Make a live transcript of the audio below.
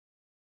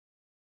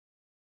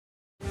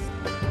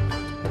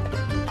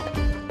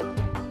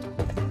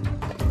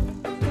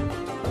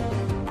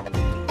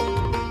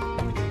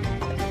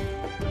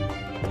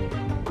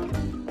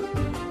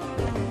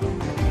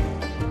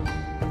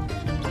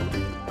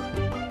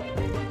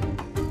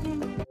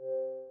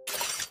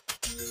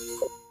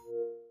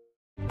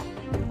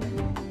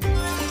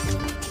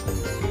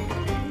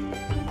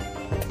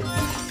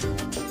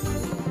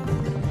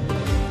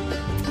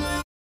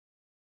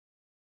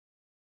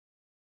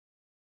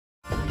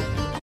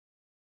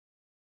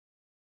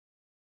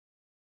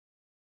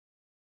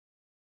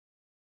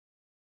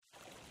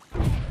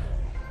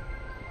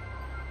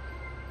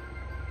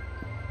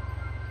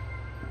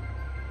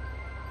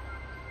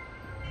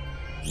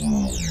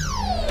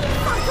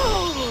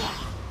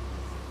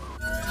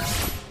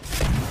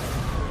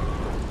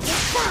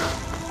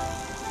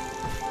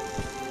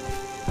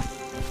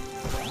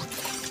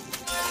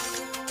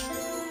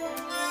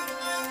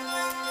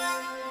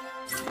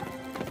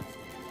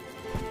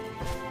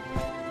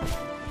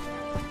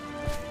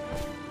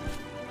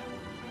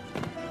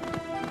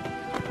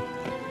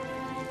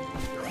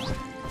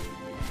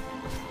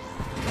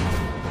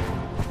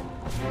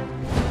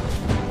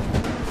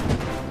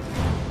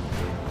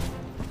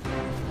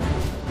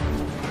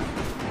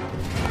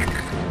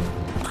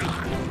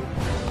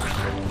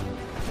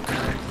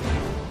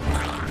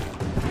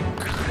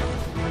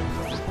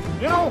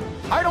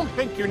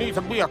think you need to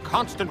be a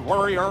constant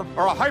worrier,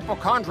 or a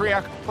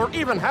hypochondriac, or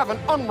even have an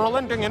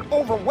unrelenting and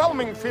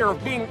overwhelming fear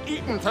of being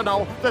eaten to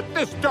know that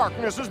this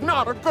darkness is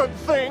not a good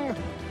thing.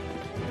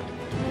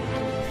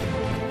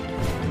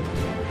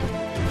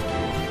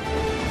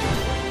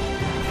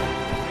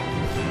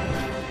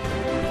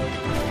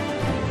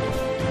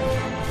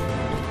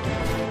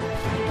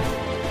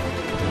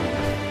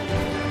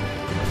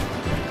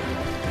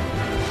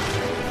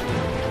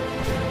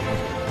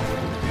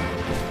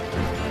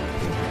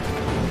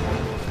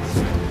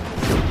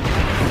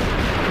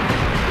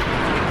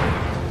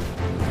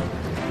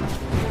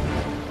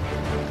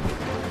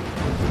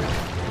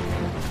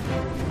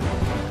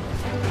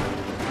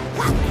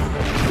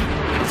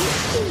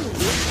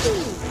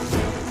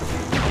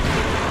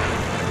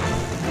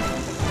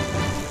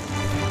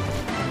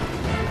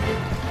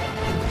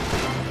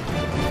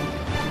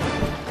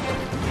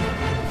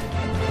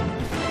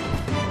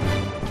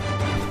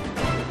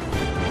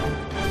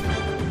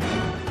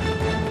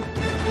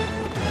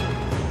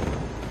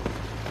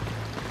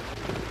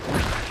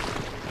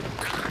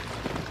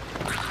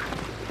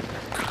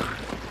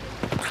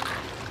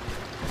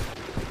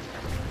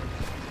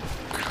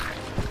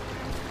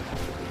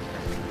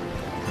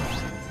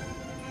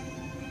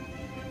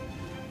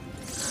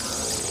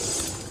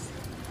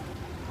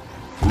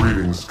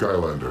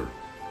 Skylander,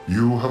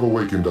 you have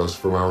awakened us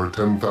from our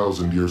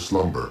 10,000-year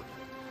slumber.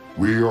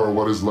 We are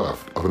what is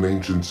left of an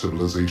ancient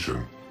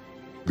civilization,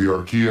 the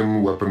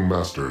Archean Weapon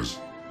Masters.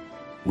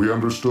 We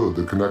understood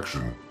the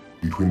connection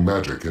between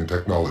magic and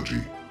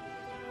technology.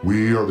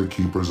 We are the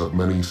keepers of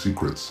many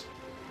secrets.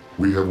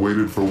 We have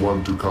waited for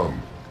one to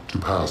come, to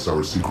pass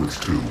our secrets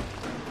to.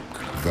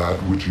 That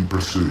which you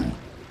pursue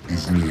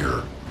is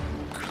near.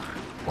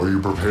 Are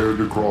you prepared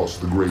to cross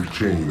the great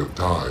chain of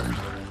time?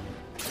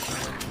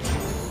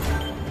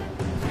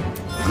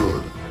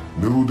 Good.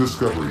 New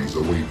discoveries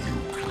await you.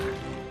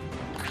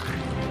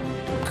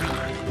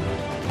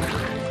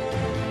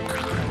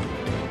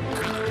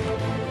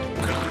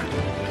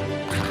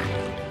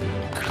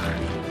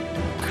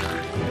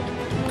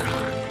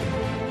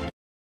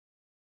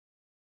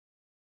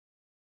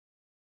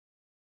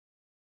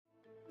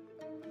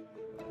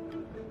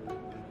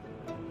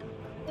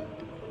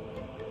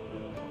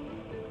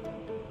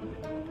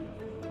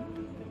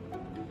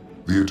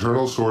 The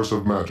eternal source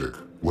of magic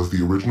was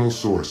the original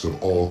source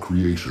of all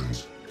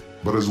creations,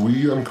 but as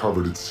we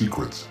uncovered its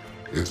secrets,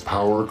 its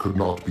power could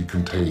not be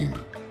contained.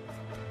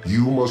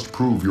 You must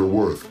prove your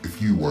worth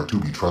if you are to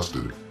be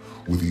trusted,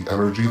 with the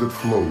energy that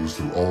flows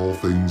through all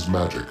things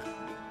magic,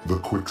 the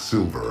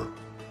Quicksilver.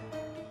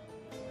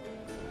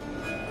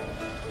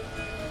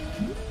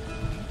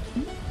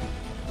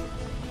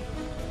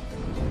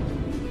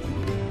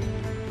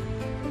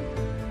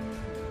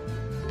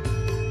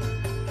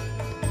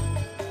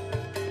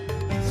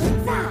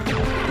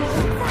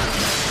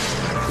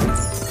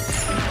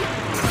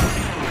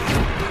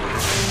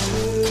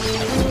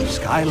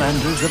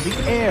 Skylanders of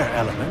the air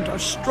element are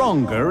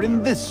stronger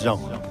in this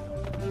zone.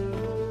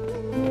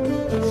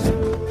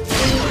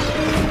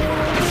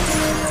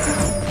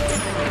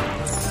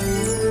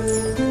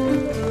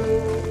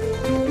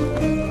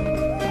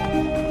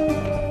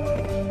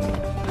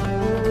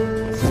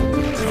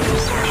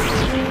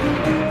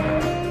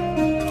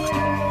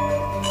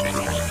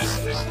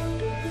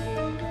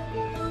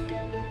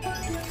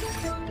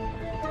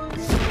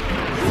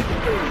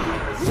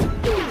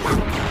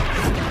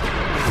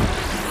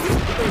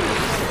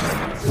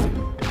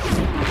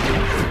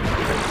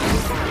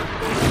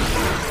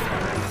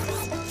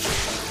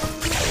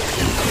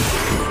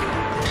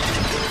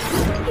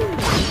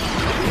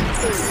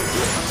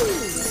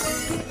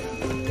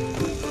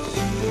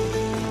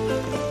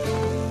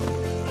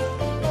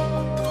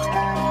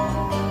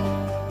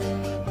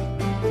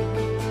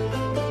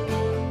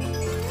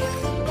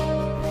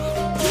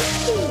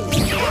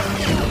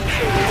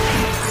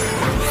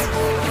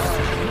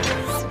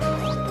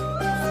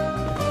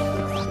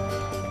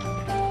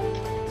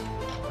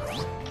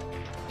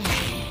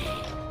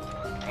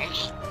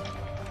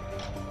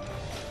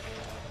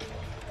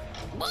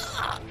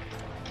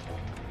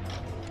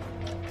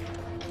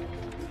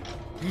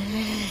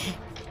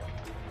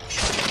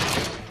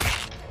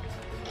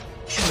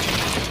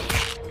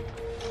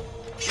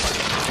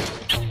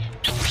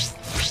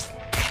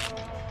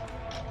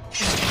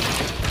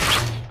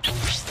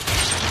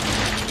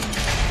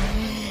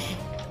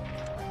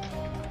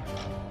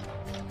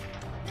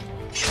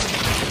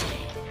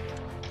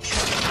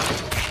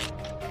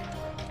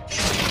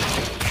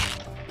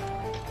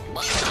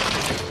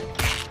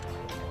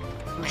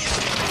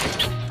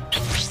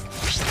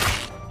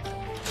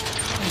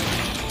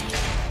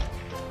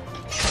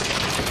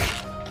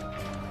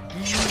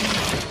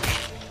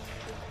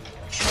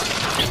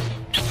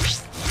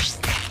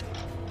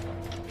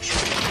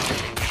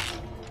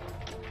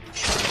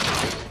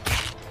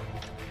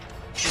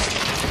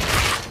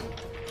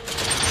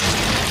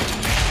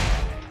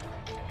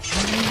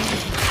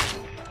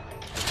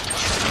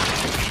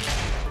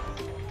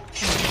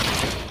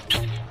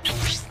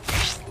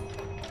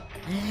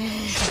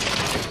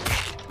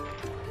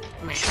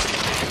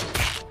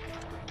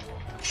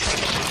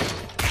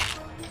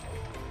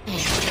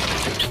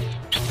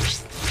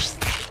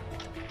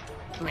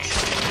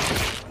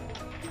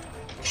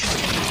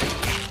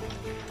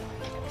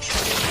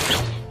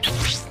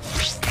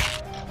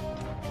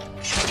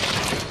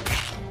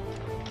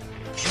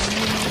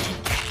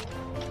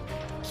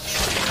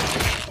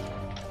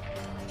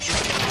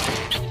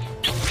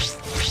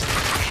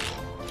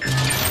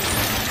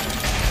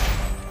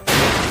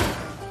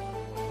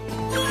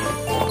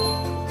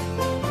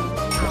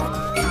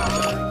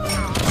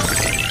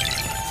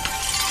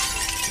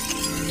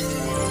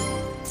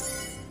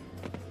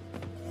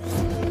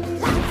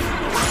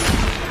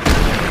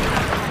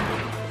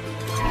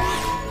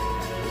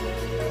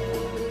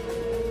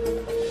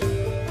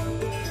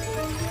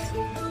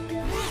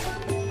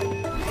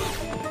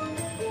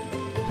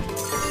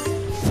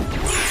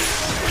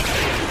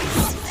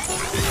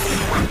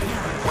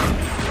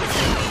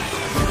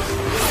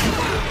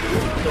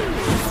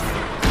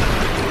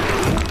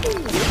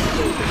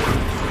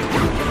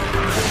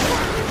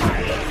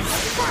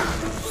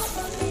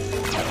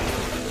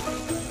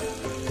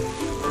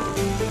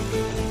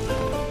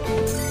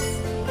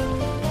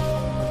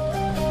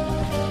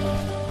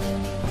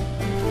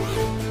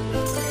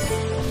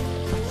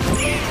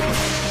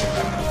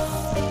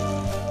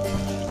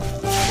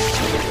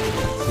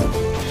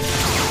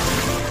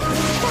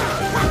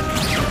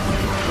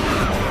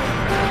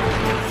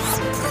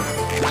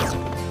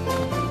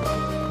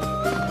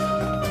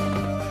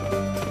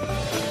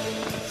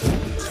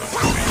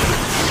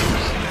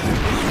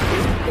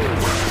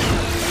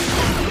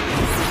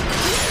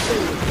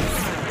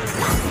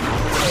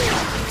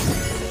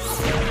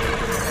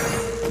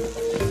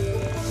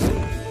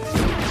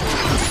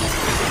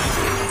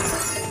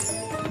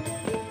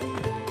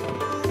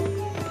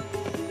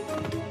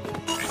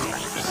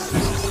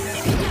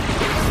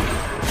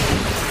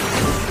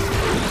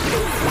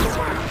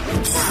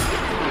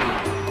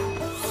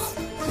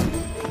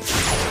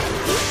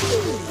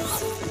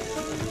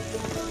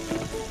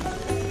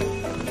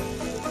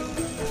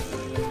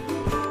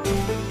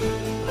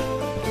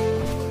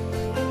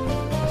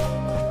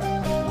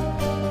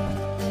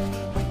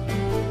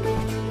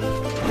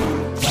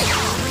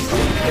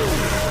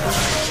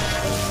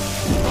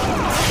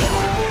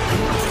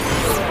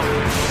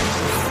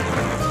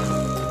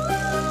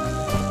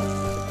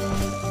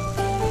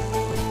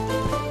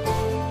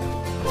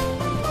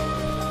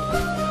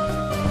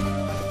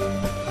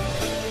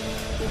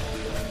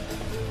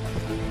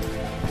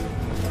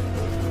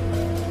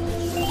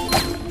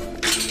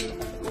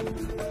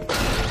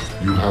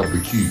 You have the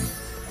key.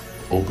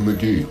 Open the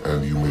gate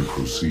and you may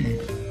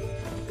proceed.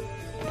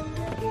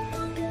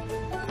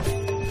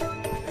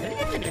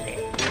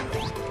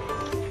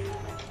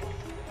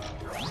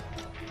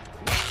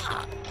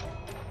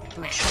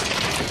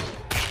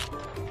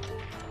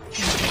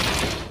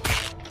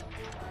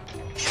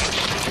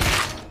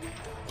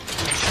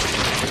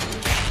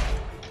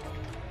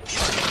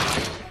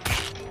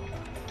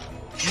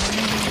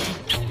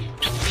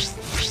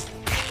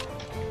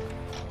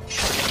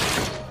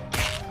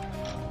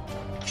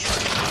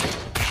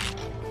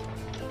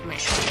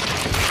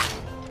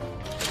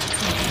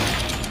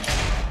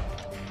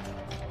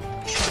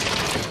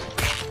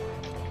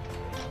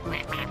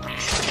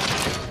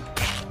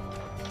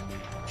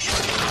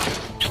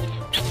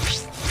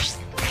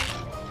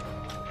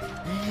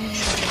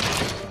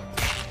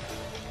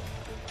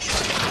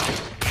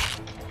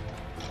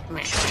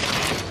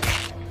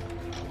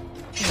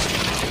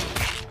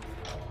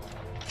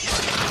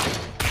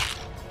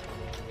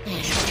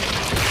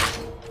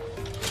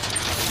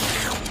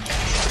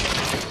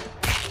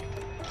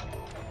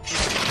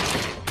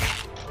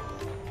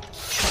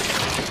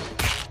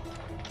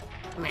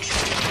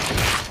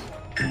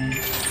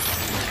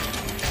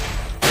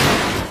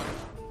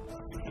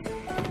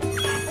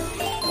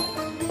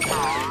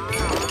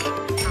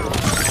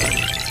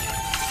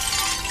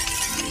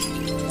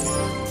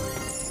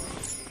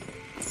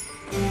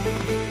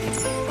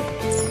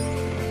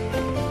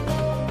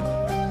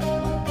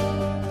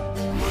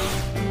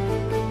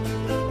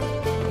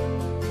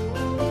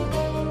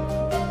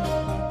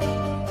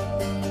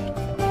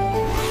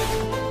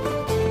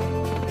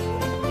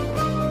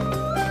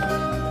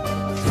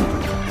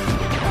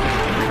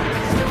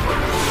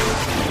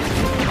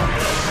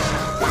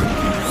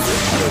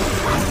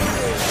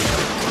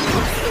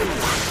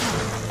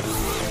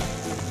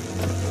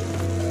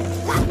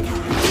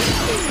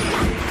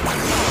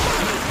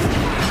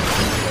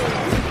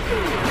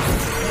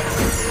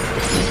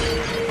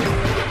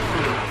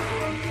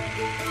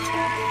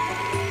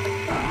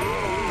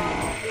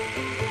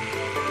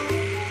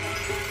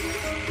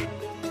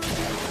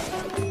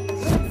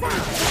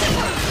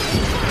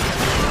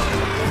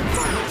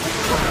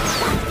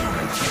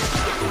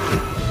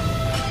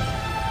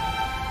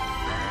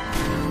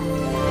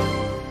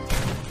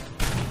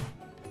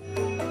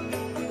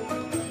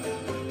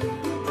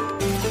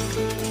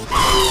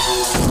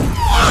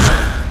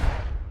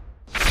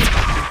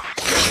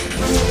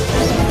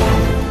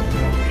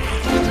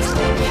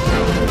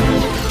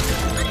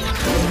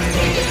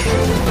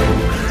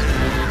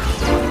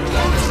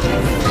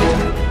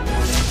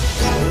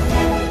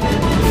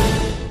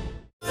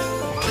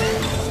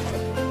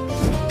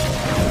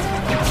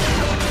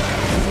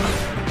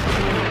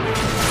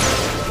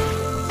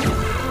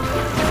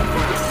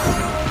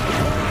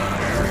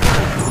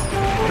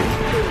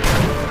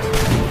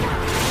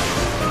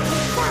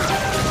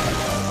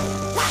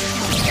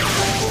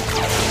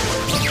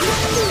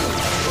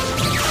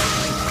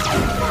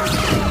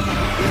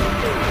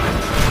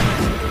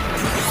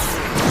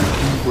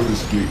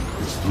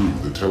 through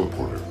the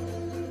teleporter.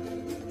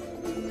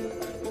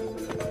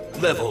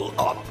 Level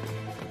up.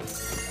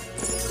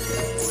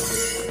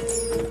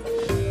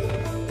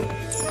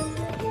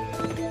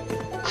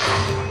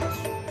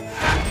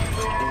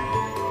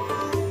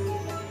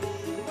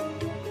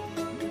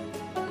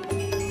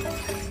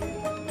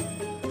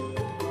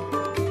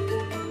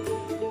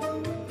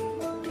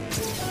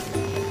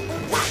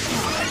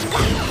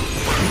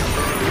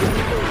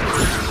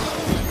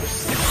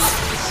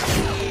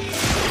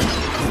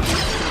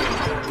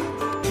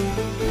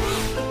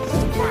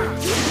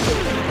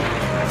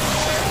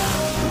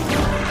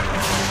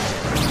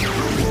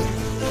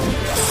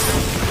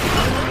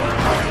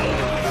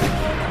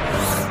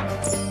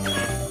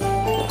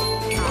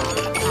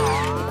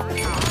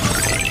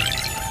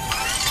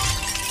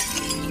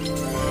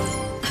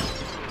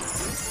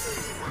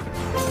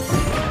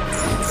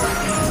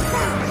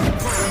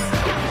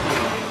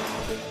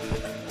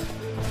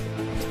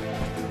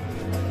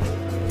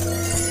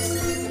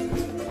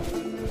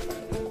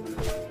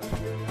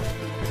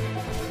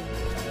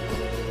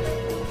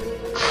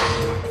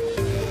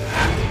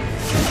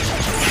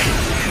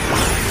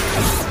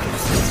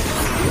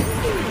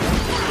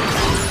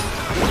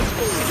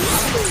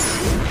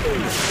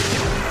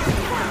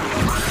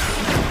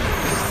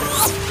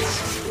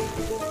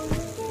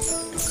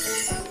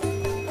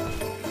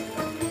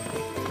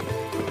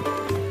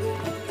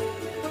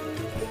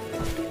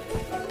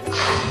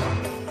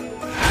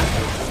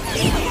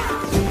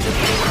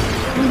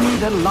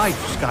 A life,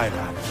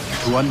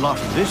 Skylanders, to unlock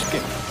this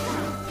gate.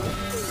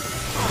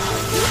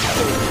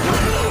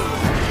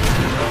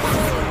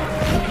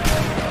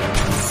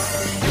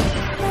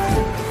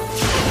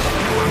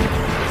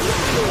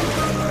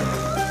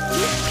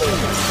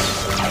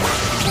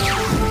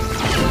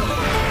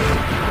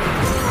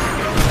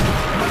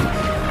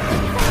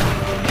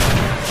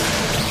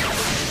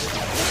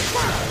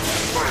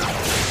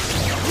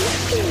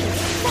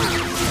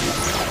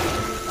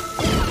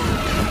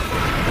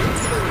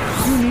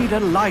 A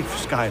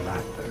life,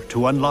 Skylander,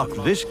 to unlock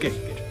this gate.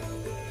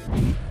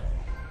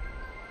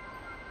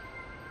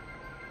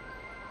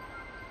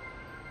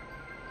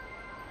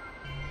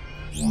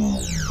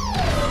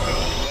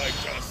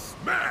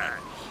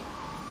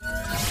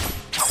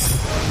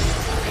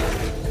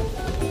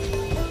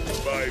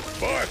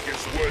 bark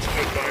is worse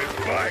than my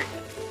bite.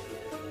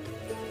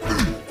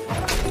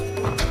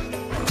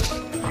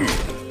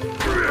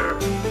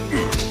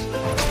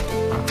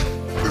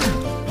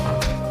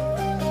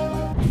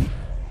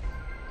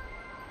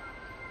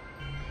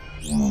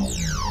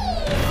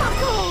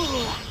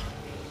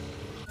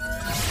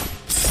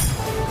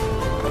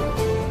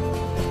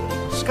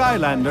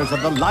 Skylanders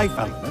of the life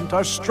element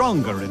are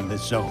stronger in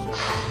this zone.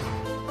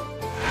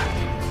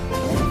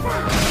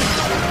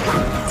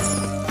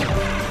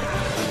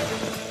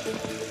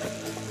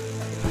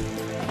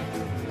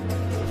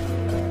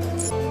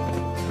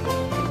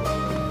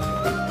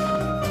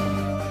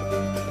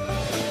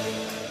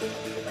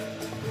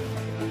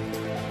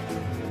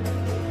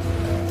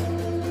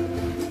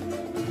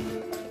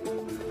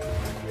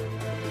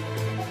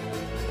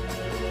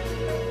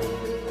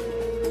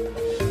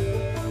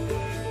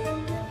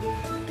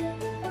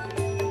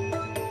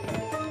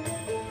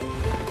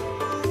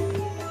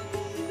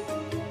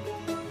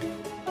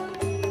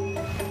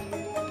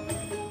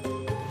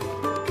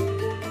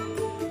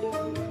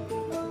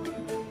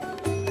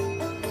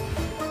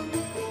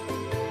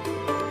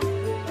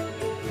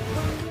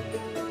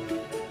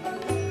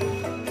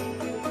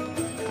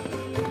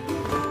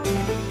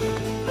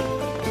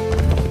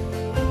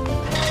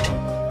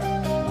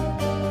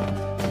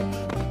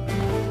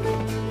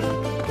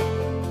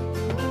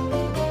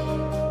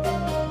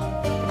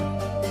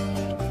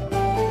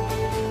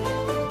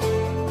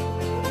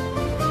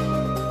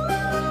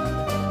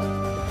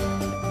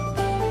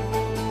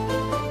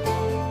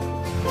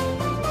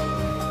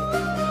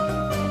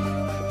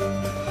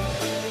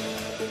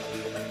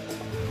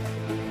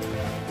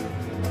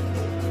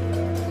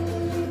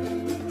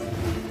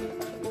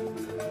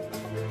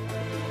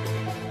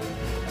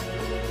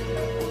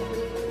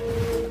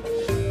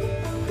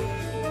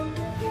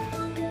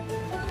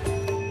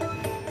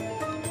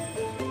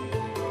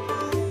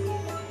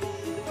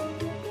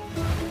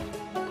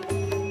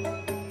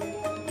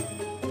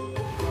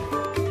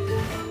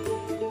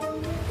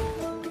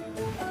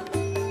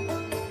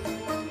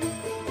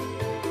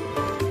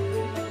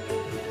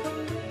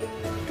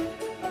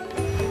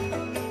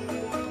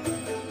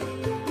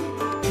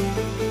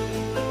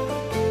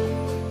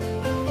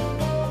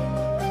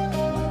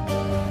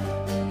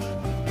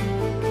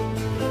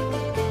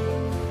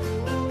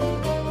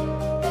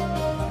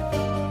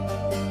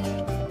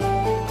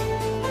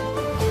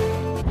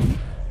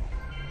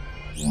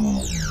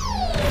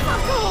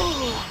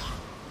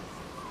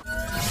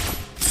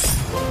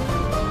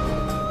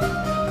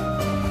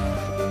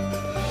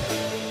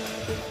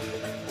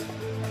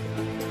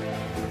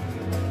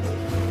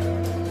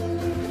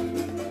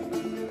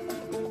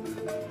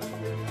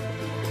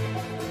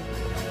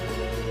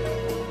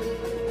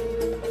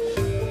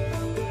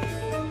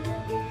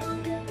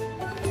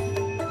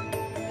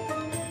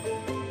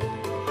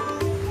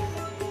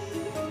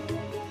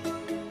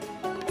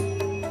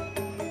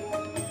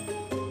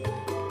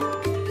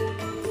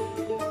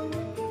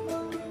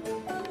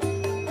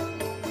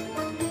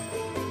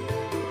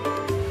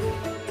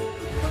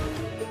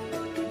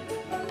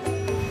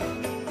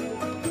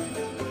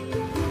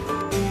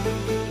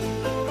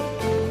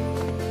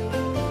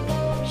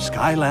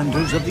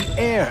 Skylanders of the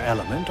air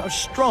element are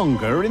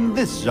stronger in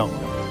this zone.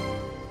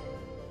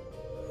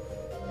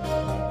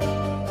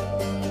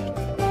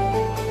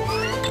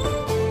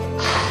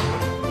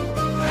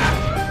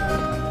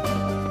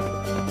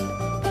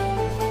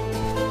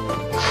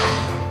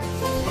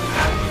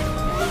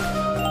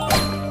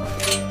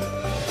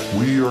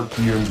 We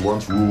Archeans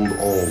once ruled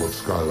all of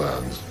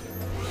Skylands.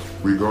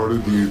 We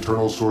guarded the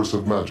eternal source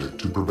of magic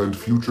to prevent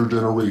future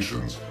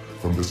generations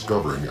from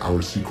discovering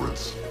our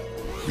secrets.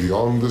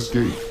 Beyond this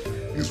gate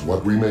is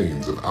what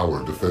remains of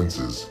our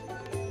defenses.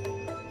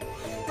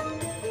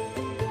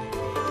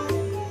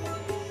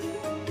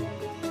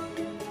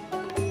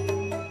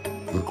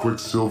 The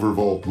Quicksilver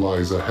Vault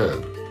lies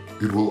ahead.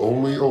 It will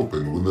only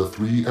open when the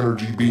 3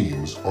 energy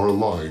beams are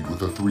aligned with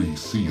the 3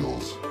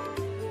 seals.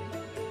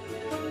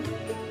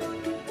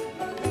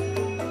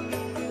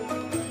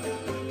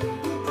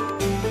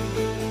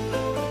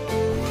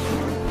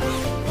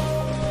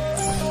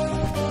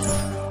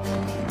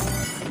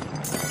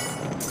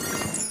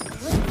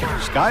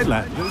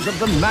 Skylanders of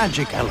the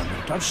magic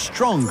element are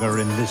stronger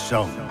in this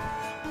zone.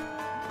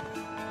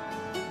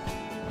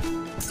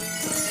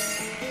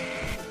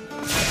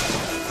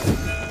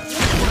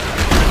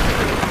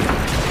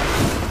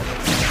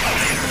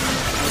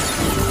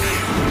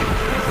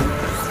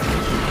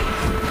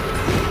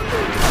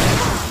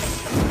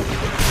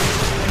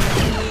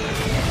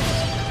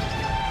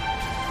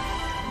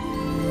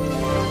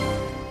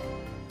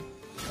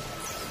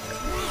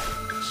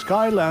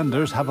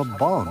 Skylanders have a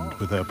bond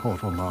with their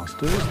portal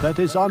masters that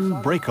is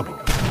unbreakable,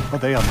 but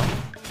they are not.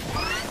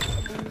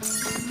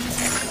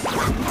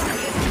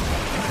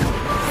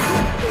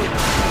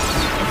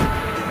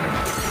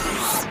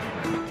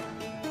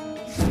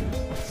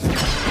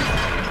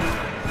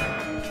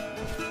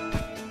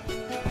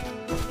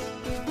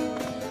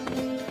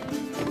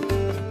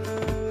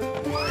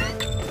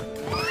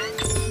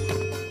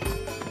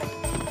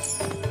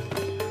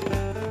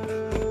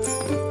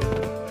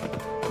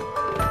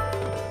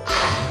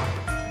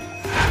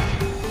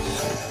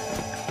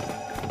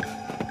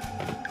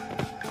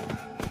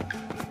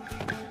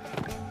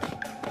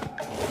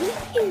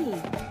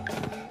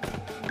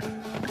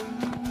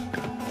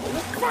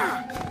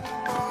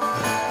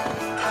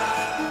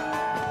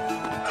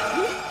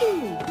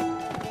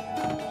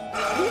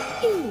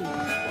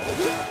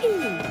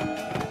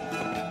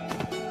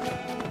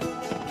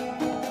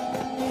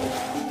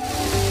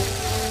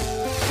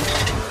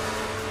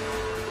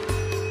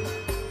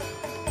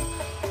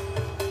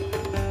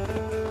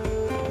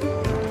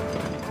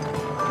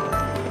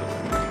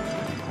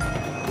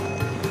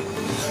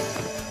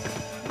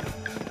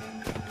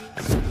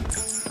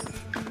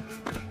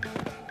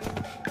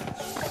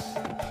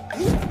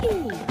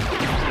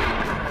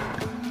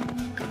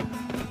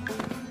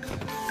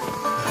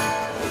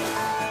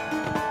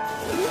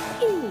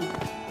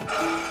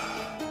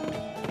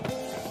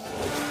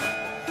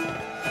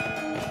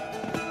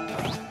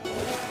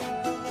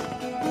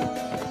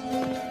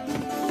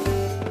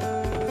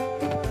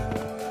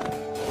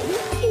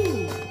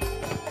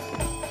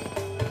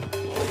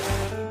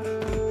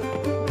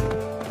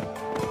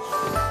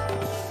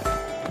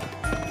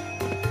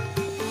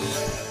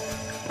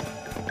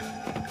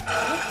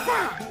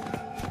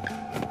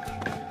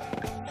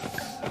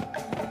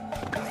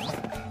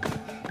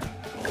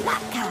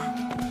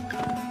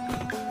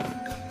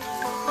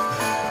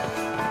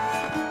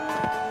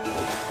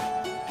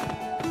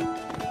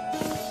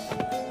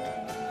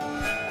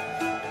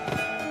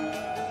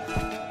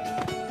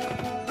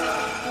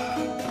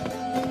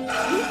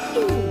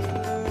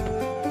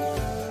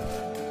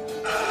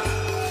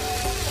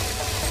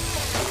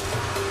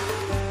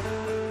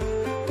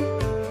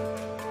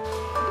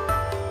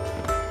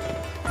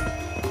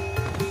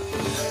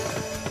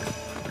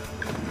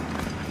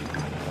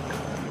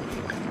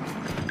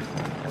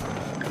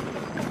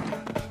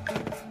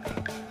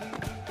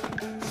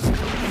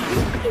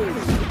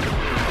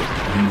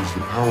 Use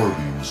the power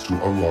beams to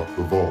unlock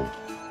the vault.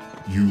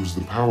 Use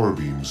the power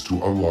beams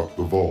to unlock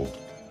the vault.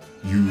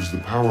 Use the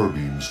power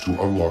beams to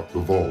unlock the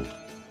vault.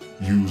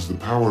 Use the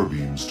power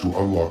beams to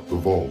unlock the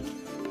vault.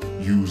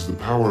 Use the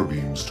power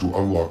beams to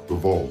unlock the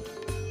vault.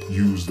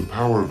 Use the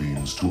power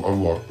beams to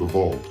unlock the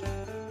vault.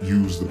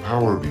 Use the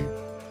power beam.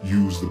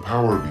 Use the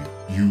power beam.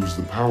 Use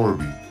the power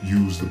beam.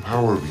 Use the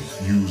power beam.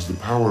 Use the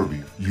power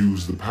beam.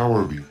 Use the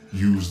power beam.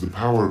 Use the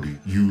power beam.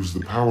 Use the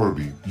power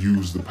beam.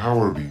 Use the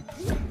power beam.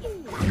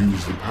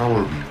 Use the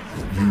power beam.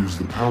 Use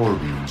the power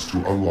beams to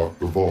unlock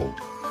the vault.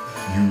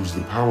 Use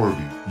the power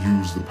beam.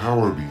 Use the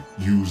power beam.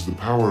 Use the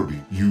power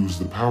beam. Use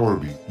the power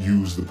beam.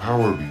 Use the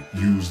power beam.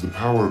 Use the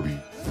power beam.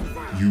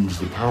 Use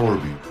the power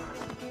beam.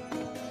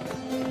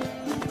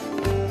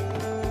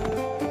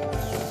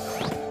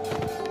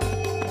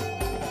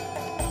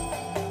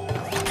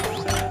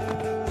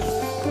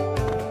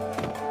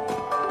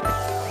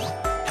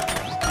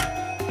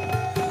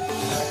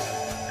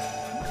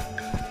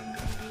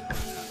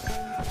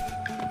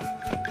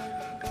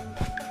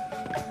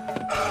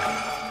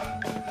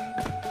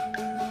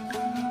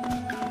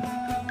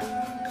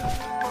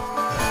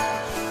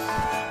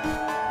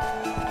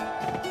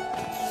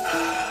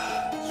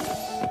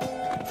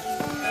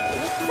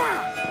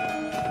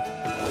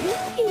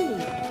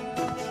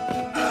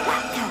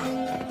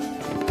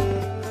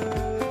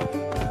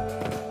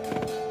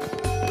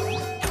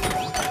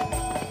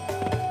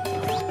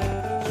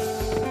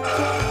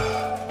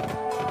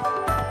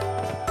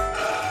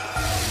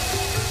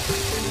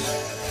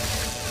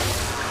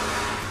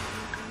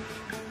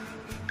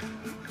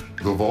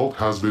 The vault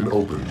has been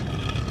opened.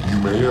 You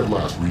may at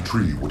last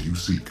retrieve what you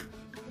seek.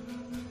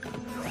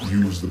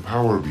 Use the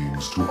power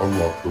beams to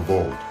unlock the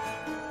vault.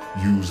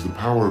 Use the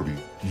power beam.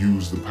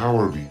 Use the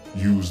power beam.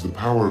 Use the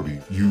power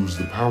beam. Use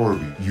the power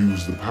beam.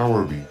 Use the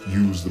power beam.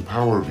 Use the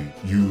power beam.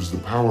 Use the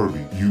power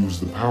beam. Use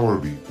the power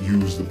beam.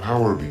 Use the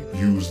power beam.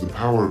 Use the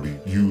power beam.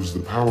 Use the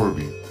power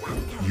beam.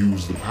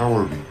 Use the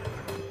power beam.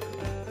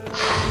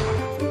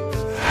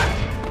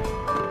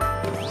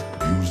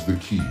 Use the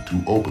key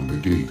to open the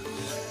gate.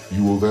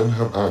 You will then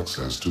have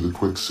access to the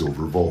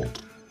Quicksilver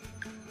Vault.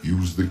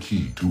 Use the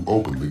key to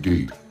open the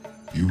gate.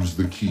 Use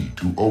the key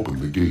to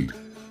open the gate.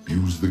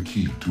 Use the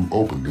key to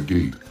open the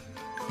gate.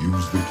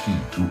 Use the key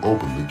to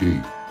open the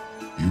gate.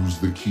 Use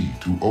the key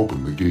to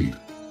open the gate.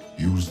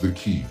 Use the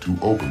key to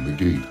open the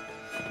gate.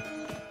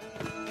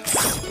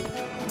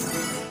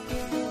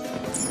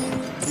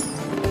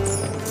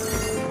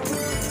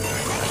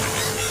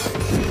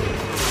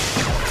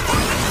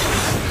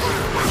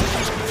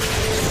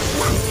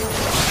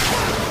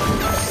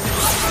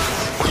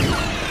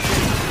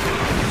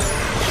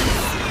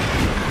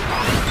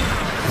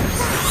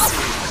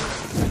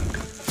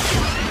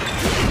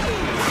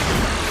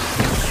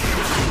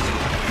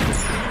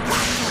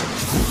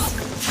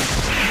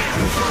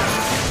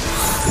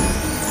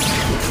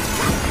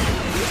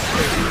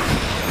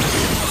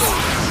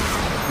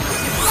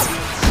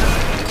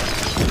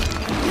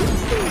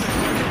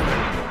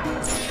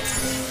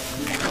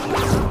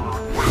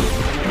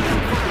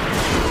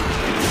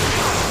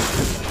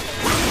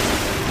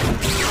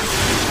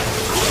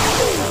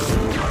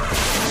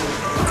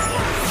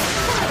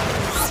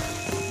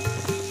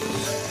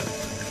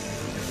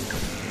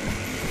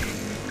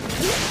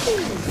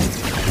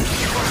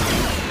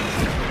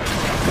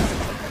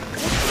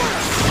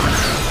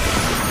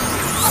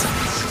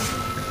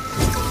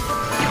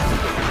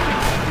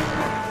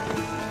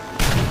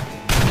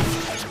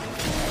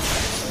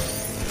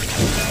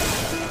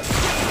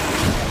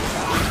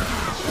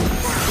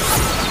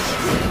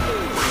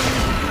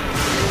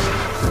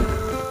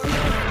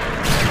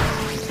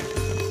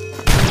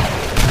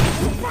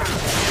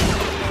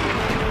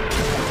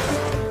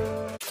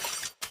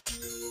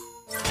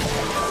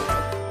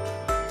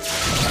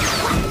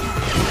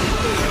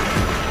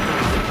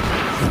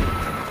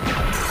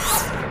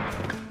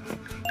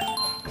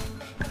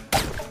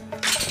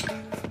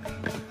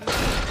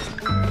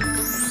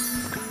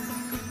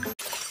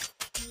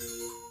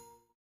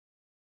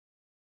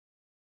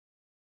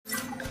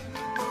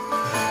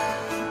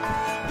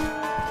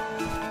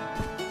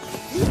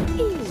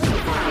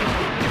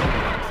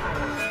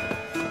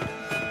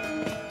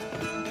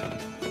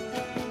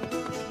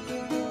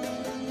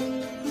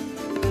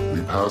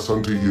 pass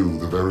unto you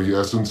the very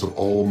essence of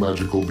all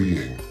magical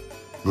being,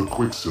 the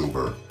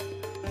Quicksilver.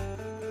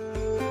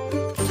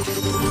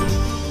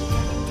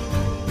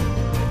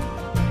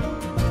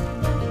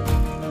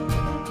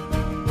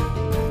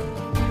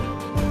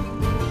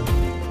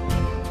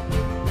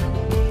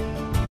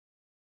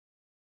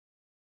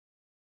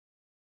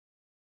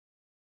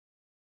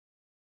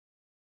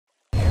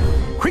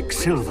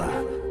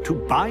 Quicksilver, to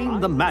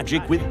bind the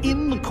magic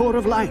within the core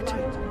of light.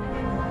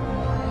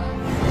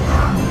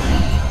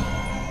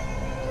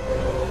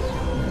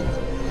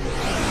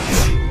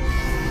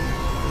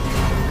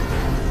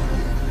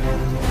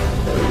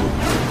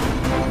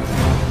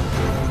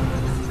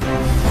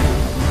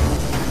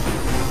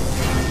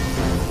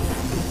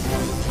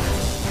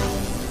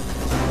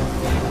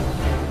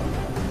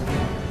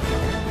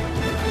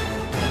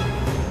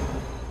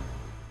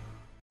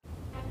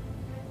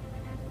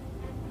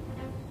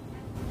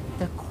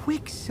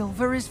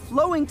 Quicksilver is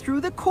flowing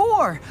through the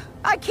core.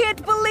 I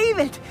can't believe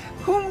it.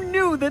 Who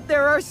knew that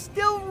there are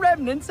still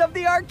remnants of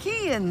the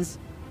Archeans?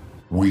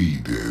 We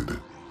did.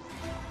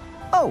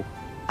 Oh,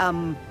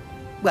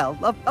 well,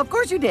 of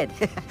course you did.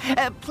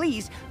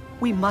 Please,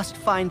 we must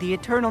find the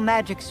eternal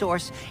magic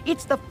source.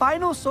 It's the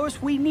final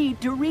source we need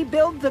to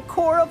rebuild the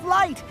core of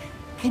light.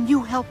 Can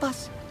you help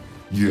us?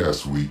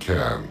 Yes, we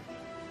can.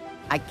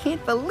 I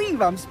can't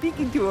believe I'm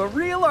speaking to a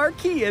real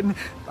Archean.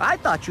 I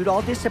thought you'd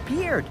all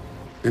disappeared.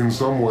 In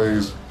some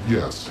ways,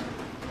 yes.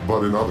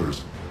 But in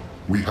others,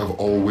 we have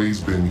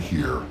always been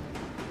here.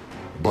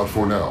 But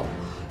for now,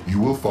 you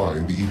will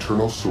find the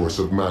eternal source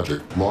of magic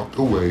locked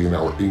away in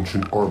our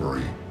ancient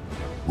armory,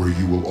 where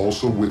you will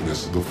also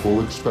witness the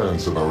full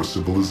expanse of our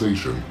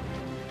civilization,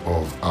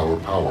 of our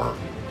power.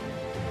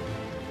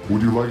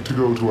 Would you like to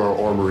go to our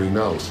armory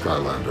now,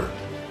 Skylander?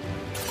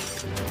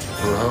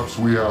 Perhaps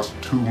we ask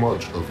too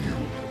much of you.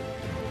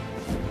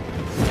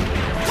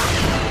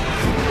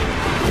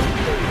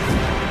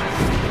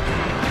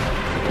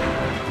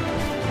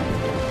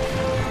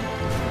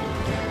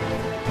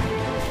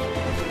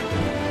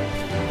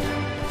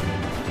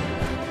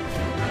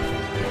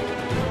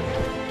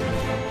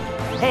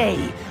 Hey,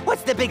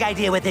 what's the big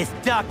idea with this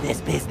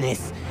darkness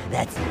business?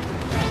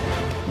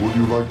 Would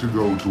you like to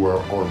go to our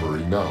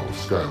armory now,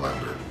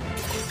 Skylander?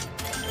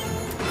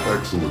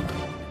 Excellent.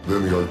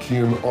 Then the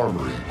Archean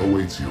armory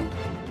awaits you.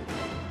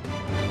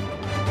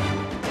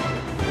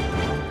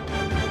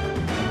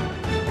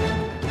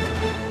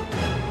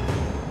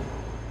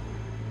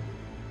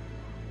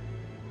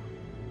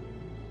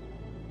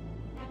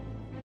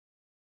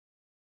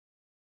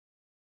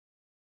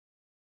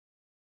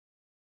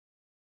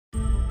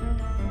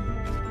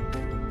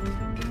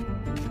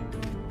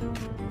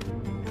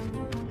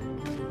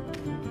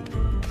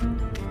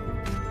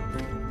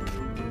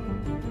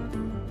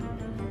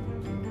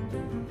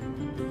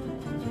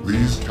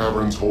 These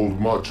caverns hold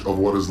much of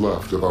what is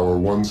left of our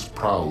once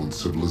proud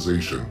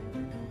civilization.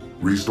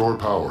 Restore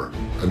power,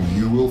 and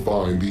you will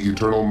find the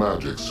eternal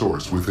magic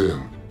source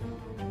within.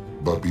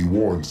 But be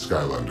warned,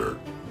 Skylander.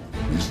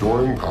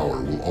 Restoring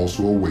power will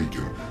also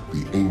awaken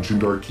the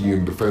ancient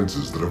Archean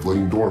defenses that have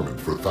lain dormant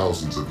for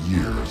thousands of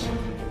years.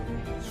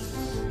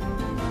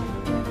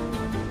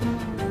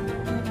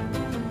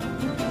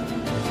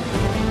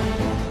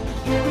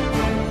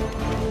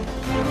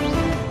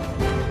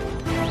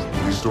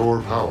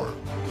 Restore power.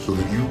 So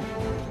that you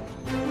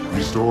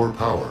restore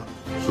power,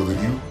 so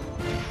that you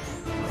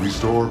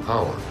restore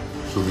power,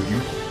 so that you.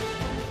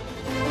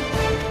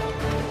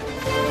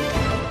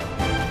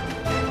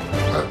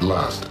 At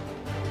last,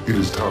 it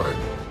is time.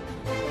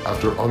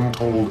 After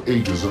untold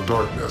ages of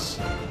darkness,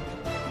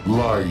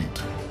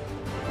 light.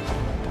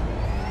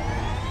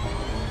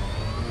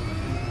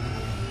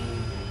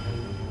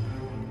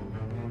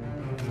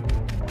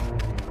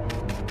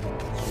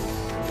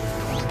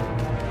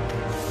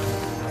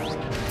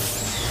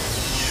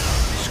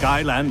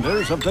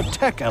 Skylanders of the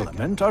tech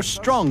element are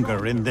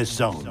stronger in this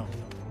zone.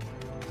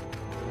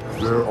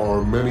 There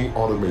are many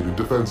automated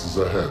defenses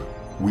ahead.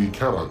 We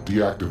cannot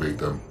deactivate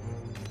them.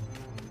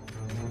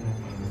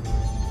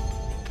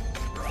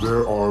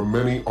 There are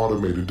many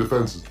automated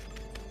defenses.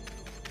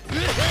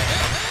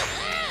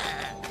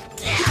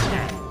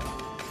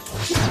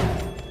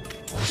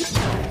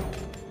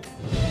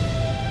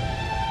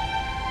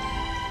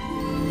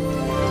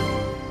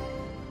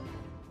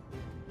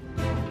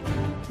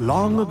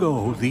 Long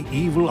ago, the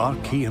evil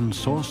Archean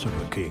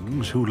sorcerer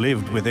kings who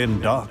lived within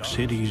dark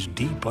cities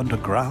deep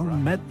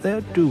underground met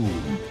their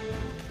doom.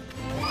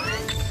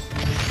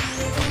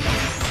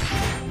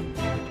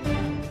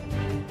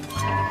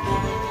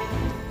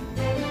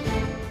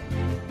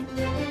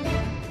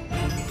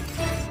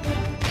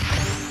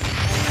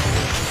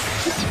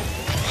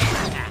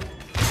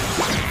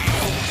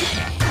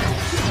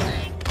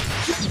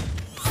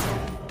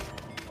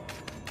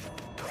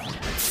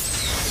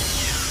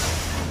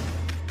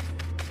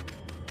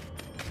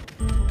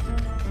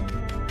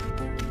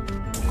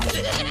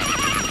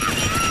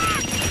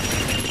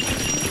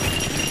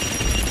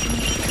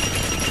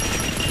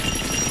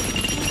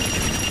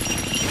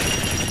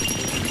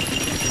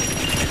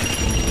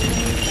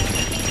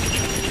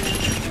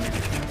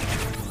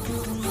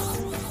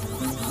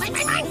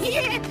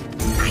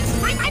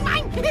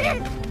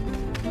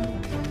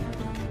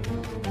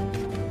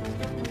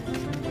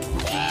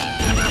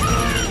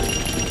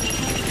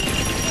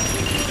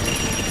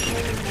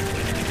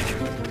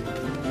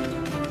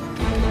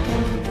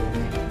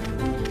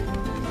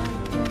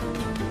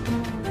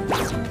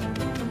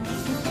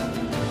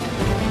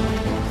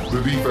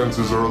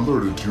 defenses are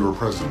alerted to your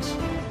presence.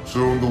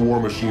 Soon the war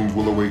machines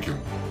will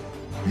awaken.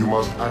 You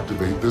must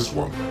activate this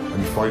one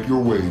and fight your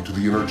way to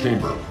the inner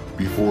chamber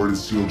before it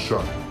is sealed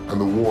shut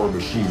and the war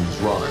machines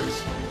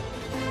rise.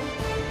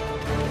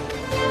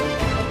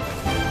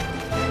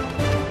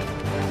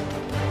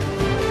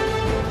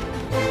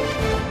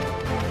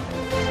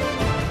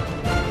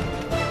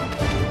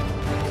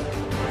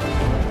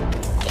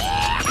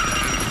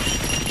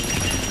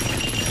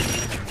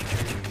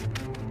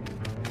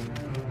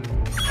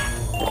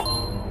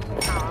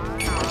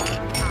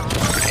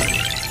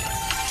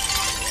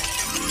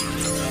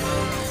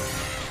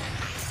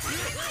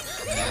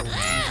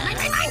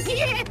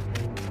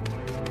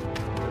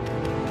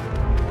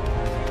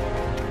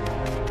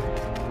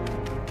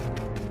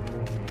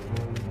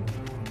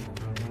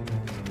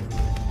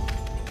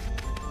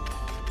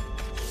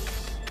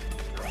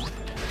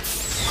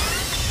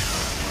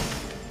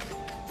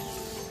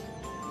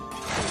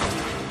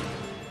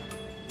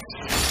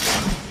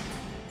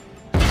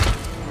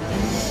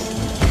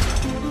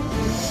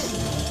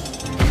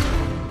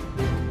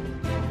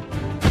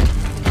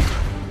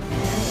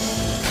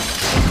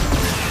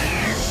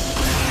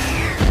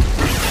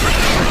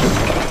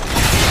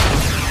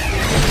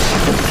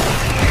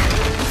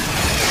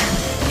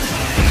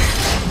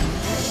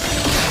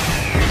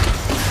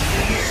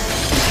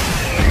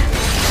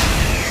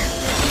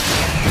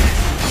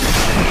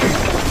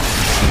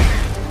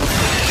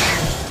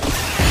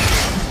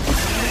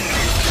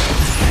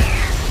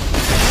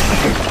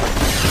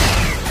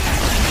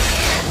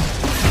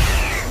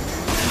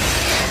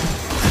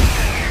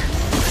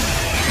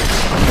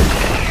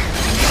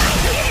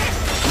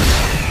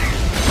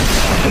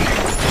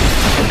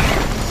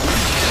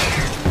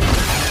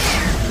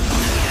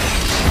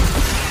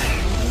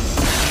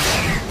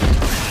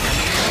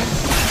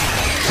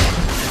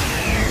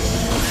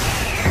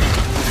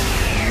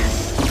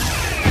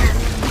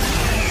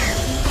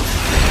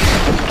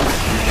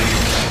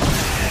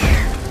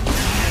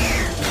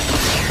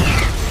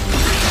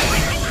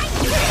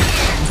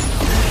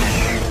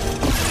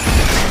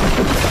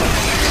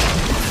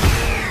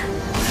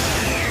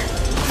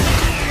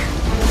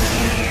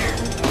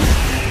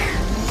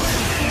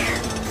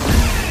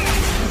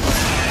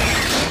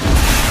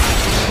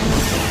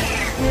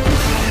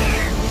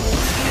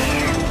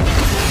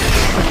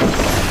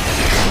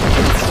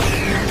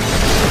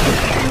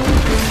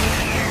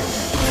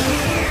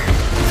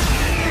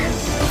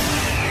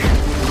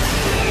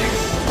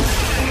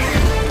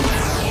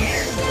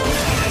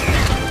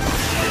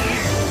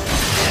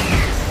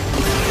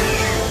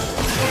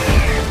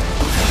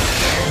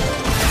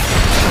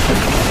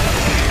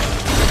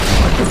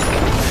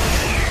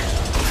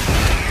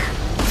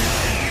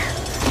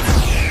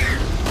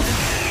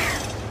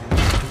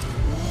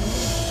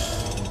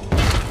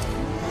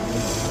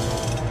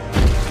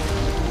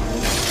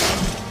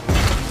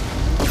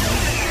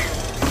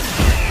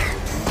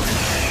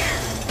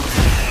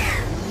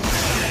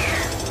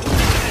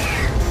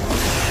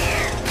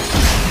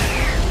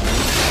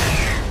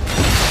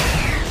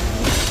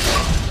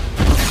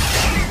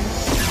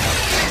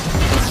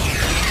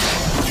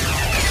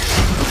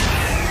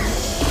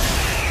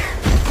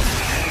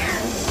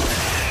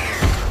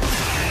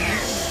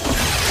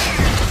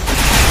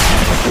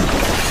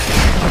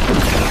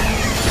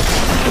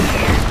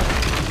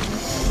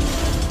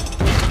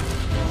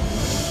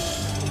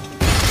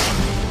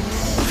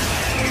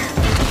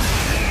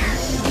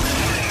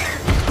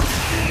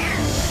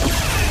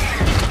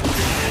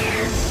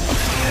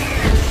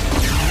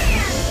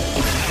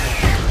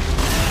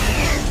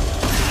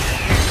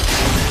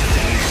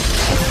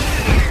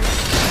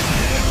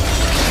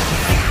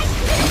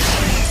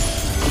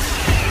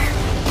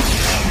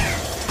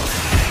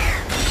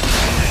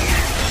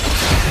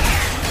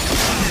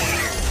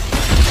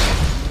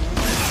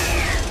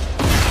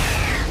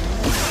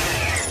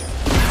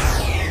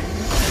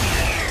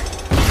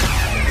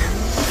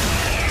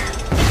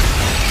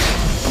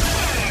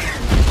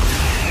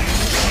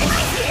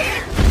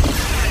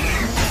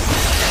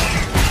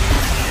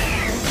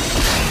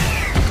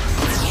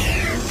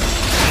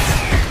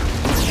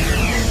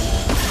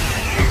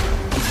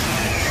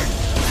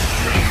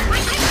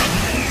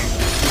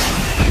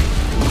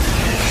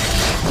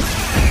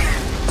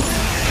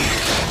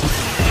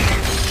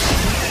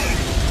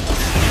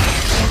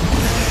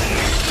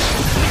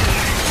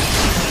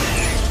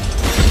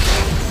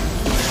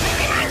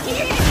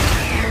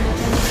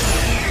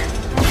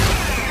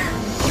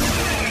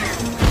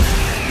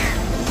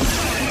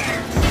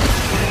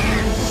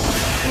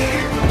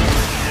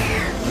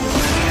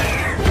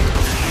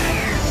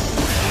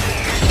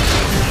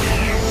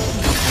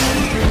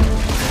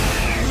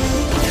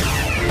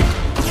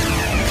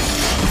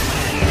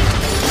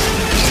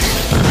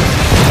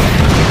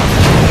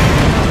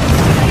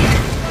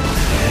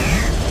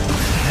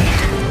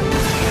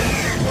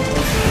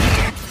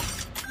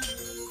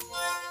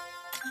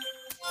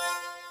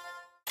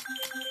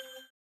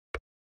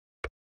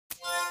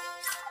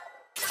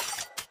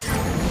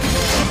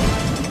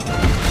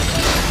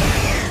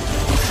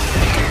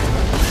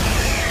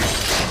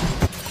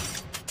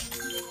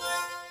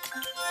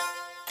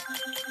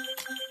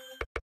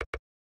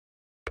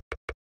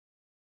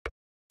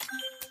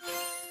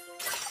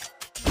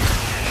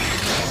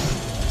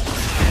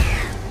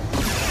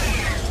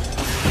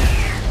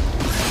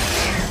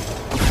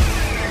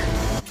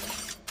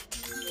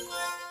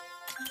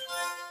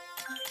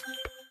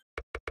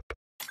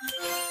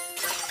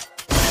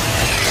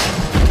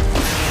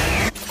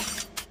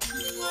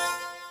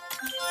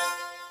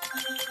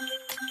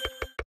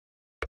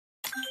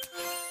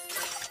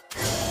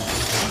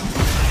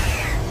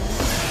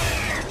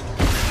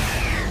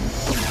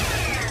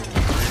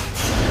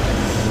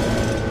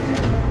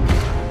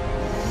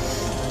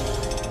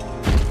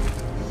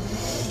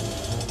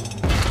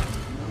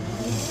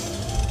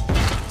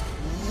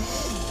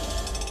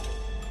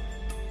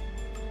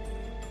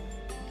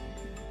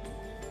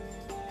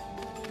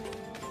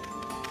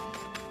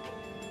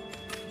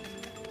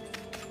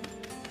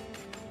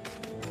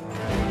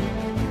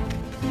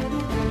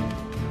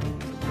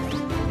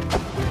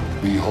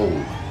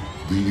 Behold,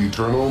 the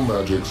eternal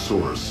magic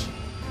source.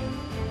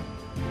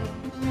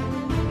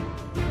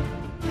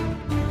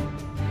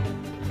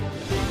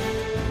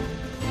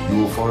 You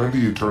will find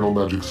the eternal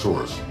magic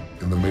source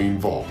in the main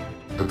vault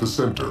at the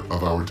center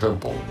of our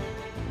temple.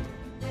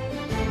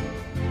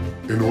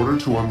 In order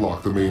to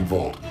unlock the main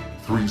vault,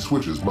 3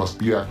 switches must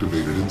be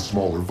activated in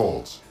smaller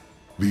vaults.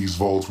 These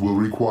vaults will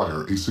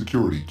require a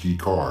security key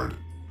card.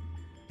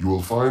 You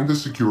will find the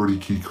security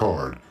key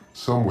card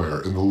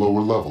somewhere in the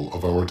lower level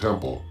of our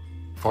temple.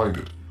 Find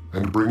it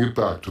and bring it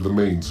back to the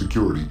main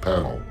security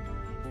panel.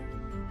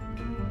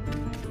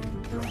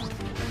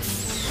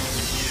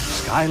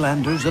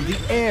 Skylanders of the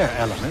air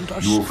element are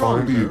You will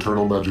stronger. find the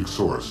eternal magic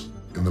source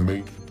in the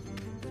main...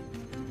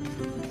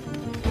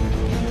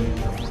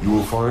 You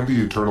will find the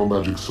eternal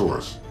magic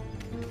source.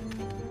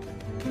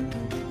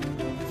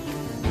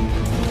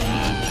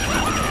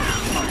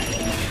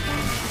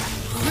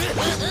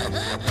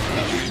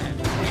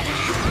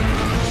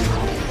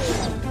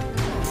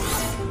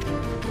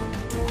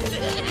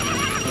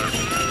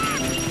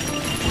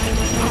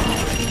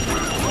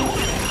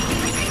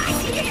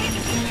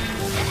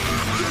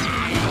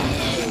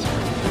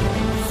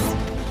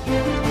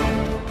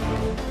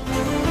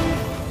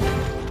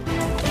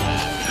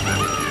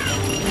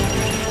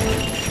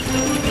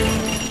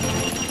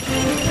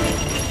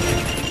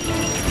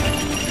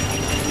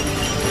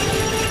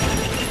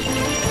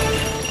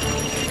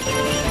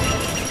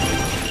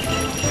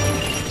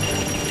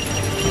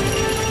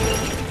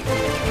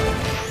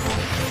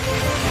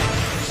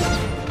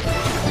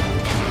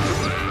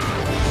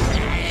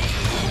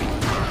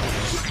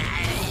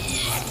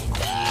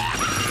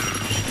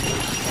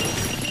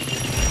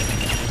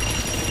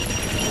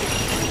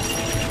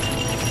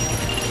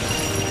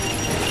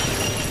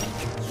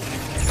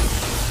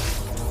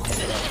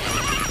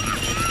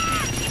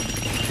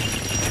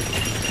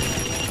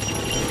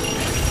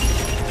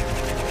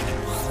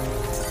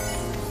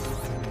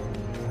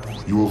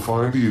 You will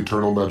find the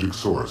eternal magic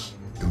source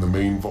in the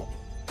main vault.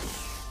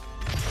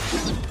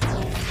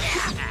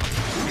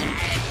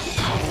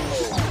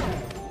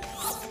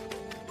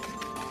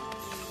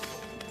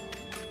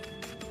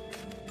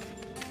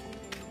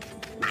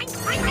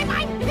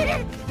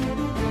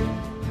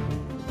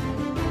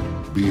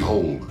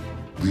 Behold,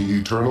 the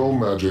eternal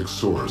magic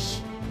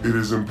source. It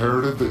is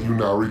imperative that you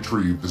now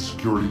retrieve the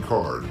security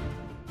card.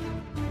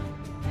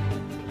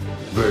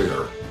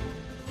 There.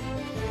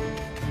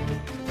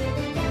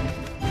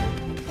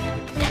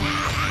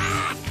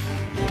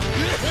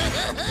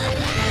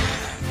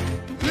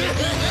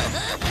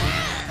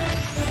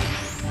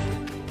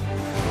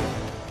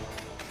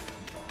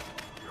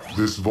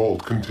 This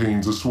vault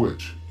contains a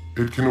switch.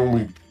 It can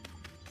only...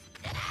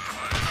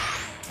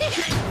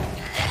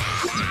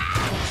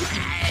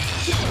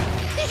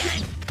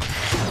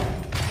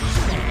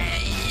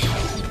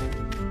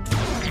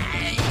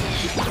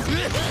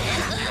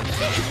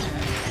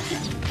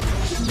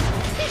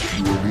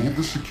 You will need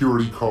the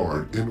security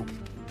card in...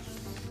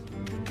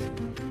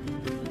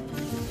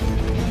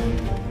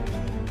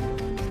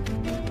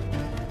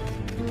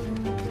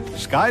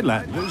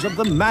 Skylanders of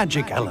the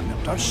magic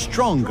element are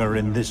stronger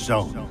in this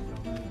zone.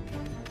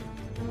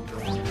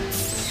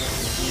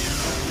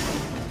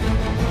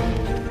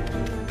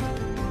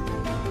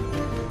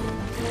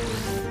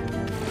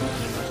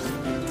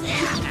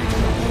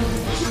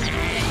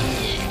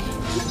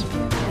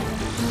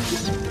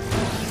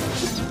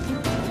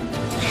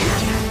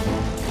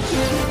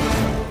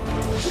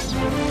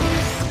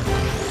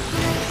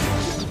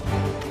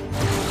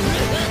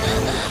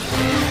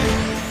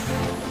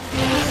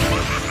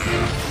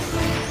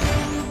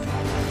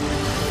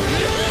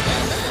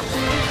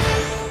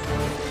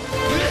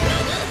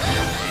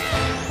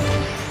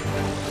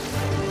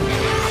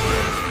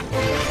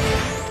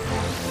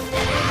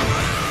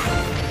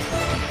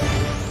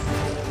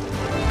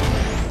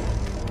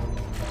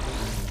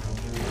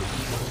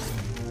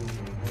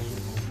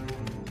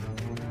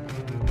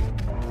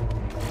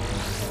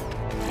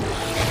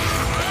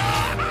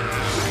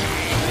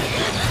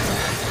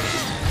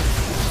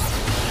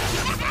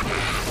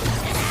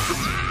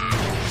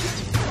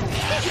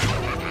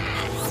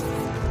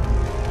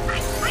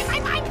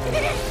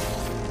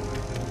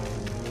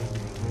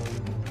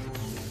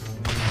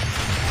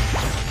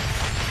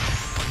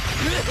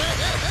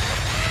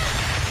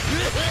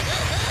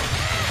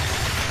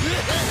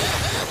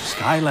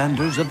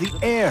 Skylanders of the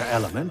air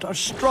element are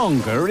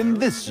stronger in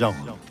this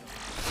zone.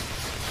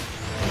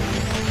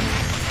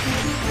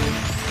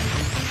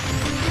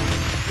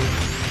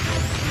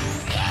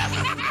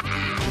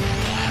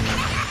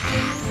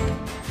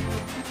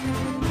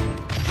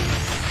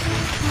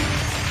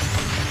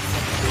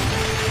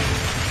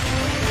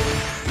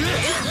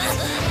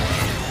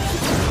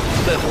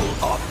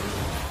 Level up.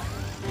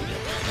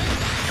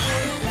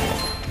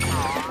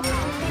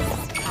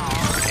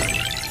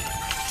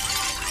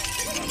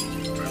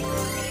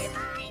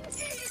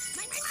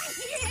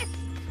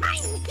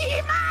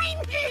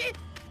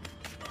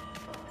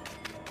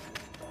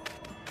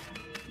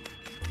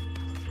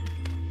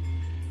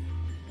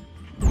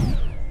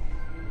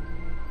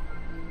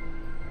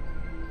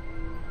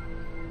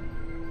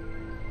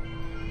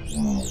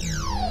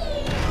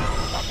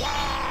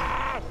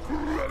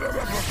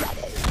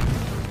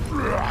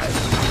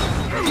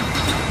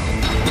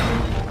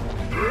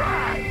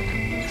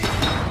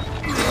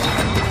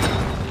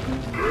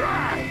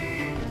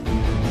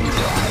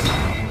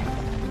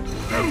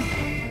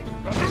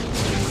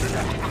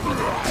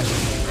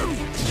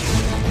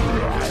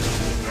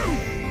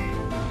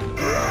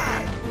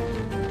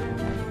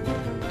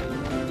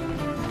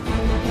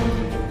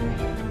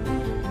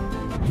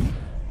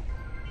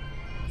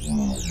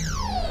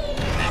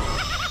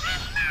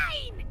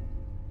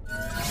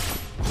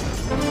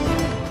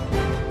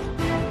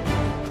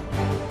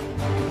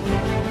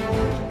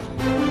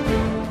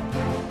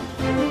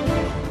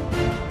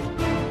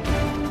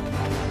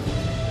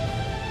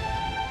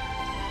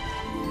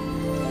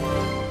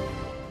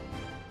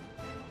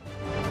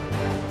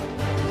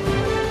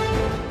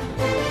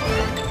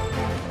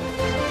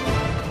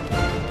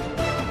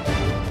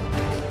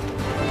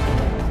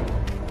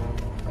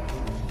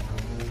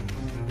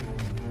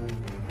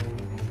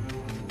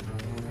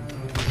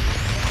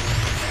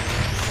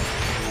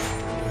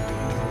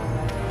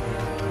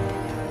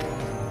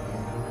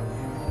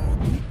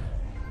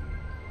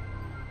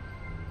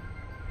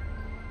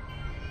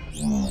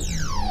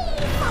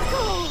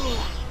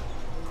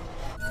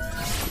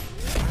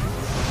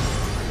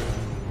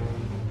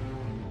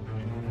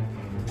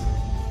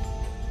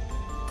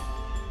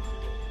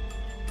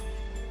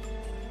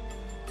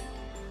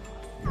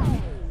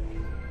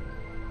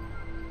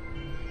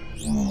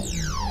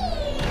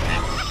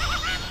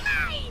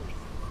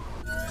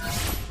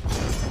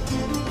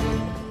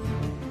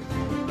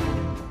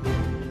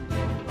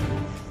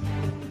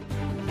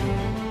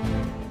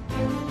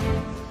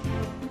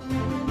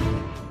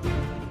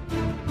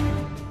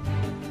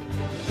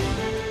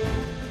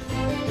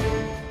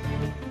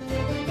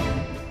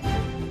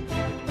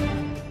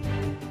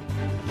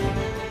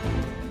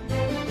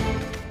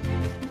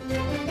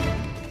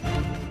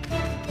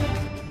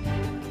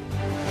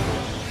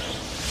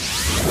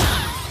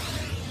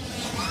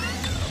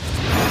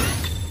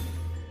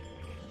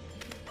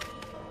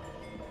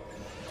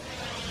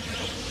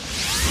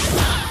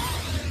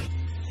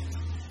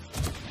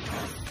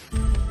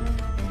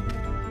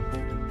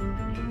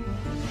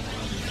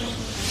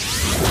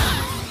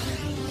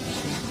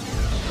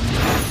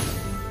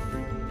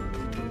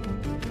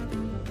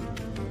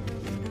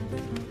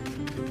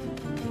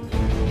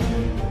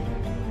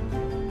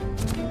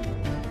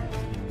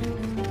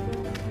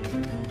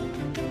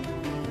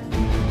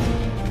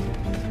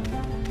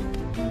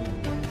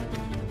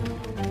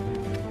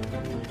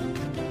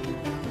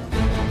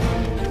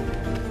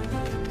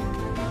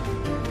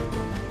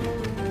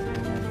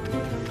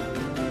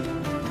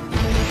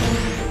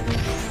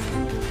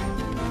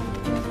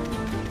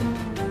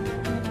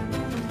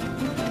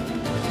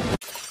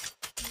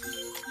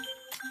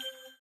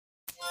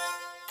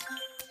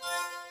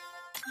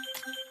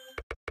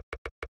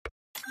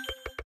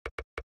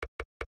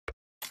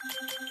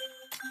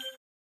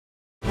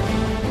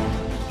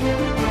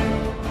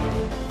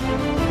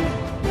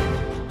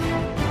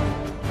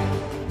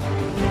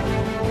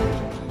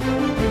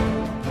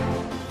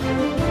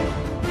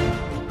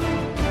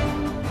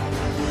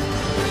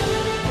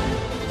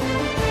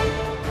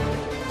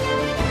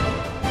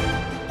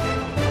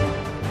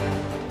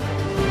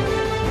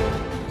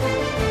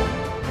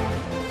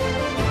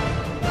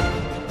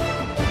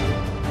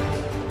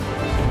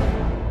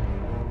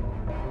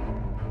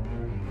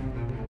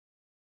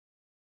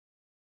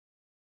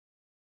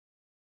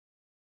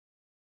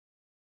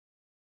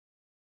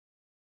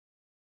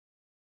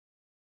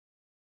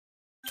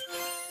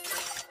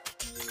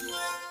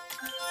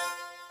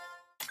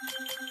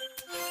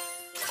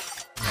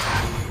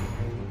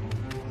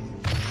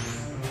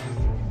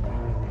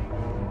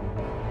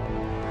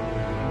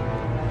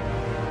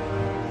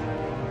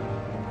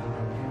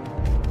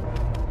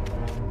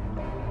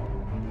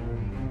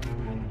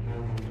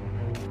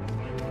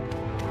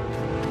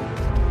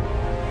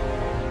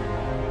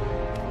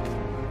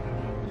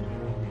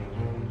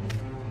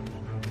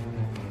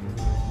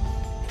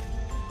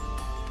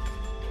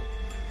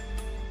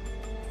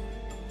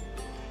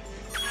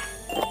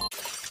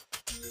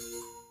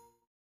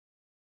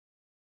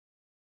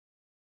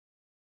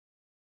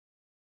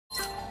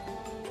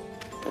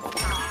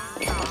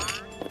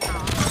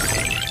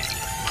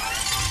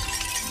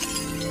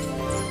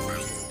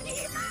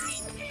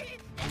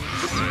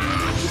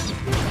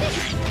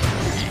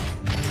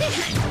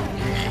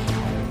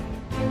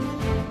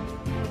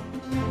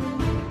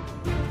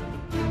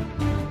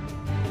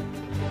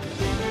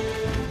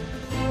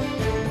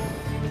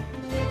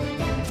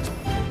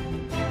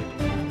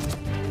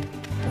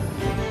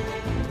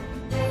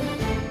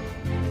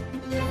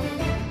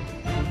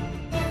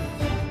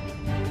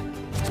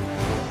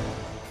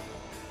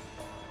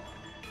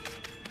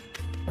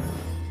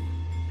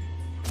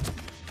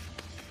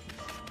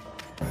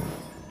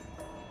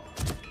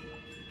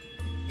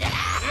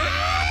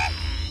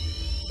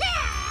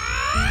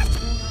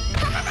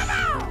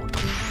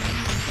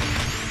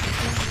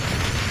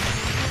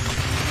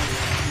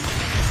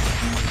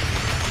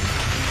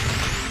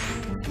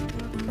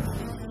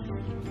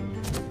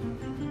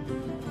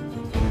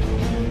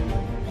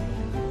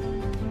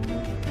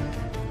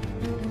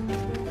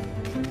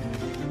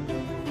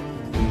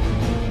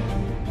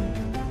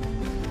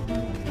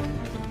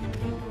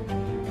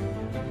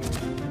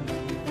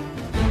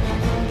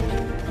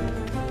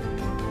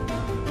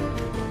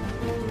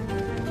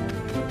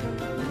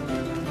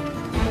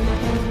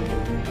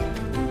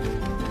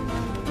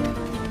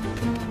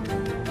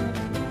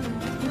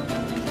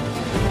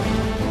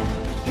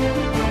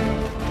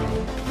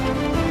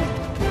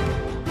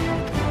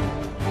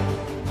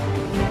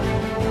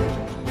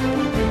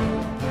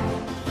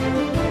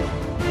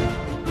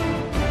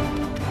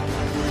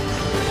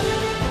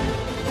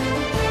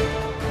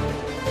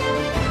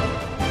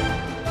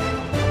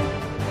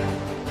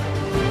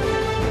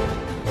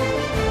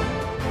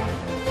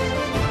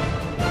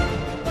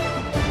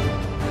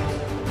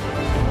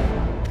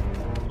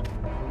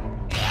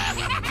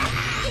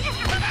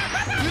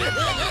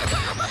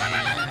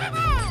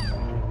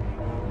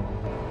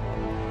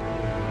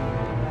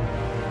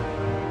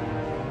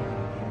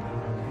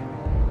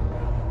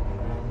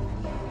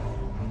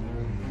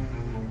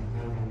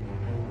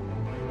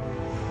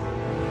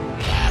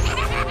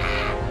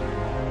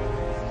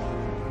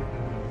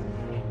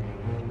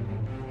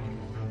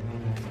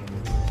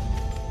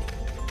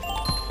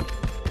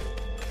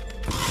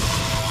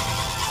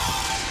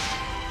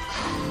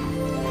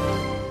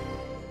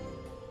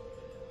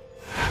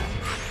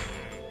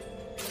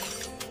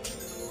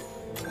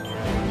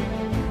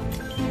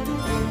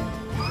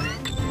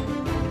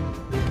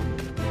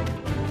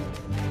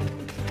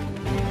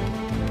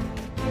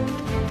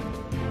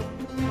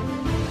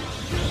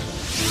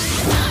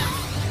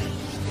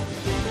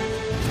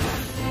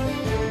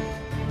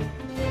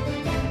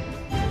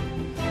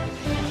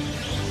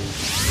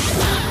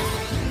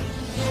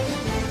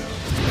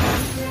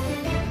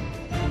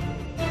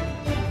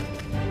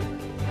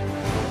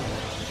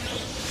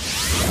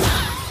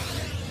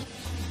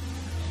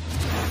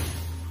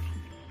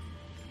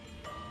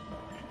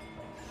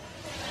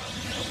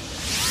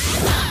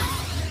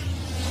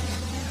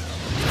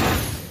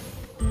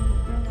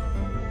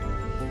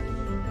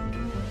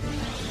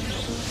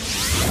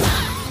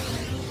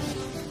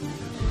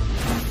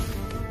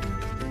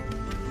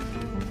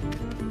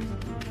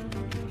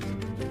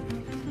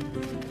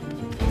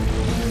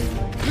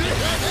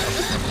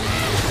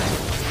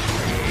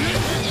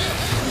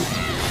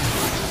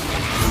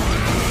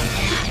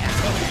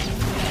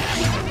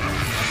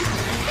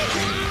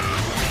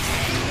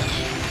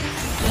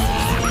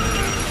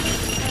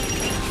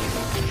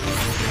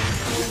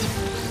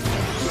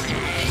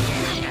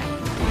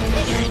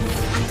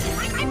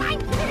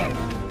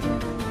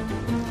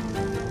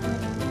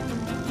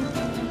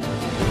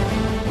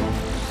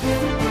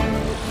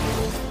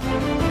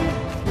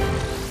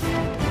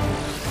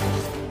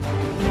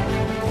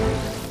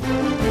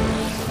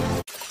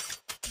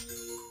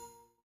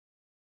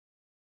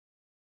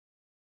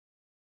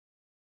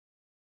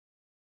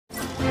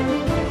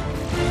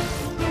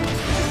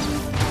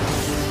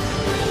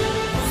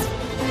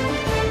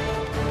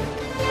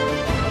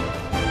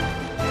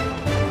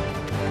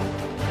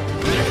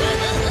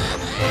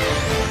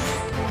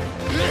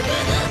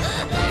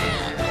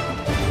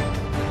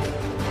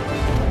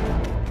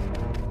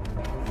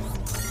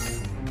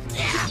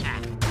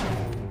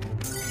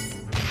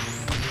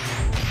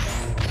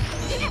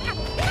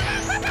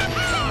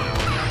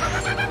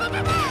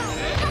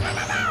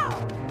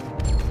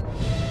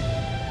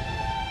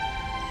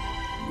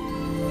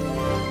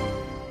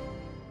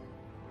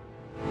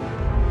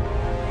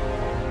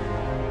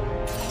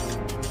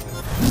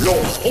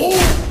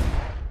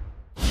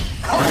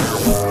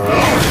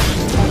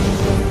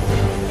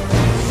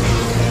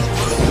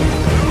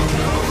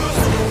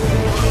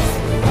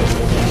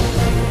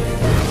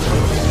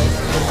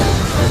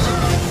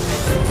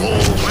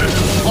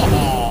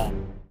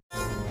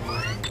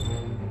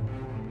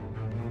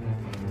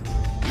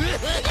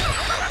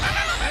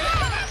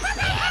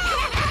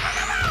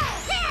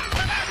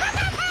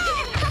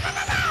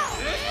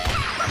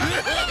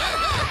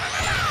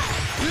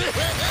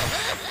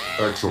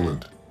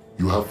 Excellent.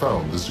 You have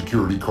found the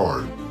security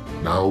card.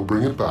 Now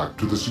bring it back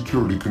to the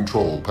security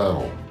control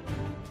panel.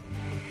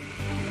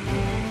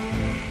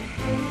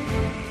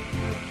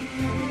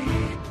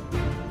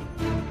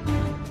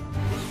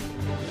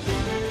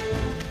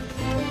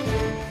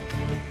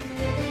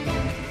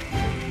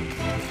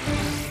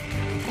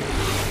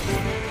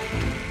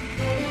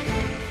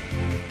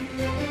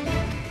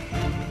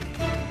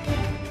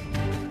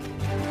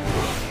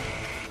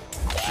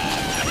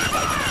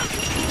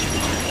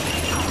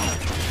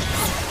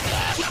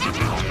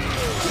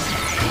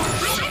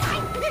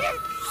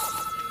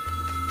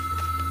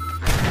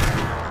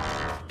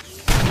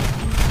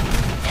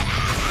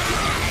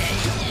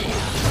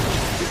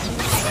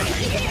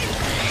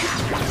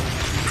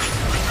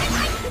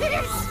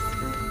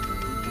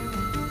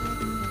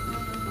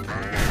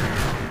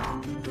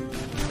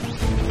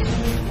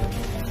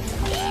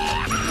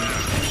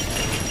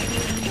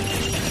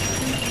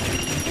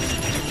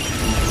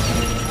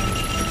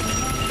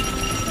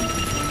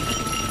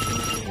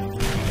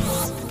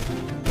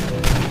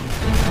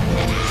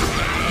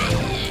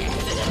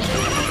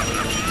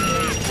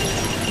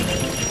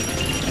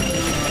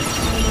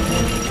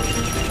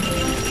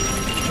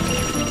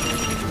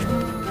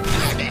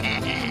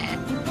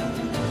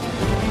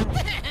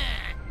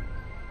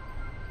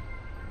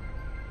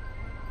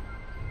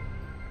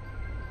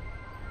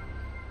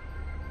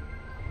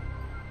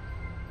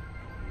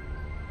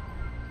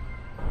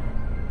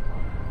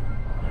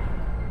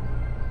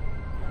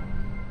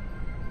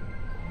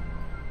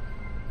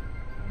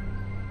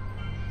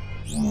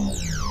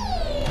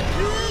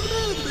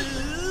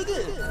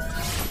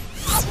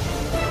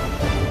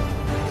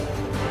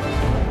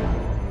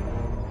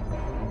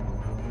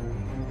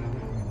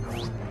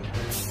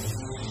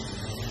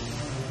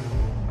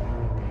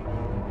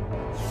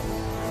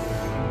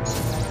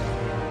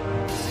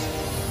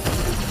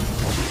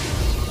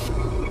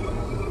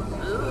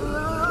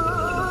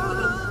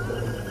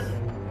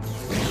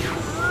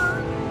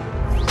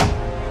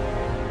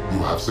 You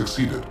have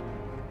succeeded.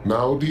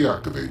 Now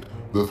deactivate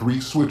the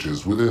 3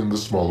 switches within the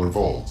smaller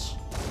vaults.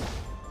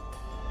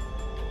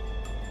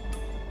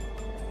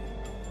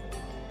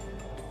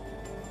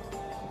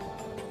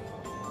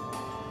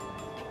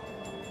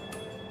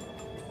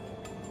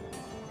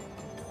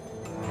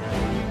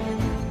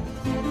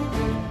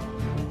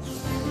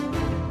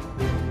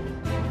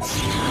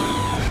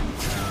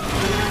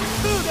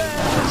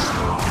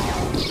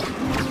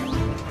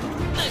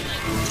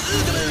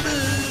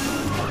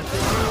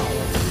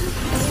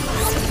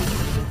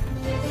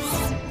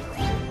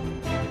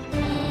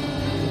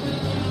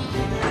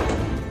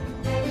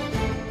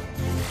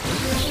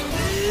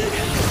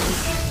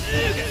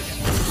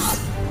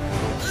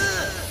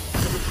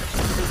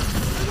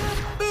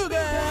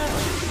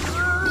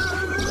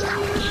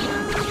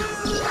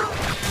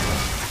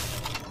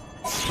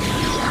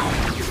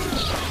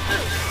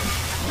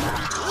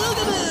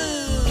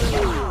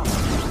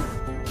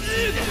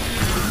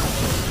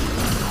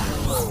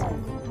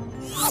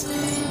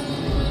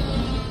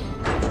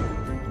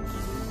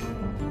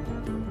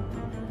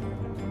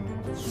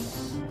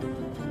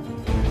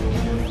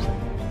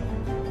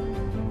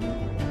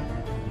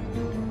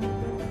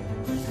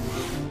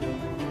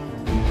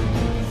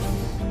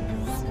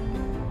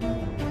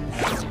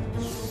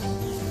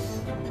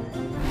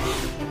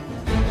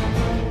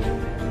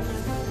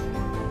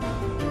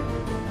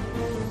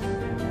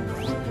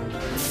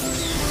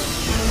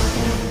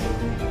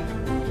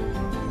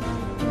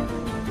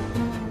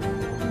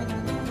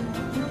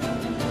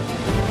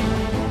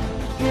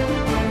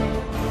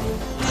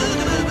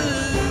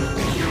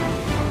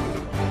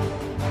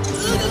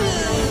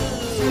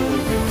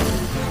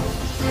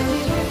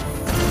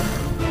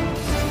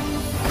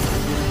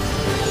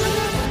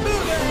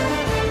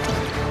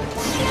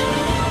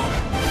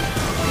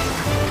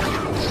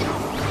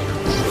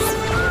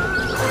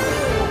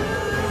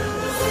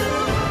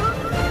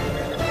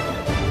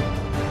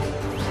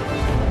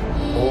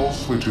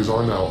 Switches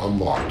are now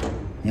unlocked.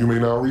 You may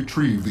now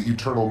retrieve the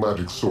eternal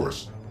magic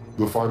source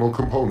the final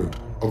component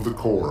of the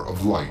core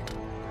of light.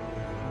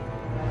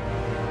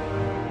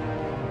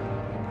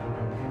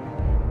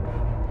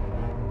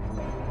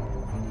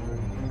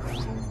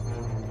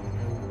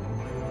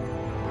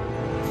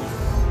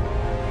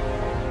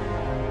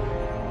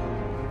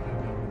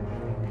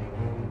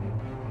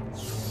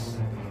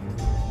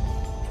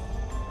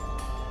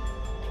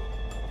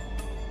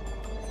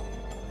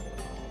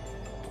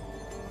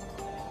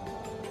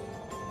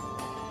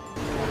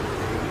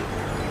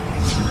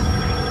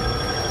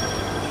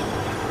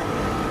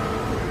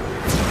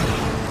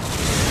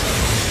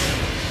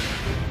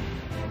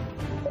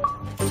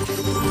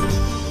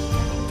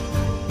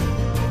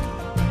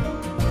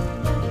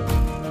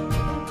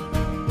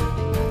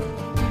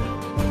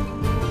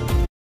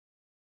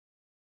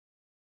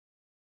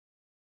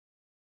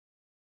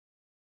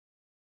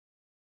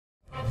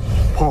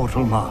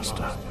 Portal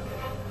Master,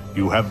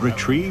 you have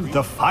retrieved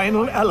the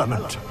final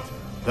element,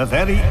 the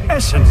very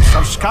essence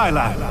of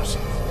Skylanders,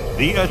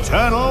 the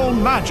eternal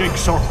magic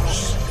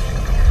source.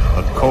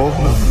 The core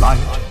of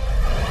light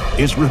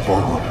is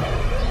reborn.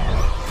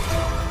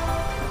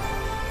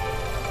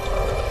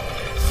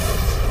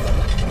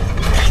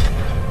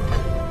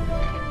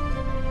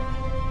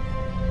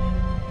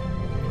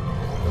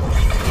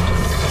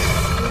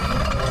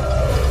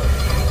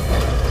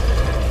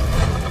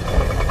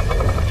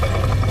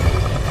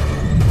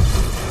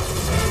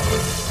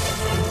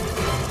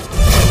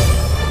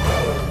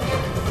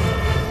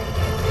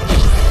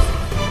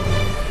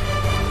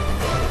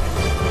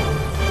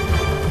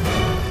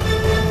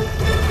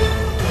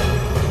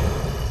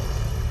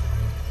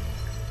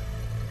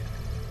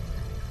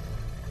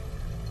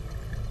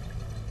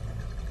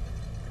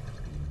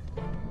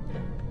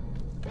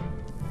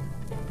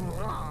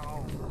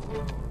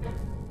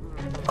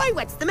 Why,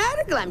 what's the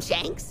matter,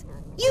 Glumshanks?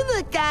 You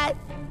look,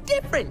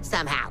 different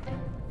somehow.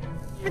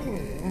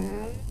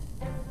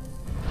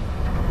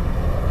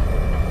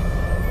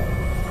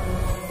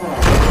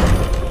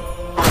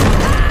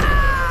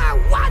 Ah!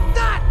 What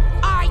the?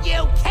 Are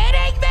you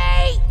kidding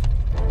me?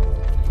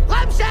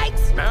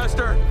 Glumshanks!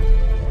 Master!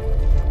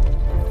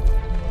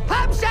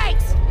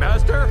 Glumshanks!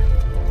 Master!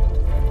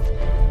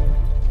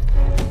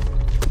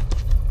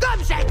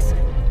 Glumshanks!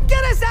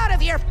 Get us out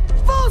of here!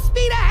 Full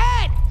speed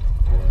ahead!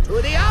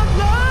 To the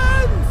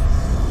outlands!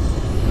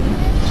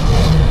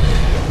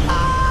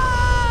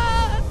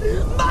 Ah!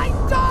 My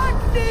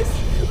darkness!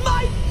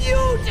 My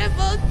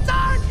beautiful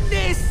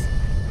darkness!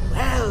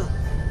 Well,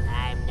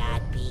 I'm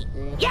not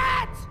beaten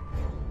yet!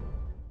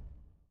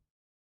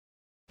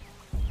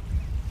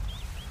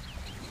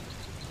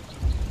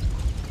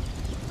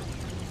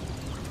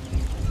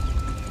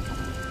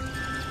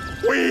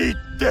 We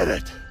did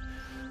it!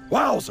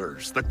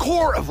 Wowzers, the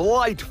core of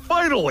light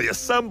finally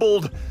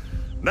assembled.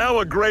 Now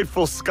a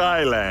grateful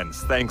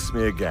Skylands thanks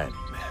me again.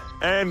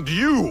 And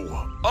you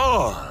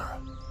are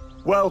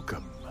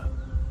welcome.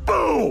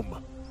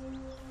 Boom!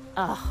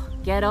 Ugh,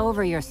 get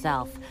over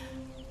yourself.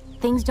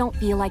 Things don't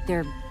feel like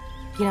they're,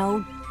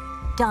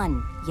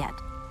 done yet.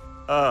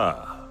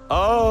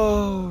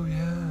 Oh,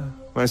 yeah.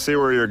 I see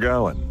where you're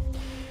going.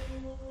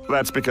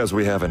 That's because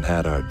we haven't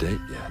had our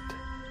date yet.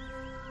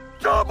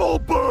 Double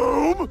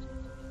boom!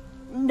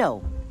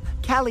 No,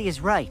 Callie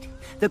is right.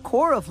 The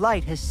core of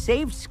light has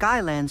saved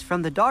Skylands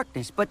from the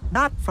darkness, but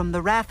not from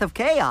the wrath of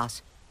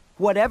chaos.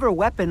 Whatever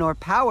weapon or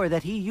power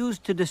that he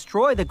used to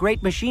destroy the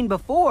great machine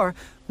before,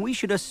 we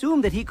should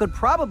assume that he could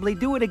probably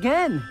do it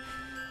again.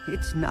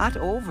 It's not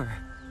over.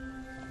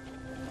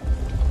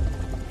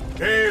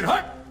 Kid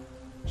Hut!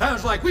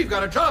 Sounds like we've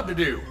got a job to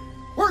do.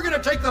 We're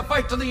gonna take the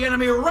fight to the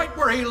enemy right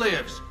where he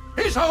lives,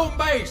 his home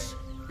base,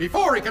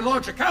 before he can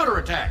launch a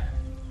counterattack.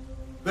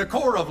 The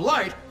core of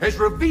light has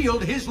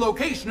revealed his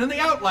location in the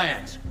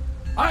Outlands.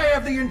 I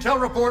have the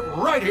intel report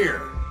right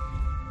here.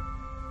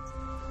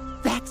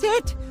 That's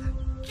it!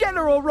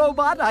 General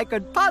Robot, I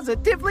could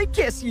positively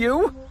kiss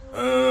you!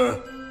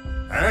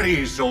 At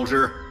ease,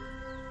 soldier.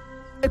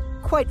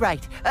 Quite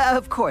right,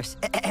 of course.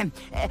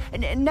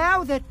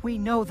 Now that we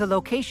know the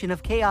location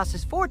of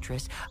Chaos's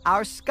fortress,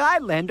 our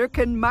Skylander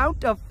can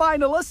mount a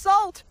final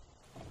assault!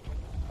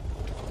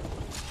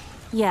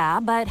 Yeah,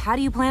 but how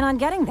do you plan on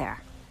getting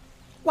there?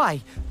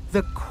 Why,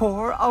 the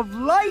core of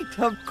light,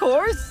 of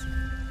course!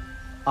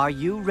 Are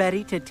you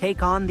ready to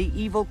take on the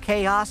evil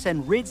Chaos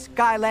and rid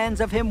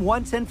Skylands of him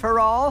once and for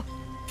all?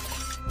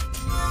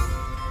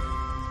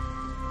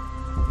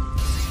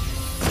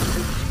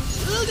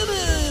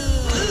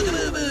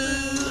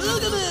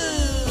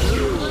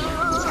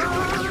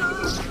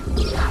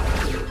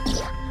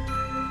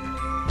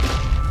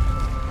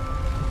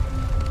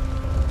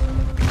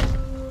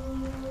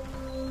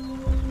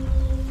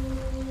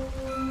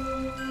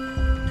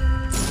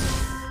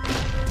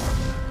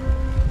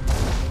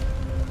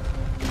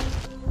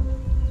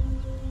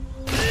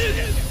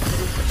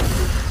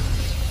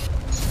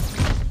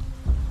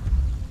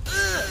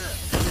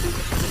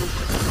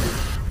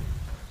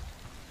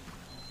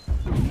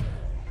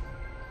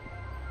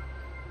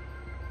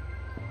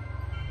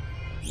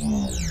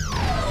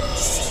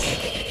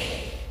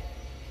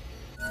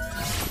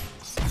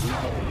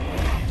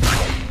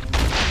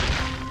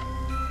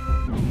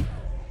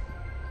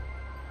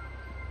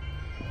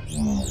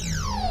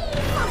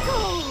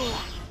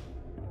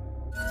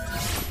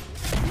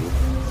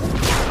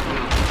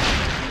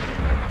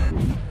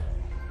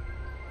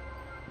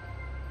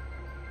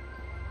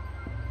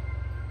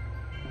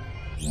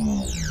 See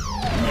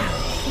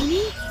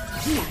me?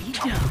 Now you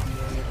don't.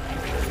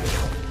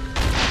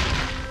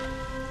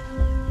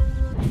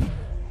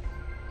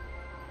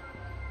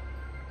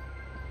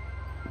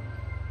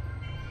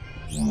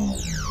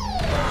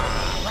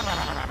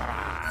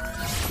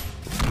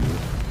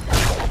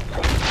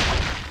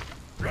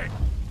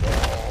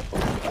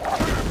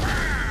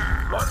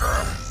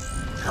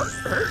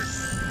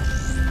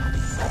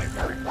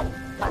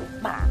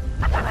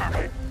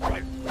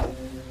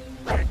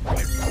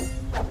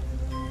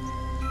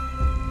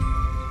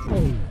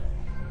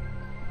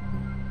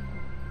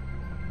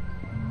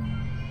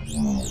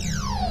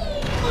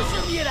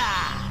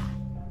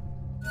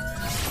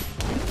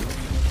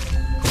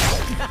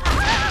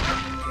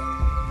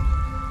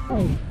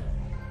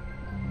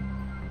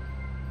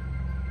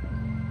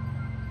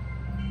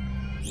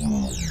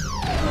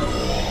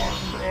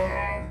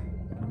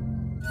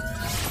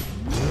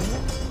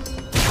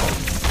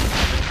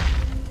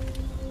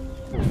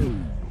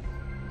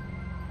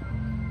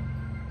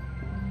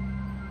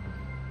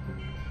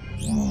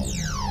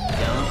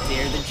 Don't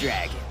dare the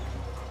dragon.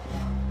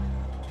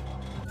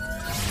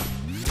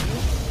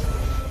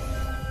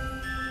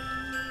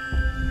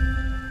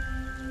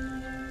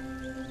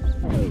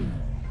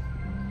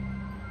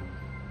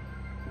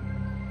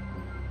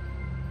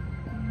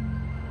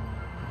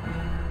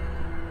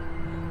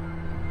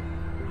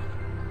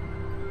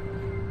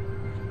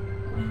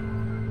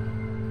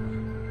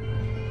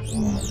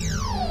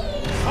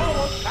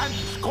 Salt and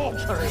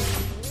scorchery!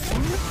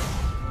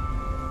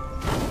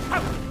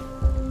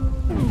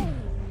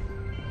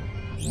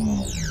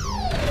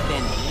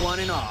 Then one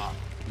and all.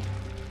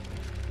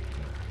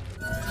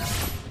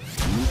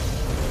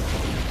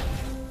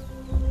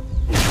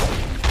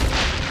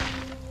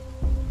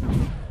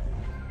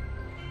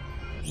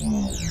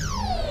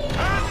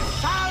 And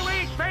shall we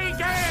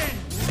begin?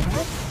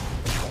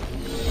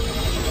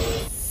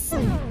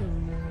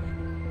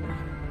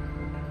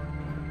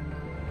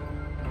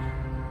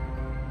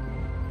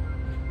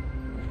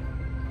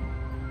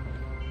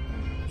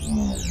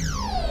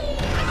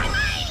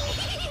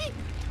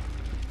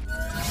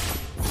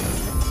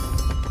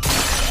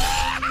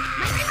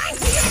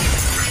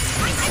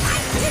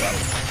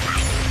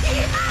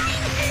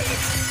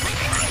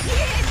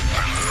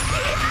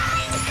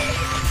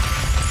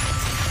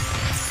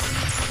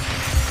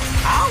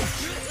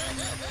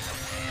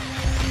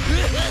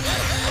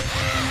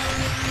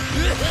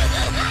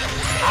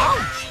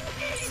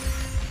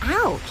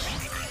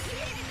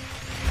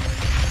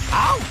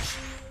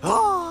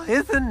 Oh,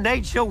 isn't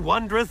nature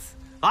wondrous?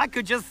 I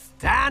could just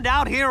stand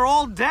out here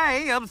all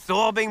day,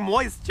 absorbing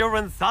moisture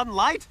and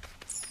sunlight.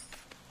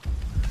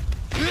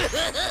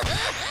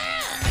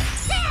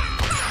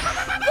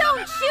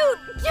 Don't shoot!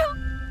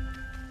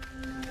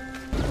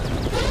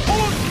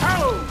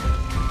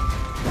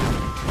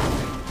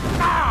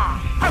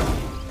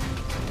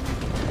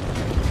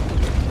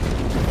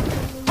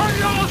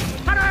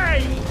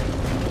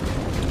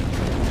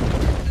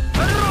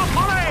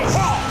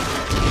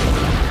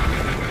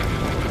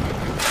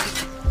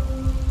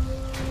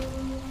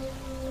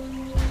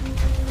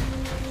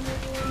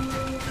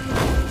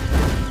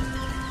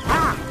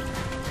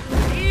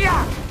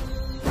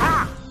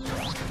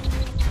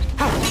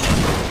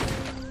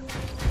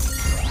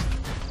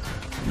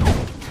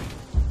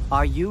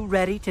 Are you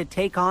ready to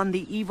take on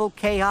the evil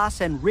Chaos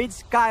and rid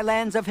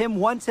Skylands of him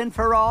once and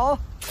for all?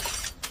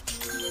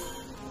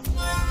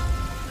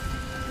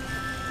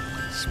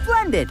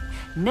 Splendid!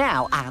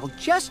 Now I'll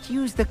just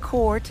use the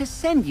core to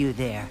send you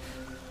there.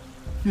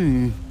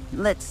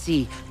 Let's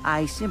see.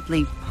 I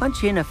simply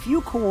punch in a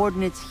few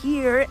coordinates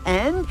here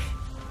and...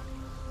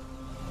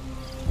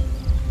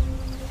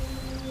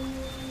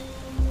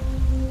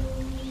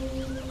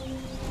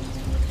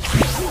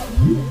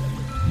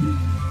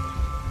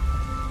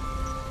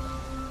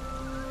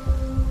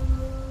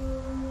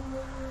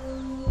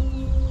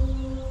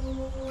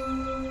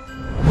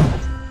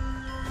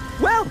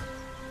 Well,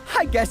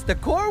 I guess the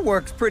core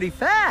works pretty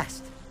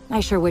fast.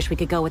 I sure wish we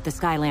could go with the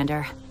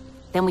Skylander.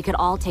 Then we could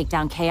all take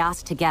down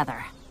Chaos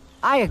together.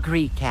 I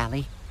agree,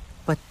 Callie.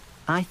 But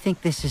I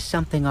think this is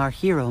something our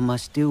hero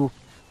must do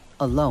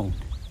alone.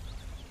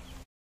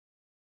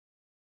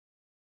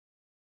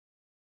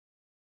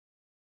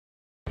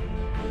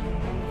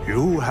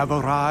 You have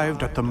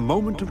arrived at the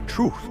moment of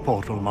truth,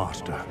 Portal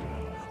Master.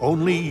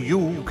 Only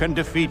you can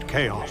defeat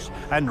Chaos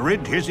and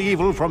rid his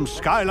evil from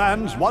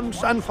Skylands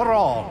once and for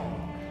all.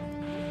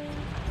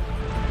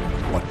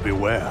 But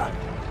beware,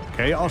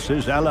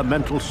 Chaos's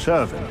elemental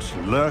servants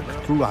lurk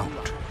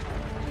throughout.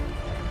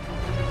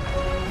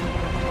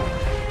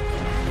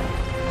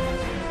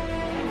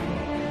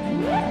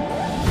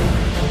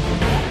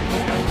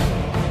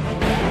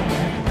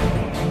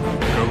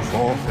 Go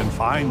forth and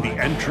find the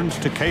entrance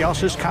to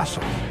Chaos's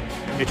castle.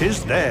 It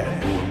is there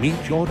you will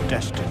meet your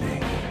destiny.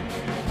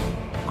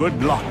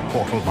 Good luck,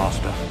 Portal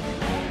Master.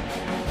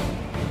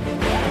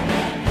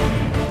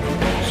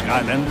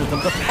 Skylanders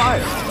of the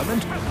fire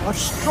element are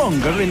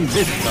stronger in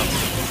this level.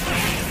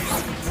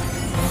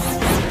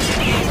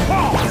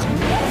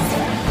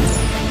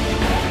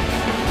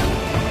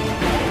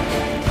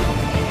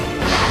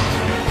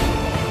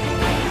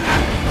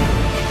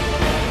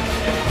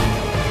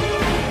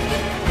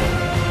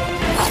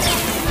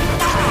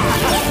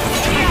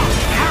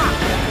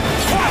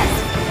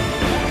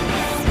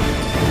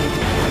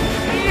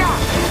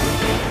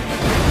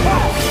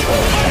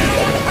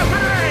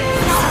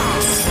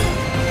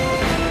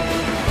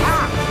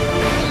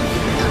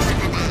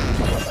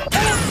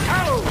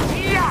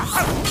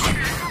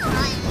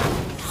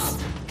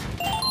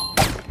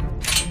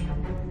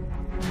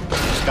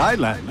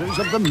 Skylanders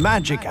of the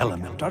magic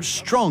element are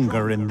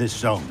stronger in this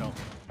zone.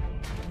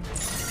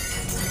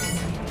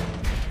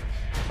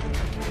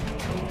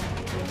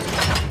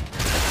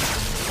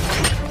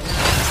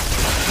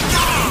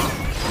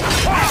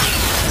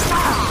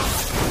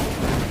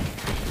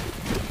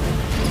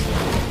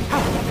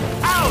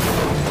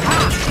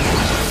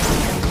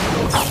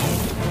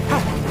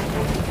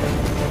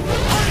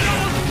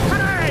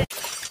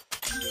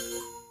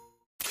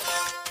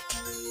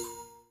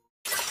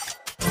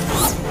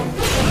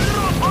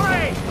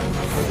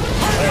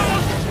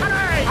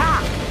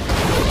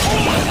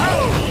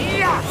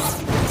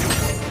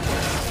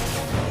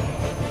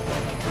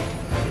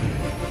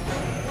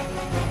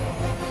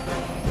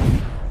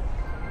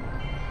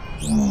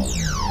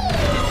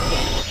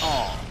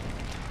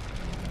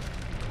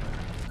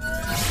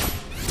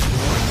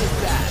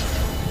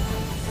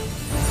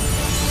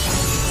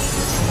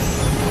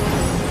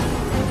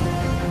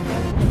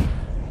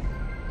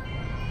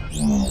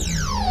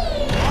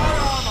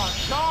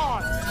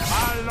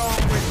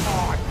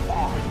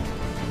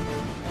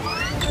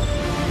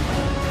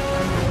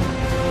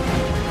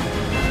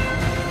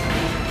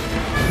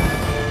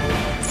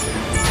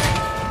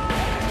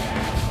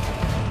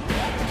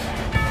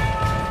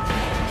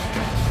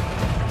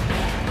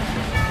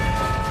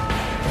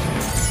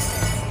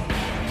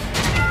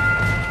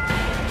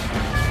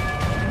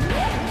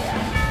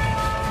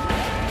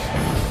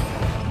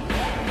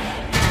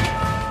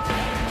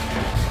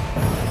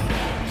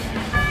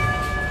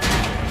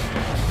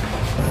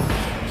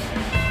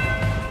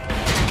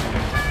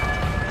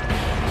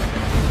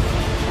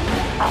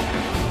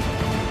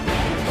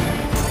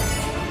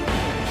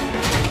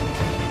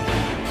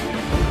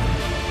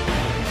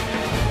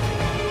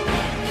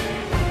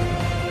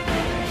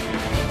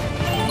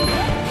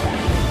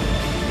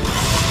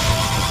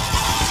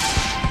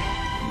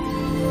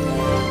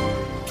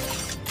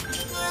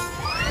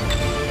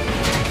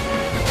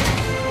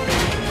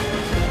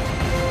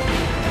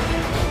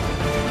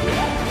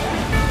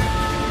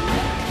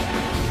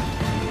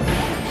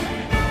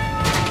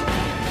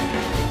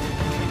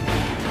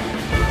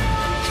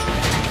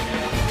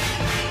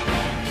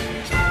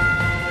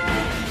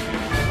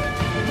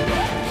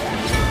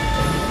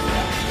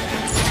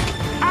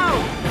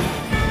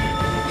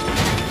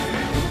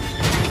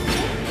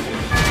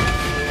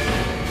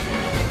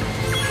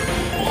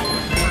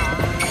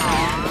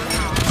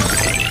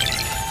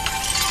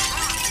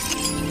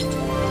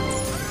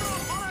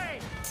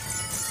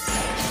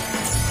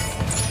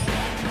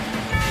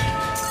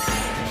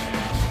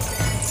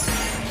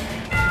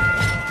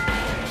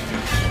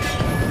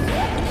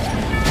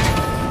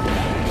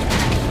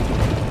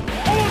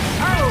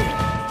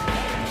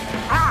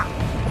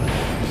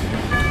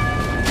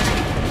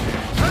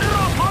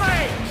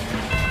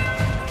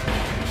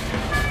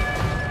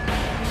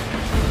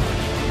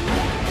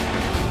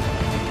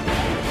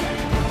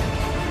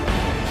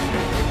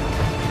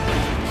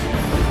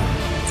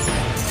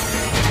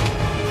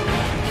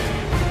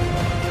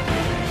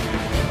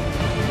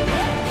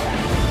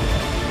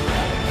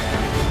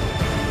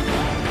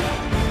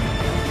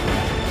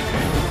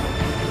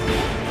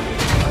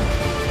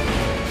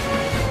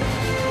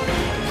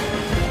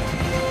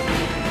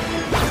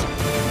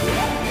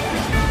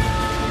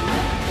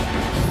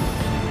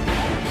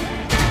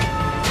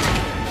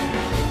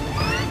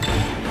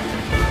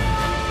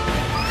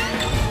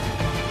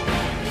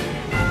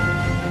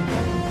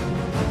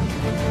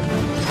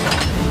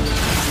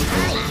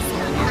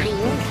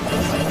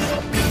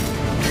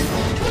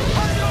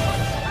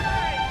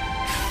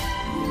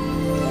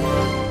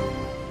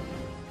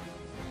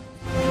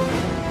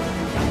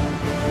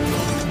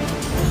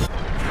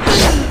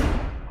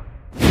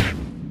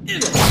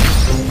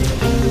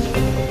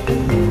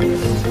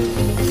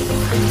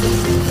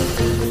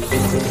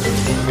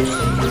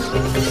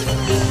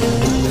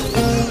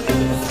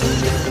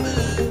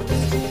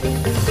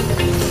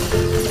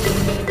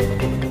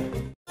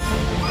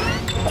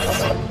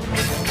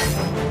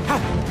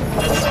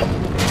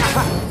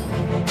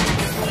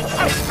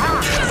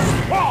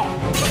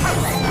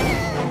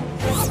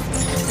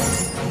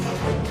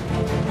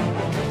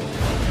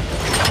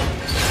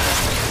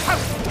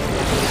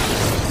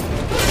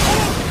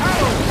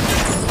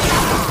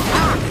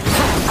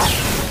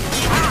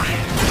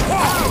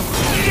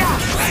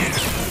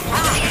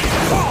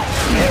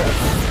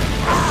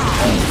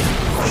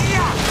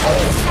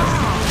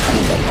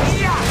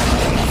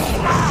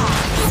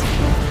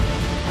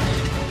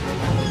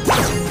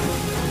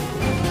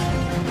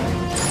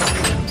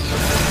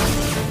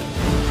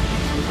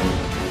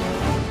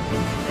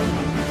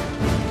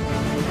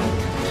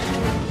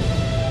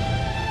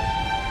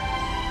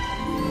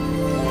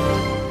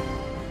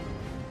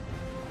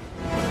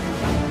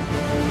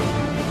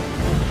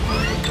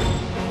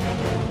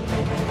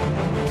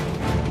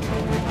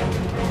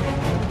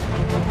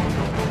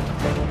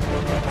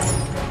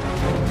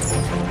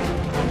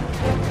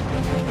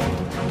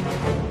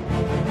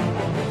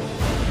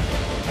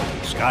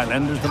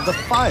 Skylanders of the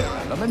fire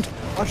element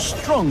are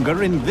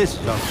stronger in this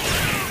zone.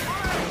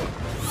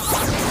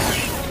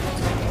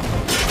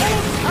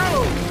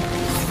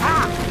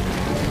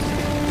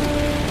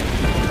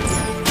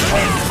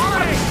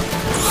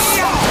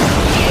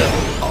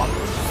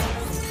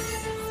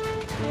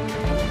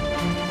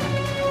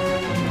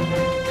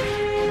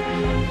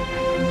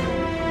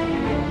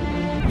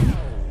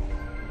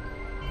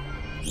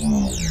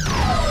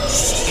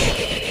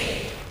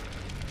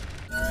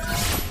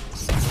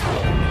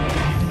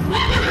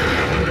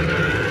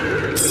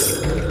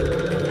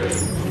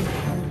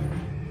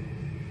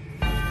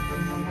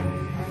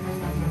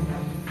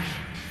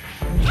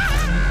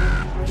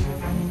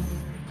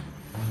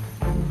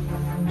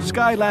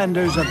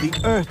 Skylanders of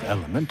the Earth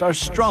element are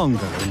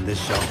stronger in this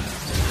zone.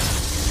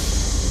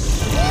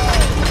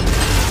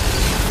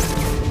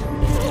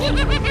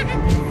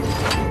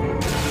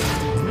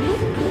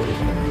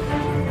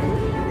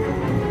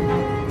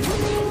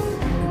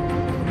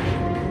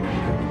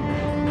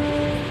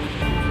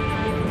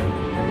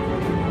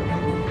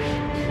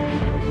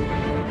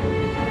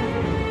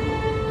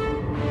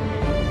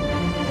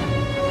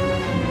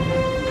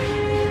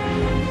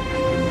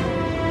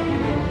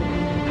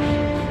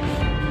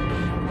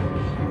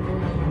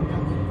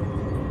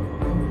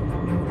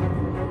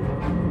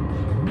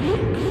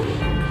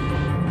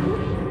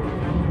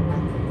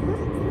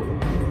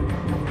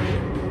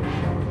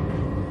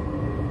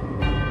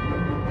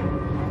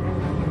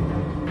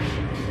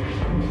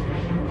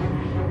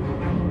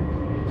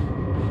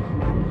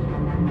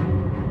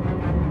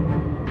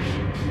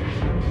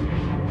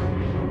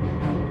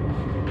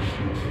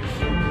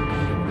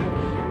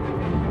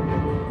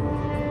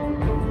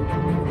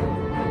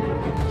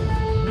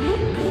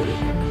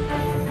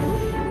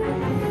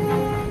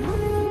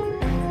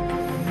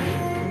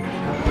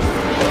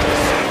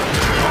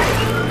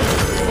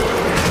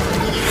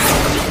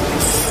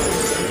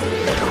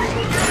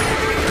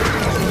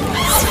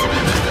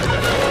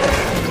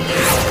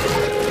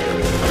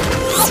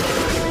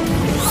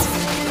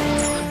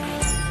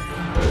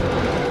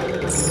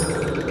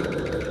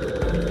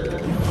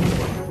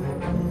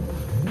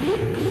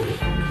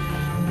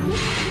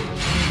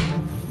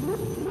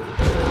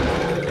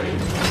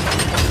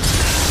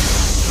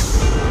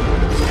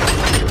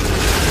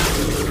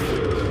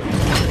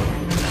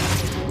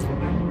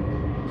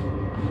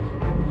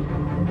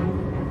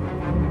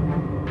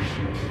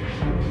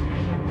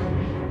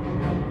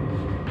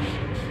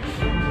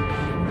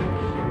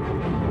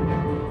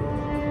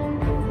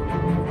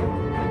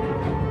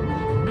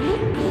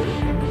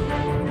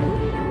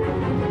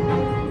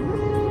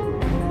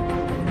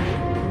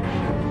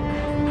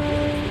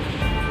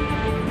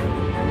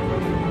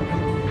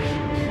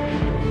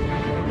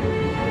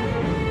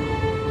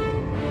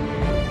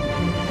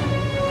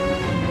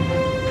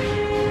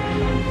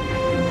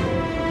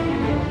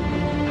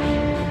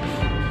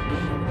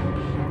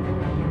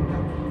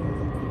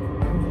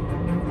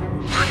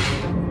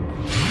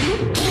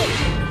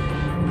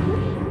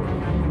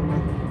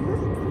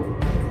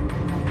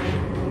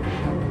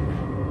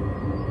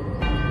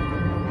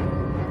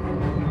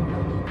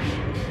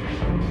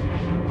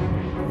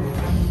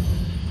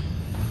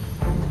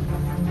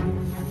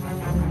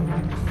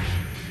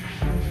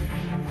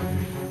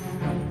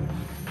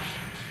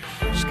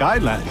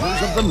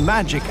 Skylanders of the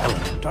magic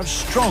element are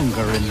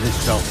stronger in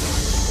this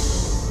zone.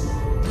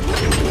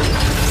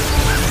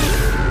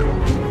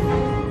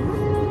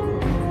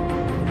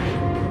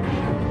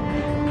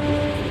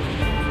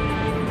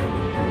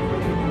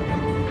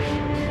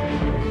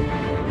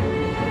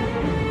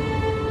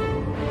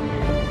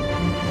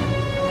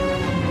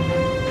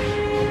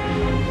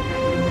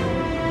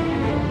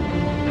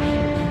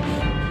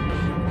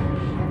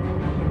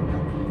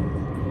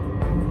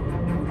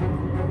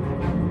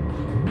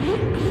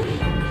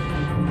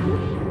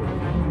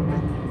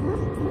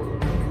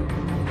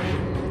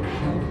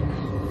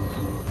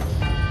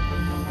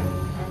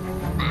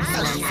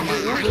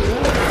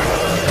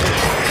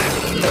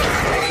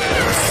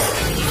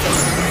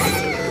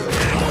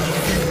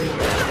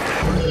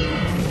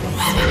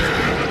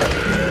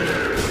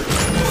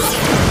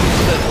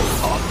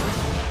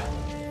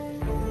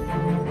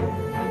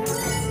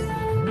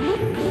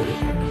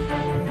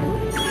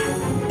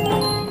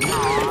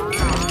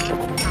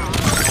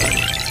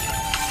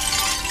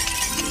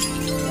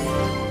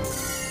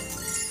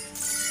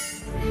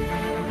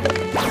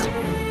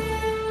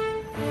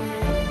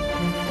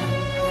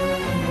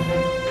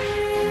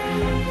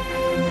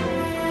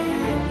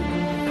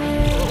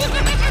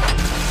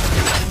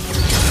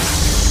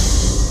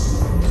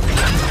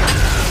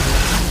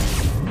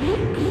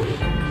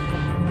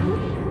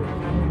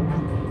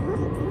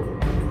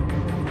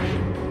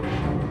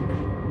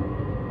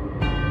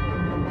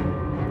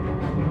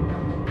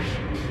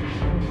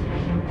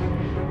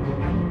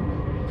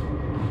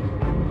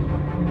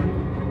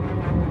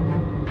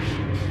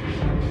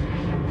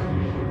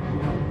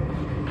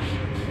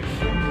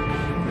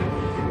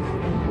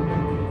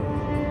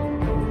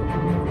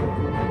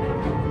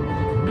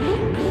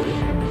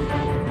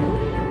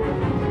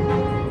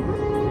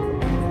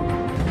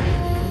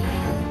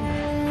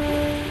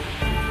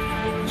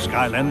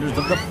 Skylanders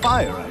of the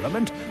fire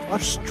element are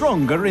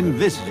stronger in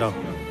this zone.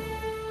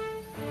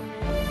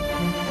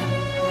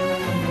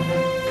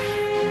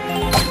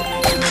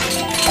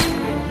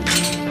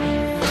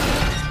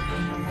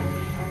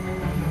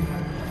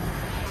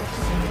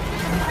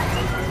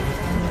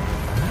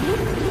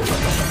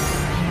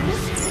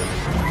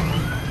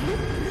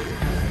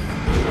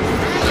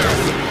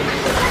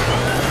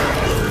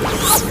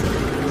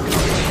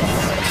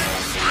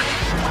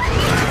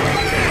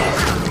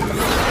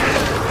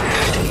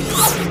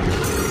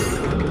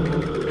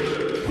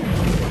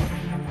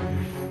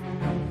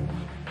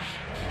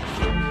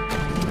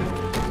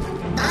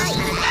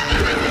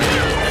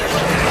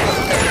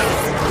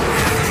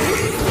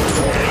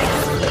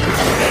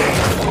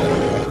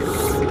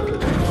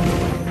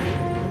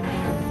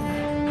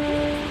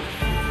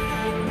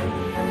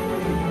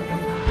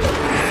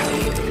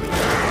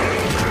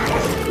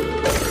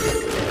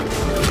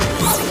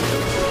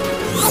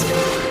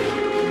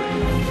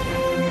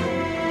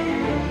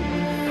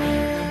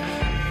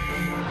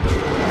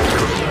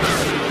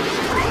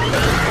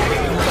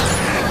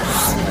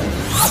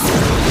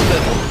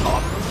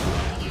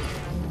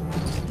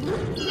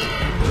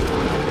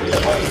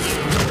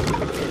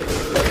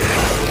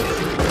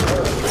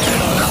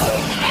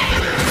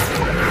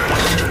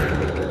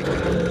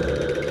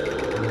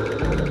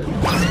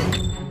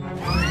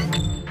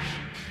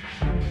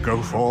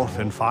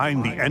 and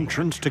find the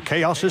entrance to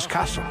Chaos's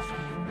castle.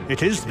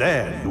 It is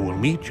there you will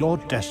meet your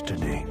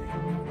destiny.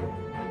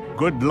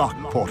 Good luck,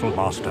 Portal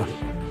Master.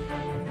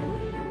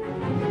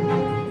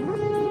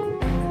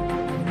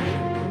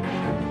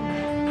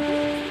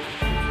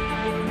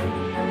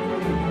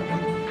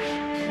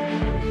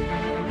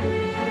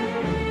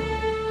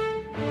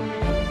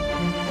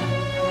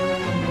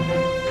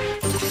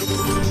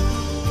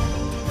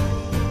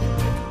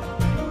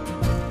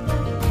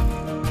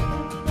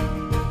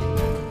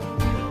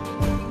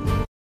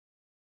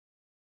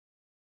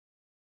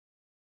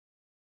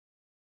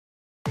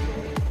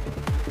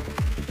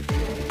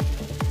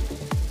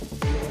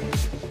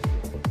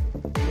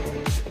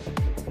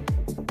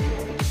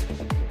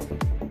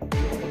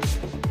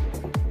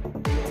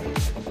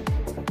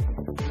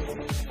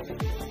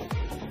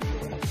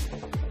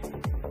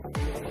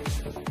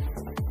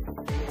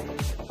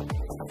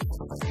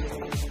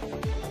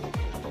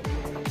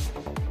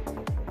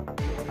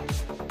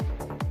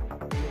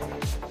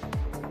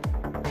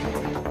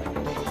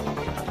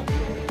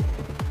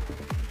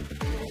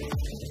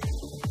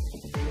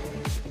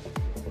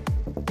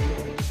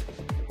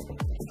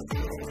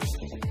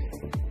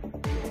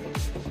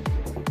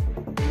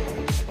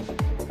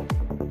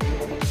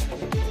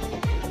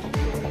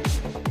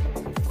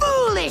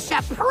 Foolish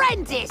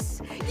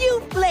apprentice!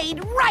 You've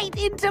played right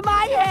into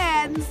my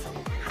hands!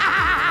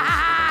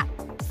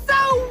 So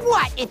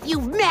what if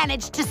you've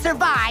managed to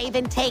survive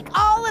and take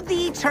all of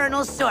the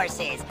eternal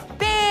sources?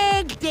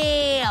 Big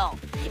deal!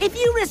 If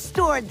you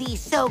restored the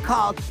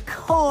so-called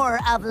core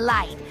of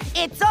light,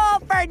 it's all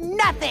for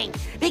nothing,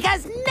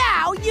 because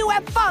now you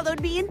have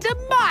followed me into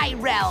my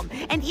realm,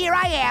 and here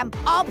I am,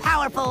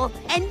 all-powerful,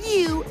 and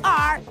you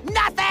are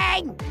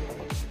nothing!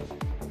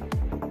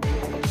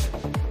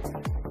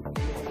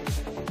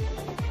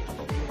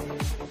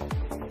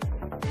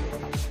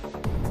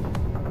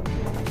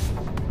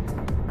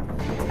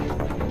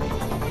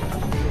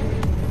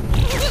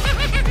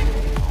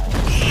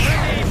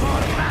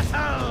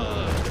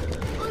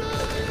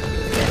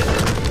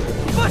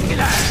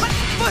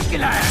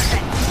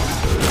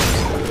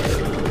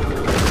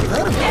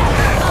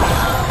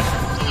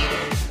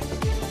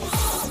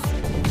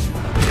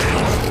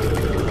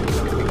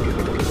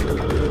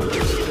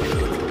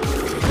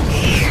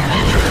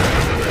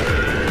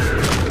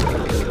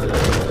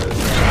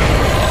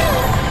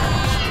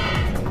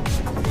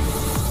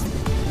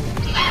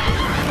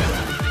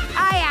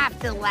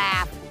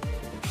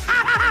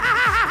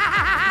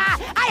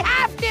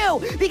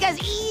 Because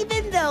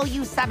even though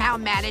you somehow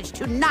managed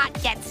to not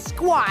get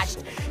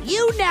squashed,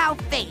 you now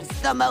face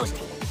the most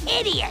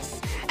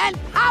hideous and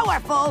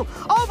powerful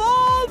of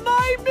all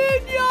my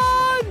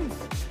minions!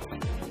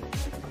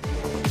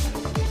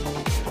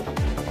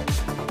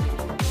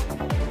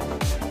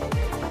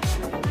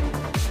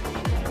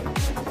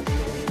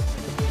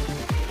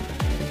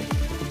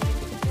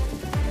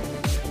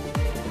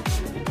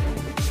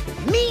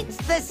 Meet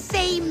the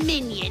same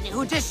minion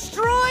who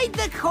destroyed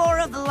the core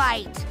of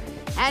light,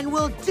 and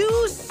will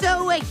do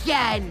so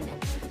again.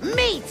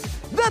 Meet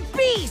the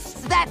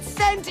beasts that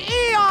sent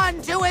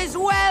Eon to his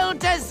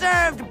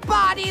well-deserved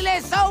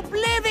bodiless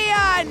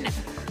oblivion!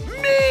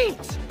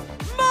 Meet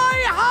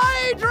my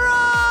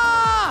Hydra!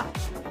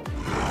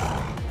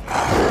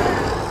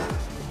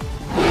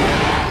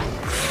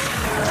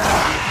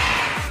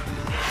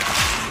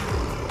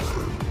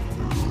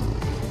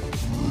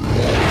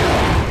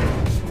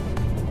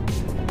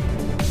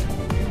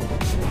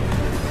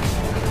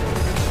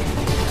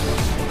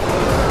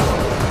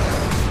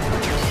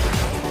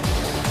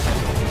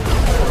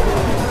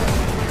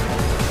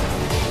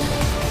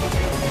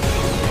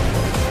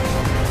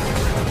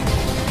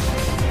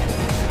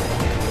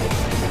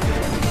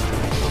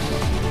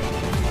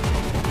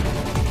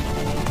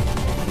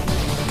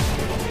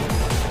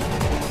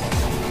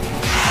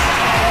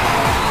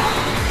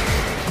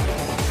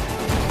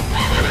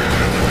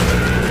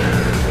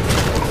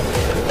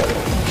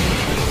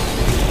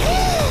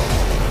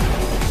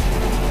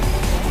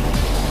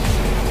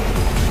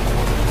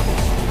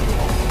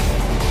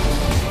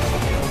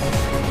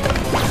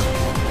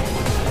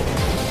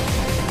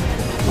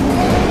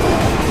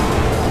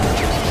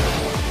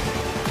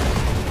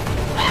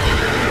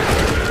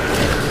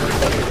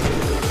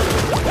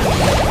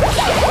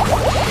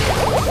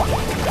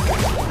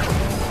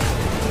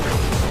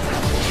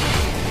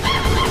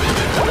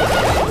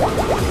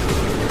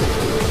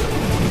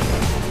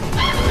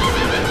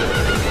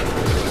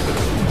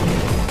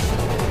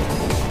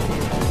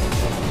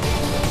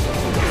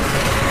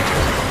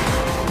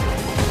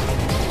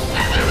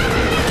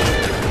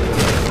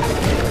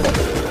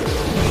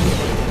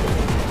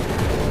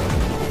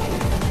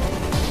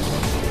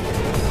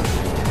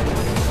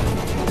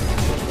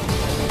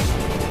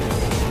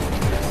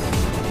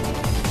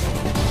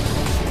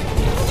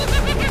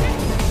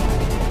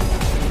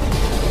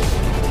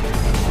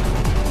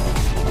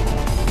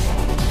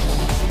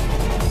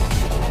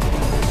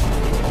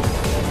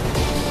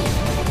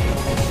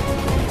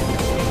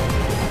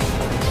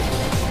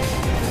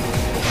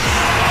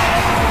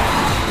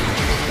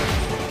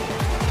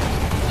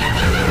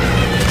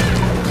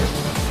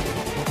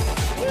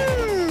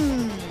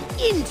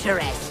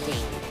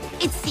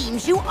 It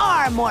seems you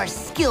are more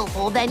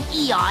skillful than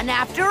Eon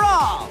after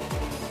all.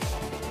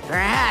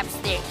 Perhaps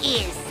there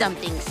is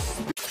something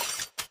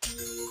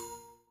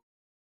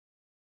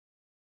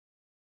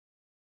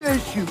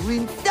special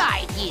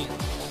inside you.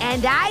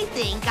 And I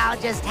think I'll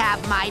just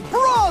have my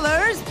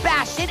brawlers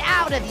bash it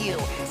out of you,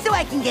 so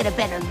I can get a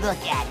better look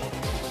at it.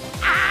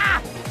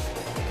 Ah!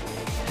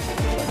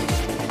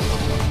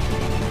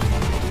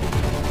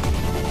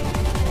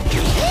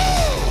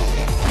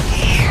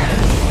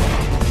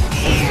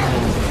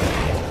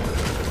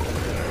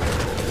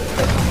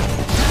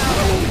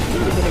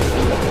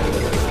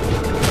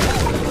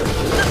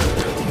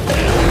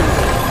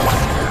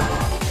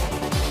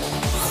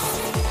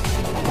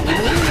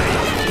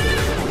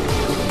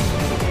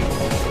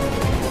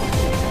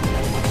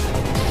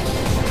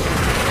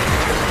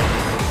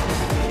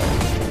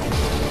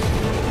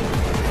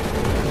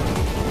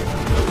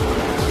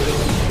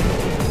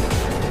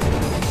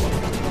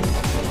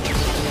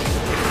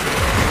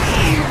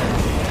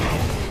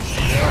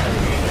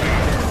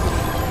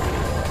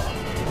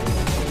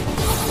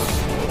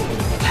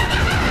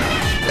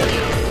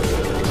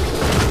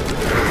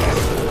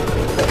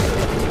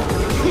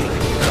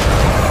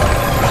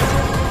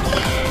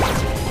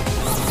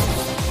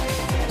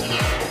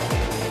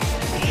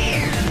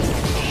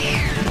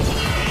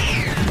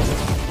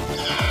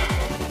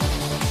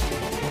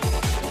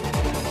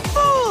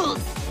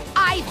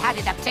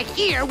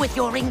 Here with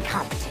your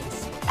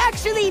incompetence.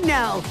 Actually,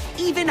 no,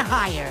 even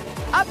higher.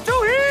 Up to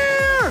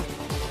here!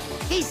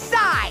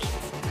 Besides,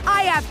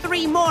 I have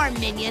 3 more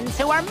minions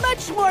who are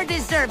much more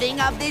deserving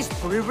of this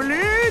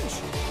privilege.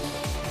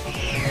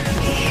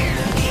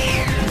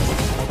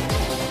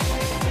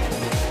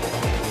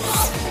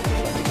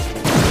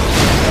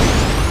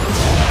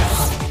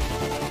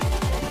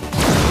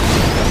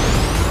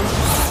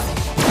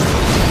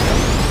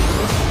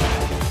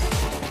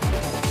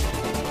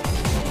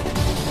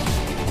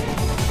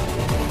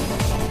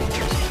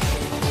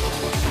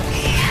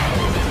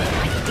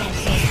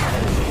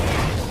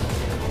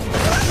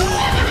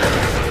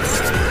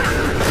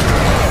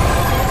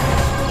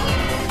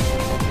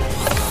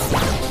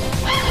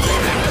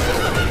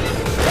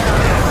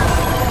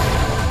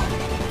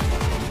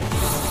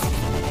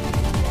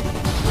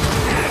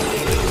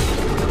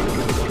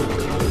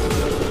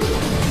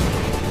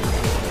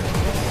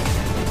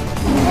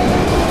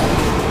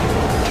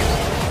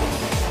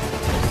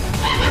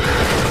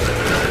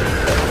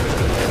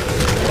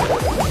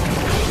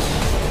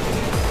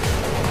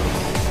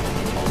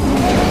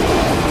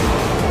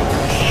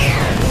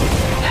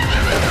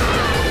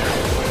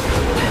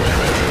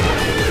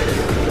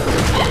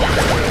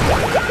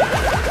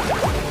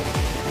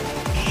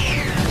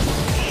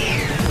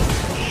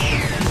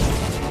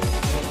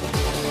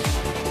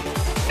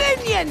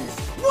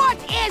 What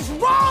is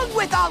wrong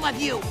with all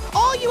of you?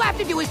 All you have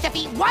to do is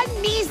defeat one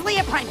measly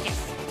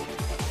apprentice.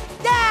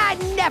 Ah,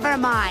 never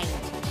mind.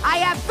 I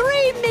have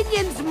 3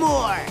 minions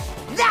more.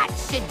 That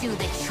should do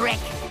the trick.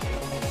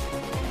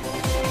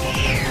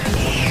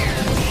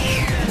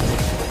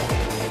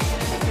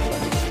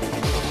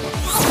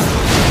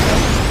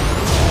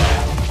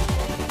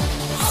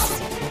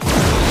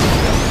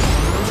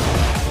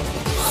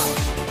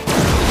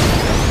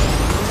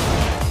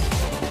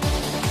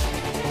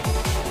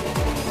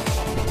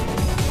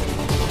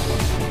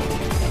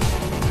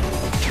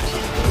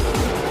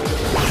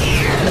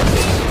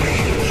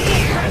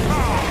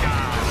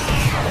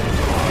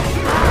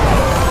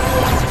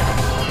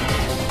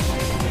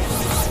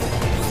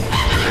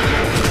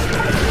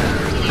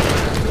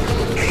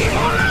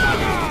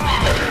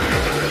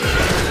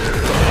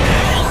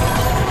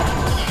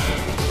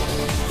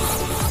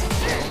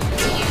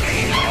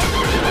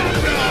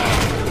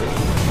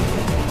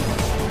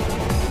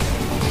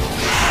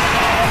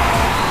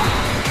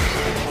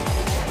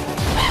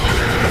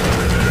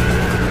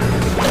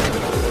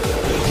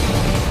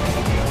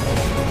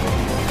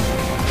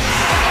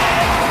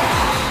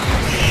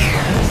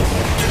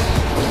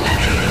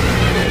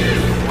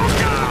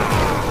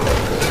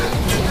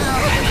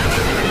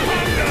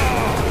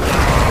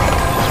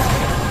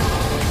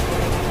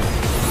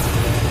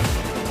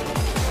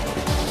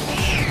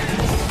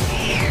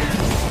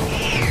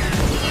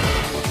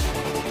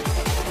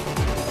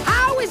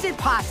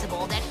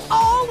 Possible that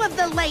all of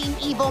the lame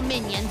evil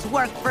minions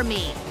work for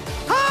me.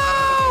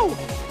 Oh!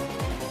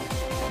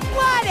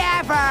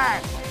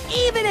 Whatever!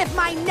 Even if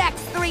my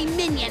next 3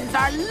 minions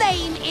are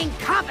lame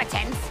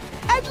incompetents,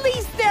 at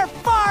least they're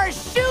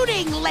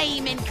far-shooting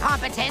lame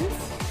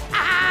incompetents.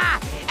 Ah!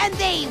 And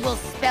they will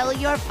spell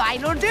your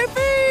final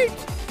defeat!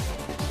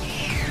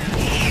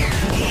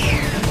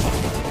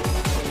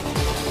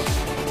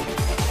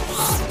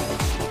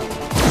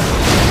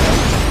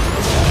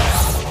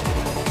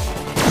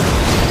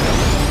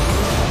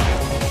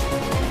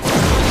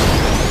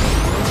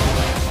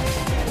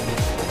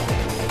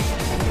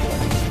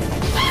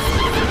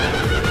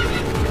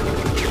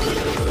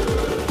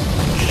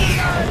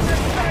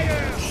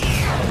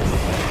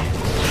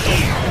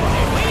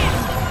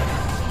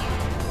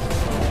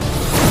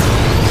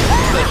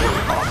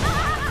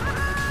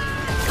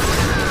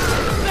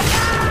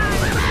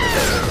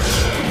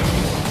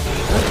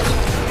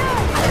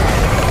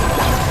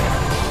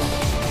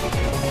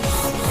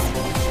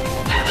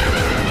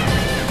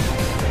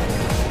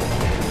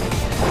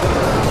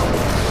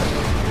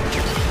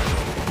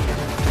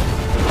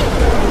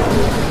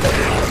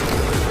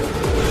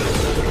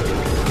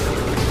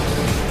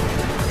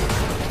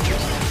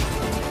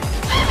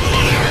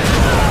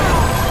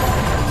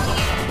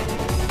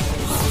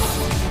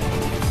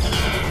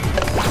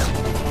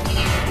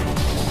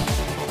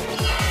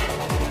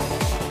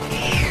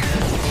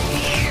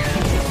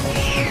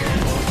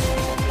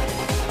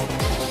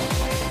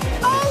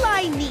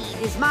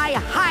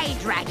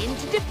 dragon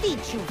to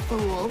defeat you,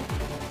 fool.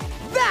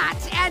 That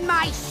and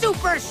my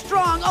super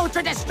strong,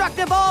 ultra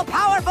destructive, all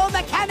powerful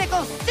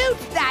mechanical suit,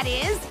 that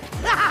is.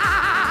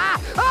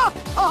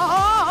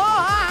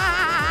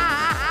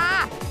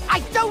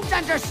 I don't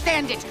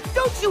understand it.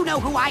 Don't you know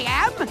who I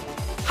am?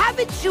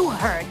 Haven't you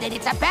heard that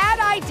it's a bad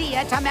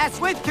idea to mess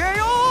with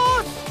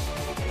chaos?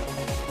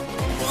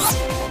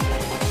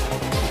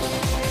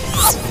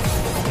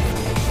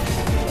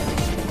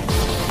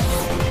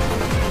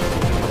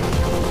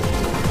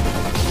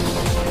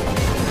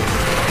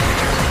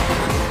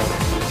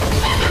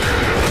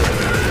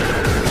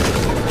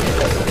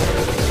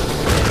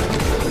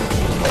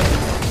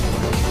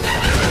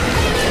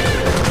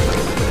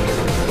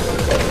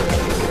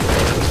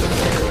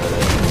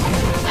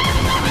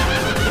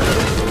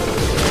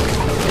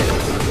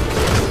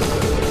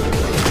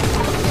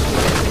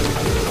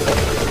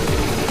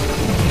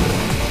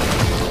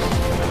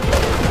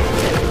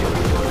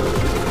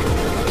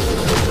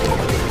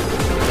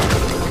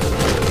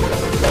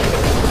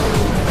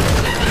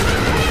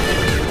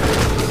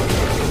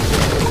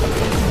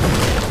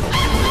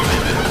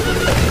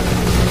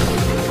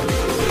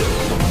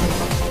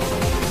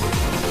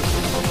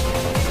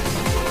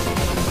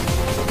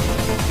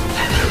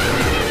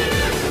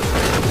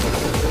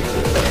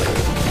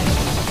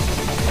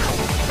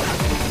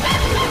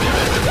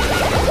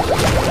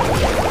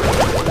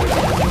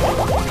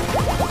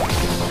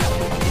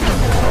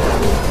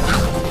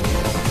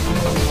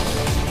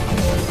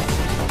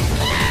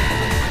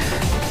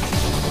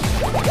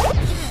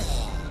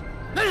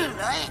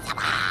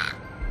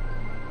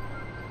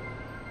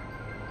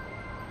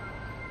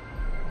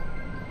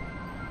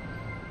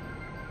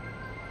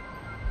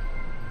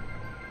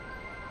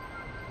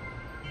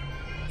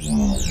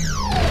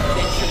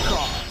 Adventure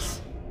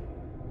calls.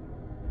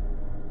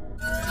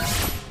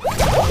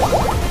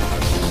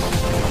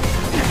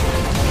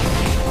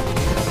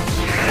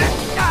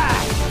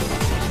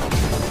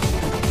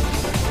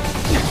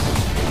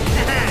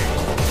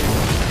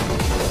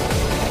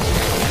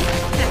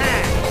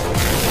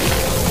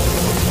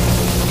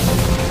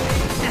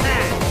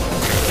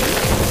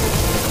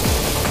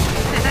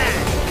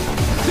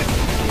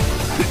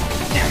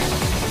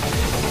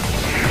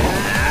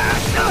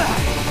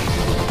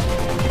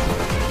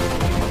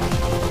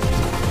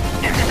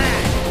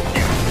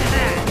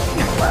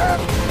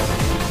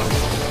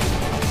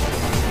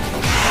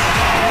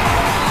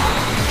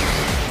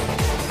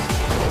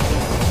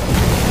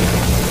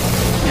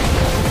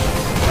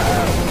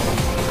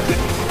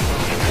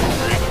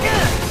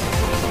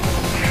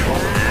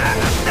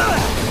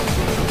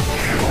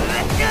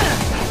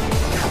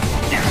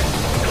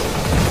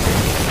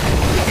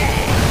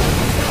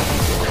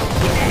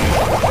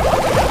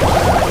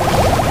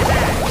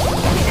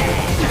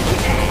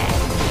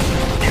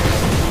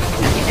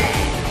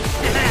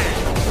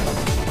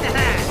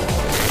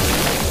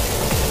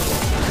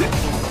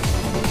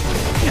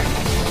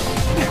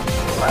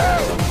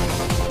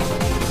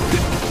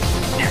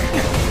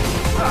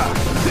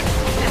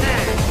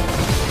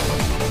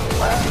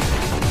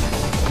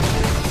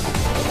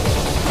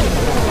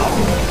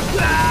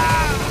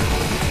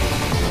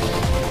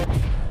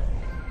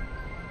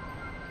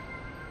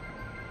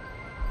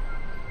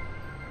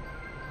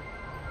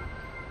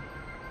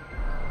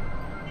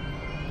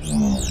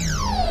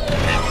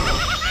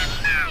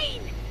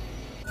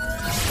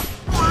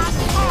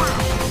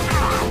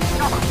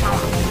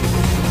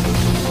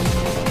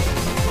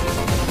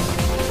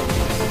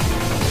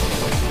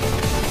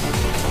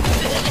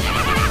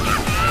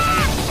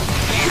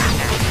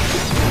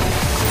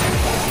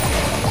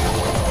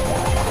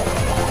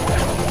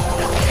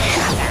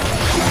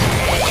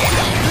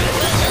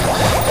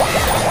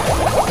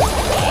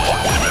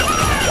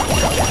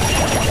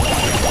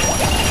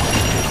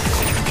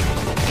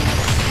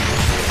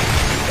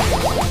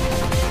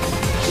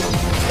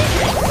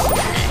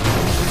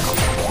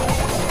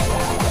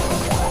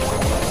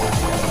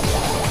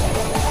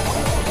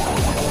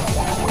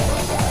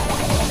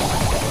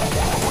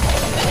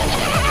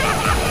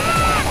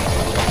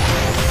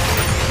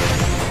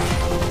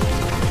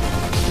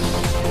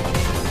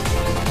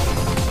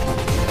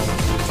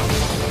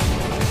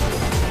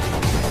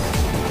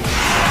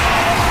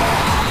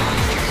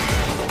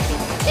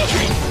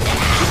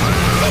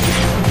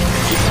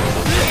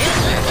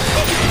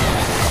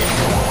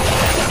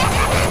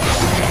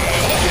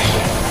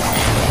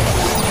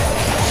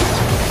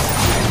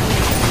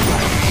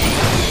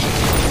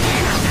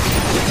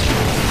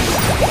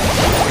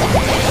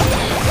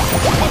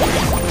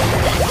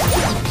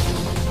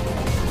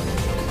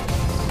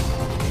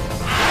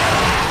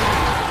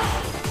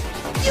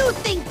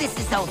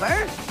 over.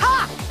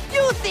 Ha!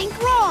 You think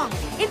wrong.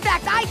 In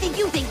fact, I think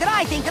you think that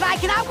I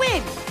cannot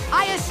win.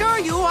 I assure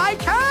you I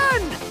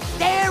can.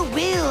 There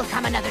will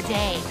come another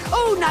day.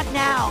 Oh, not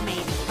now,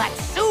 maybe, but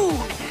soon.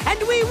 And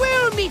we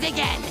will meet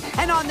again.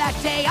 And on that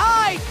day,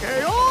 I,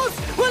 Chaos,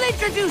 will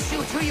introduce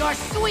you to your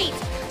sweet,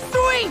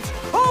 sweet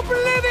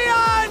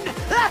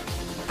oblivion!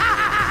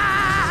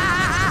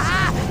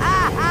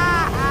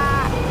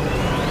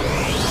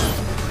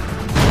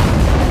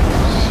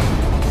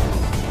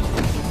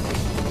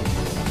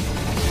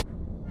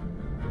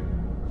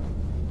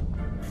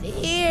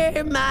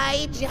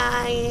 my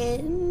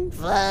giant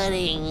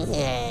floating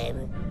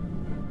head.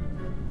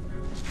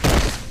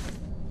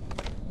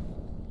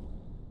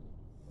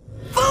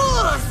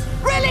 Fools!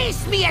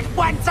 Release me at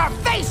once or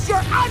face your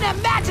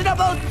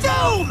unimaginable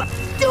doom!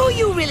 Do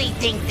you really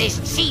think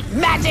this cheap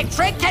magic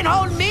trick can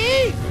hold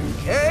me?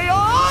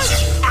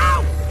 Chaos!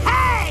 Ow!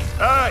 Hey!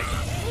 Hey!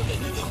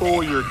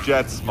 Cool your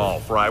jets, small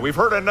fry. We've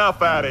heard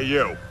enough out of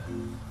you.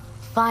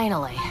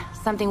 Finally,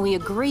 something we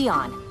agree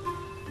on.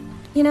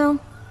 You know,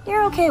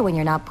 you're okay when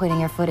you're not putting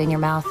your foot in your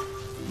mouth.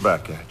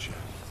 Back at you.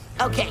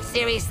 Okay,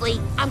 seriously,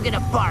 I'm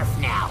gonna barf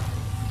now.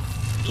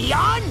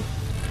 Eon?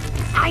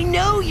 I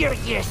know you're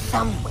here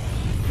somewhere.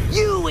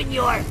 You and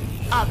your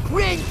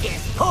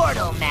apprentice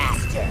portal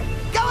master.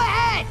 Go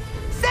ahead!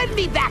 Send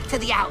me back to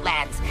the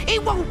Outlands.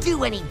 It won't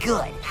do any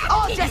good.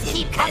 I'll just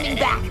keep coming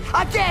back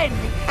again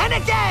and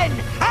again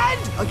and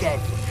again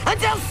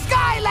until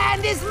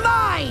Skyland is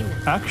mine!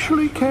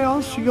 Actually,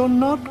 Chaos, you're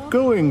not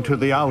going to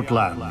the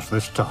Outlands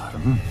this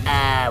time.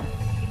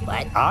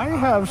 What? I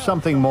have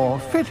something more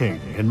fitting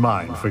in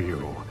mind for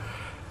you.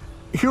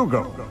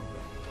 Hugo,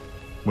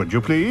 would you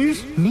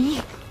please?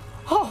 Me?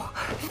 Oh,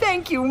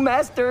 thank you,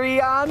 Master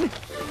Eon.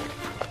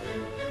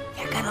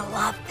 You're gonna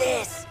love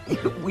this.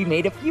 We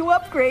made a few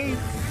upgrades.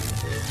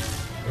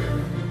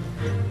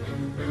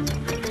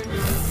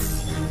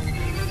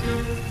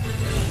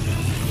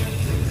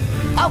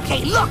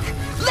 Okay, look!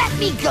 Let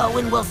me go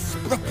and we'll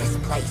split this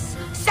place.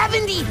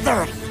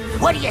 70-30.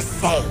 What do you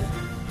say?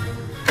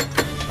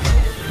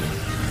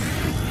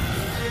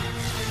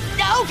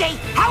 Okay,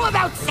 how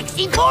about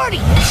 60-40?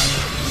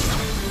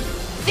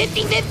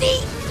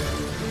 50-50?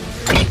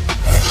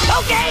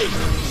 Okay!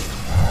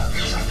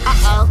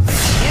 Uh-oh.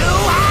 You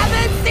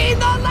haven't seen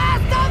the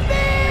last of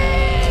me!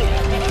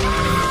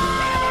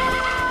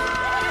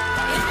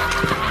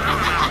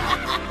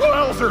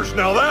 Wowzers,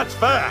 now that's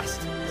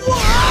fast!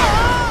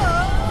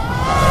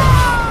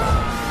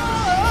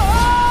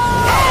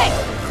 Hey!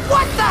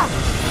 What the?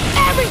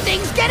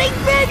 Everything's getting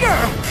bigger!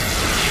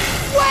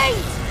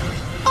 Wait!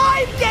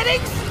 I'm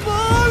getting smaller!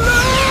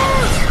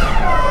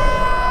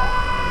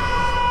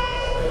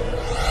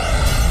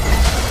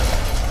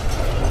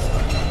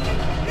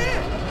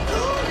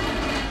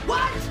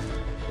 What?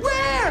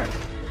 Where?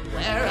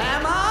 Where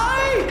am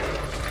I?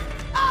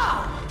 Oh,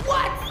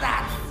 what's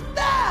that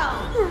smell?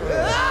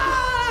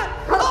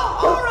 A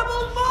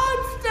horrible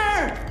monster!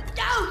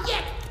 Oh,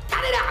 yeah,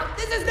 cut it out!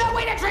 This is no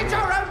way to treat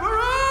your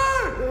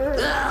emperor!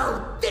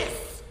 Oh, this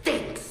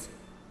stinks!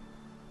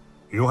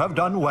 You have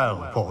done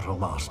well, Portal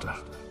Master.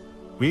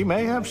 We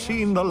may have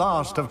seen the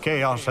last of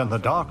Chaos and the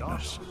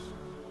Darkness,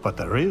 but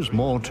there is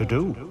more to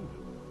do.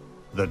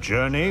 The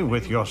journey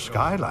with your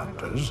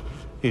Skylanders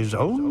is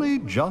only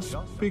just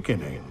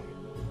beginning.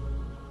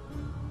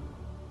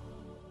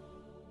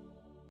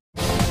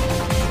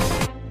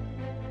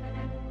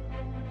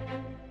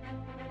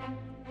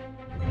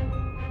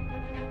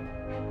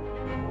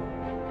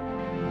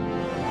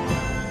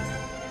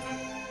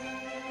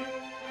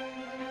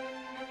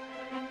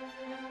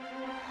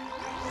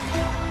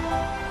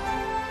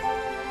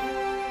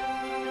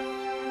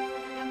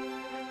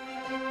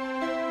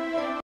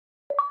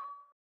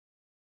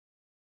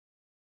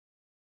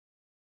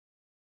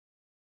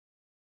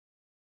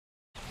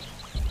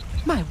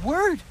 My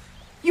word!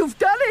 You've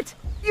done it!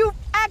 You've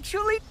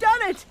actually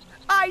done it!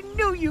 I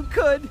knew you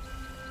could!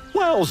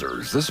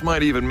 Wowzers, this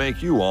might even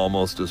make you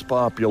almost as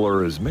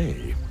popular as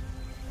me.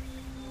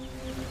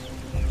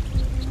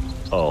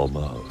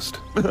 Almost.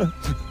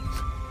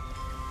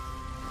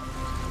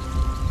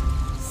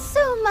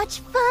 So much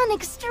fun,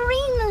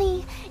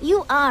 extremely.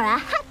 You are a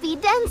happy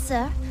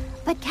dancer.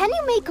 But can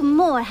you make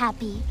more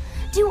happy?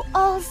 Do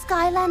all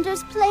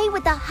Skylanders play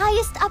with the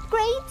highest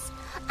upgrades?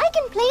 I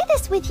can play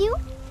this with you.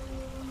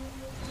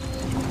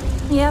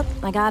 Yep,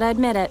 I gotta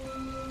admit it.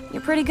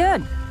 You're pretty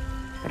good.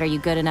 But are you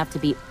good enough to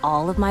beat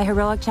all of my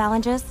heroic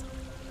challenges?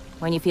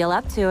 When you feel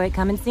up to it,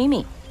 come and see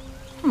me.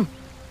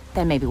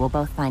 Then maybe we'll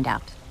both find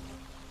out.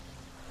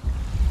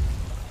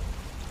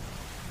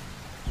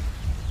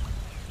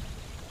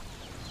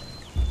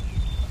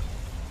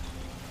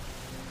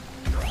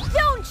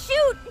 Don't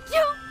shoot!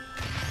 Don't...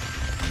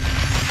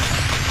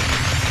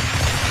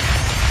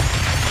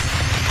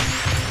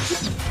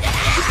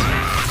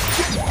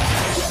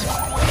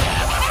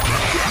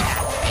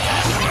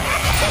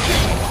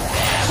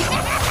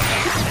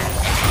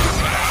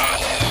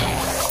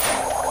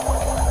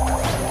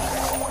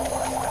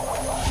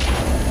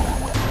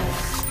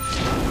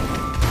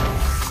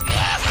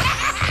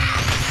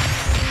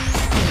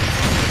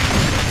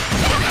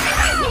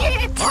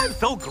 I'm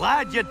so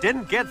glad you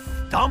didn't get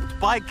stumped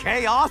by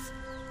Chaos.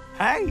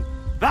 Hey,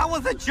 that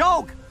was a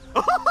joke.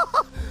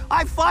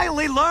 I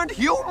finally learned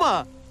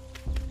humor.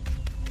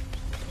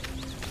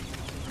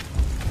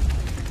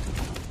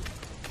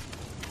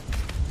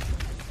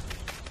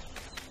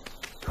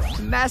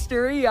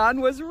 Master Eon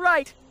was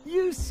right.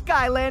 You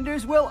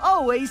Skylanders will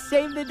always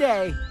save the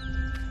day.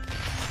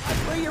 That's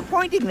where you're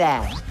pointing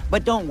that.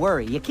 But don't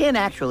worry, you can't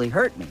actually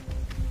hurt me.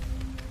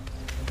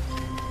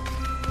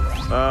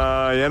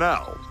 You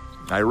know,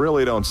 I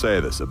really don't say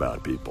this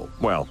about people.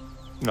 Well,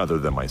 other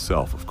than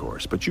myself, of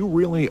course, but you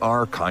really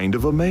are kind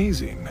of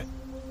amazing.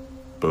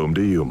 Boom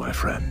to you, my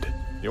friend.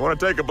 You want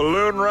to take a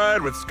balloon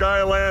ride with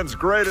Skyland's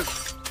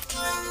greatest...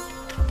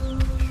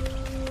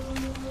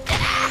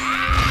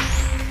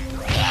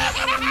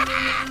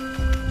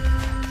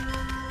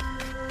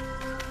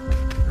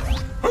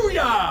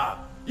 Hoo-yah!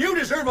 You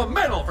deserve a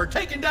medal for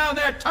taking down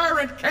that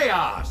tyrant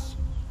Chaos!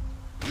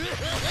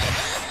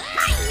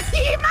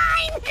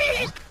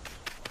 Mine!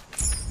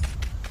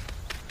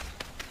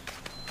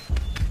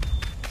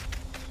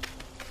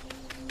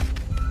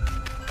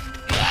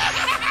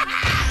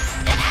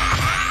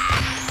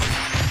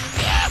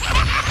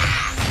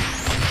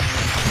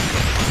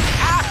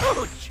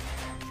 Ouch!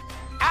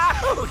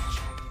 Ouch!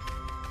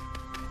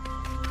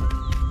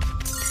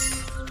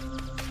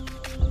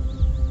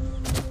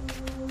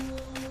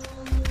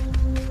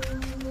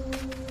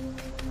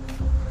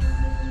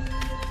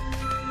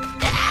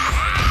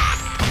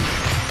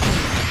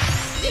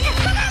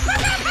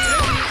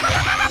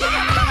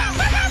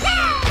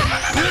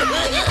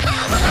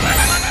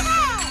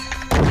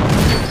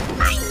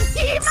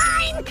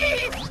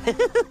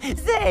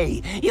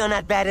 Say, you're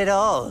not bad at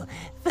all.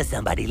 For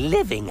somebody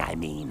living, I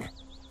mean.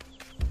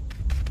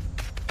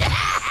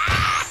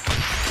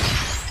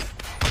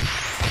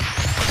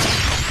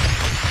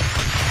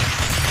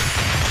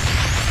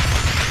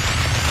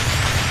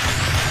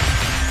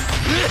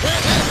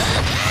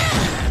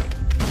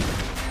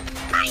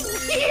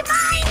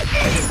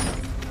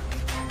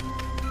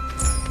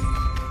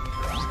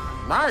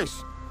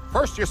 Nice.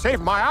 First you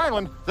saved my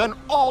island, then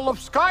all of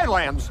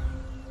Skylands.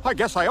 I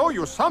guess I owe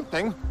you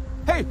something.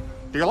 Hey,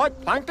 do you like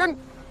plankton?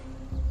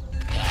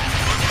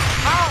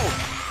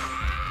 Ow!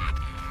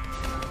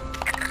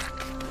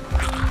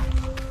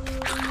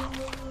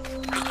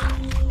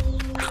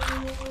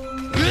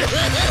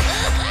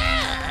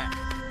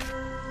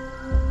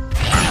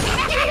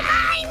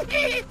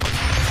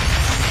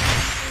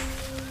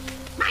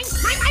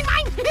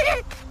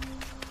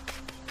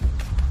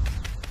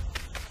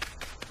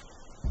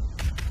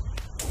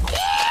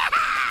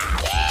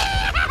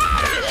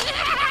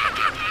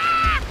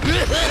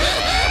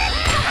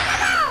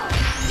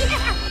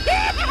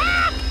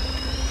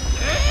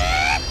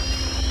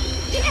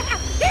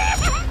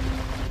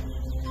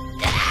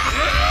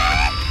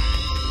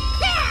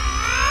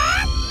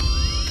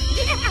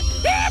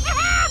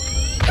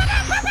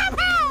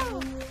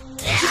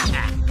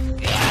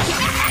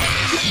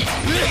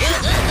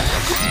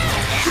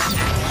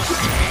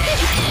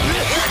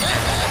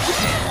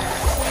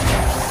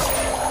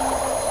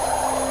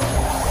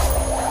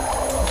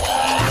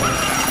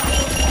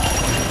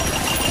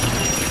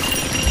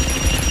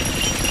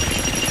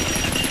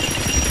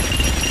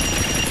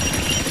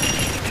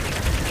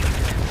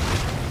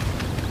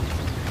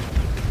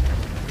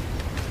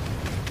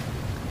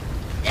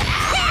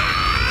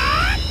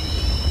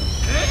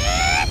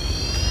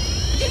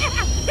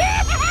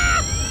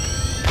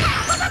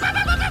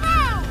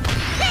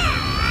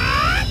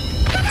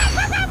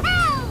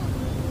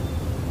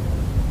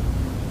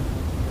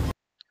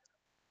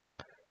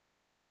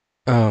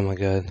 Oh my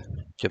god,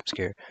 jump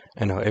scare.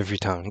 I know, every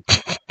time.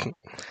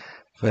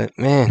 But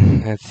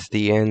man, that's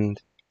the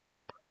end.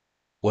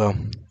 Well,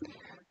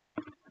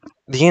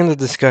 the end of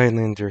the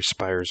Skylanders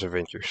Spyro's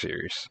Adventure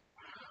series.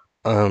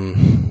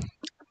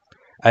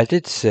 I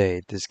did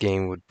say this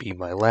game would be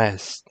my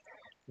last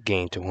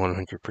game to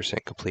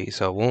 100% complete,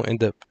 so I won't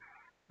end up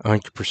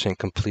 100%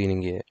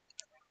 completing it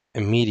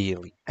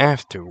immediately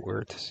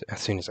afterwards, as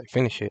soon as I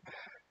finish it.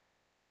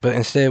 But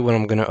instead, what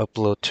I'm going to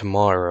upload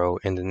tomorrow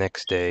and the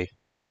next day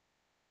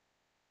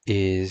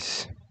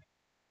is,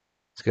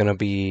 it's going to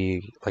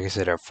be, like I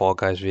said, our Fall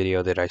Guys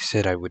video that I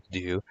said I would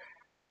do,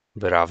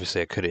 but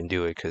obviously I couldn't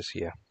do it because,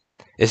 yeah.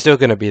 It's still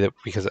going to be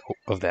because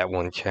of that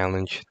one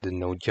challenge, the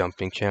no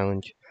jumping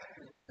challenge.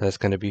 That's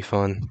going to be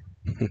fun.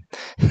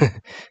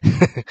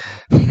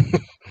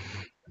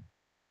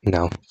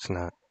 No, it's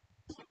not.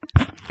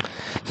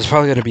 It's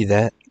probably going to be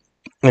that,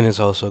 and it's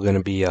also going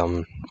to be,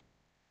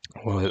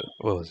 what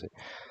was it?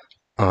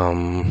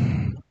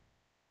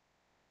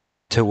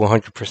 To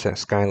 100%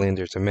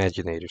 Skylanders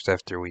Imaginators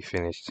after we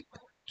finished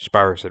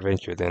Spyro's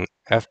Adventure. Then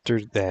after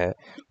that,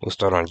 we'll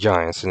start on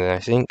Giants, and then I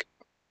think,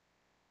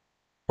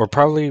 or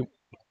probably,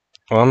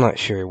 well, I'm not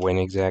sure when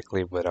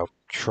exactly, but I'll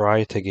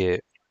try to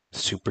get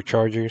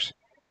Superchargers,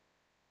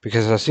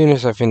 because as soon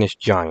as I finish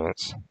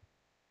Giants,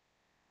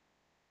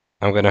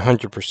 I'm going to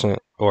 100%,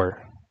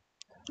 or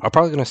I'm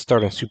probably going to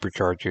start on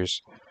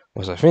Superchargers.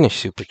 Once I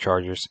finish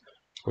Superchargers,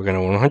 we're going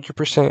to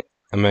 100%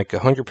 and make a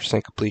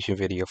 100% completion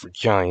video for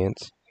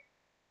Giants,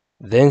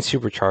 then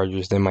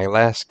Superchargers, then my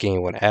last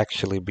game would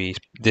actually be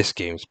this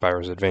game,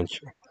 Spyro's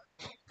Adventure,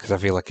 because I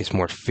feel like it's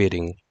more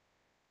fitting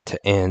to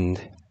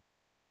end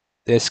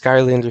the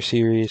Skylander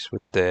series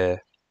with the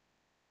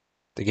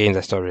game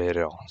that started it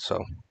all.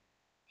 So,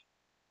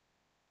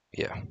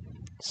 yeah.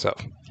 So,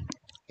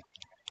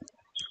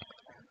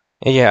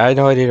 and yeah, I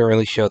know I didn't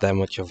really show that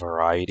much of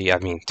variety. I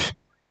mean,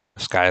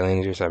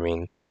 Skylanders, I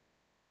mean,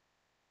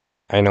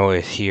 I know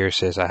it here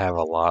says I have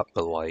a lot,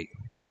 but like,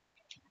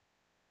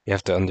 You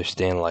have to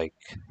understand, like,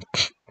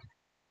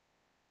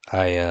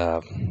 I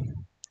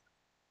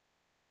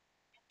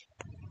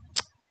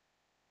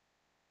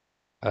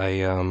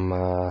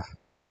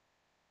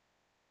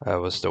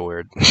what's the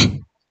word?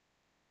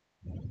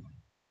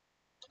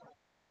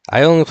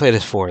 I only played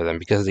as 4 of them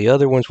because the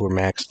other ones were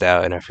maxed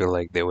out, and I feel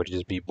like they would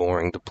just be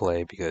boring to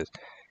play because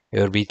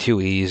it would be too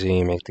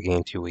easy, make the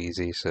game too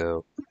easy.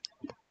 So,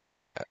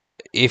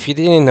 if you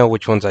didn't know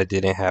which ones I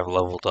didn't have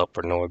leveled up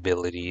or no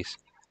abilities,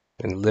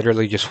 then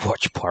literally just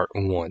watch part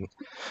 1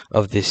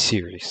 of this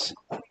series.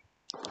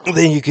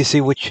 Then you can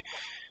see which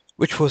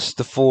was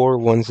the 4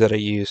 ones that I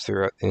used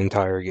throughout the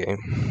entire game,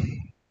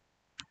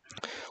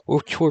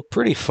 which were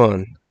pretty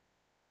fun.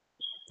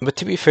 But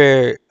to be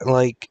fair,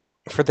 like,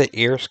 for the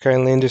Air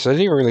Skylanders, I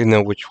didn't really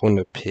know which one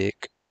to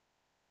pick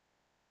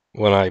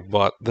when I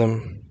bought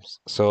them.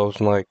 So I was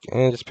like,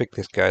 just pick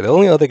this guy. The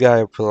only other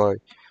guy I probably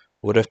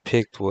would have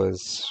picked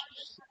was,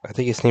 I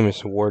think his name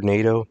is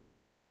Warnado,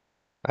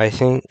 I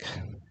think.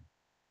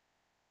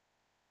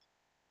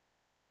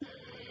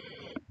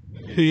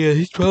 Yeah,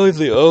 he's probably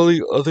the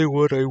only other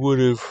one I would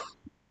have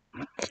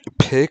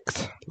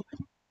picked.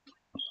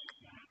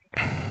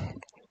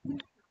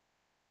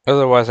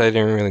 Otherwise, I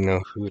didn't really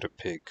know who to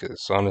pick,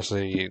 because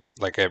honestly,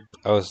 like, I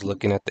was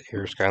looking at the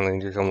Air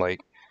Skylanders, I'm like,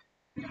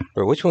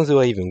 bro, which ones do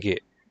I even get?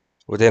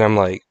 Well, then I'm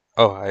like,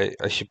 oh,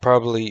 I should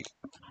probably...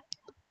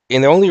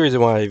 And the only reason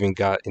why I even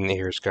got an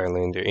Air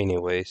Skylander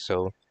anyway,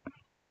 so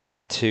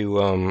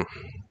to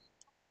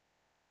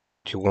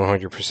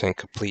 100%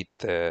 complete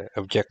the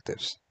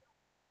objectives.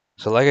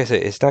 So like I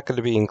said, it's not going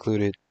to be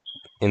included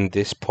in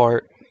this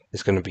part.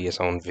 It's going to be its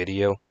own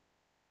video.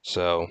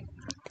 So,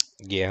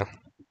 yeah.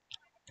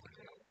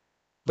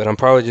 But I'm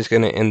probably just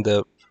going to end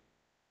up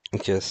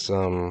just,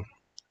 or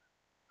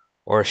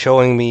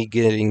showing me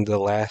getting the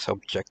last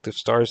objective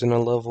stars in a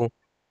level,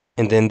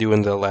 and then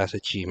doing the last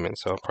achievement.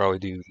 So I'll probably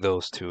do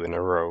those 2 in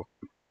a row.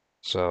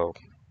 So,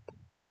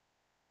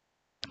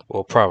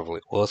 well,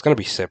 probably. Well, it's going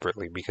to be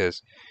separately,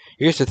 because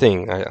here's the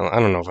thing. I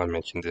don't know if I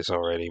mentioned this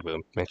already, but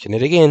I'll mention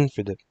it again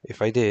for the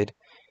if I did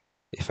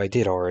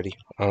already.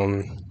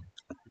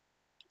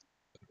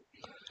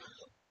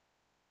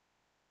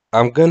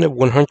 I'm gonna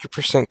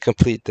 100%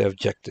 complete the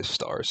objective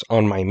stars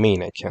on my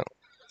main account.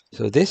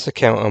 So this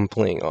account I'm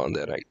playing on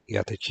that I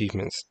got the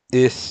achievements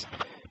is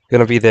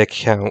gonna be the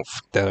account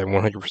that I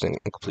 100%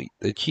 complete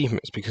the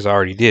achievements, because I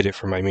already did it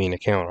for my main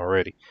account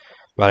already.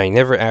 But I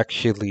never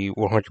actually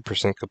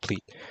 100%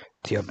 complete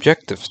the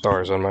objective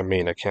stars on my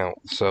main account.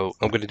 So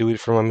I'm gonna do it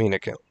for my main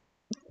account.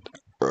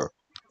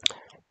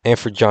 And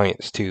for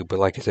Giants too, but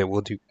like I said,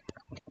 we'll do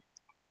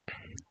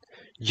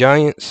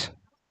Giants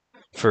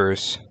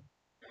first,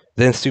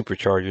 then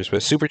Superchargers.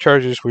 But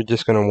Superchargers, we're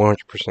just gonna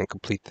 100%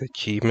 complete the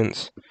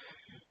achievements.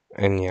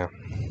 And yeah.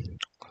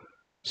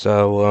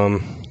 So,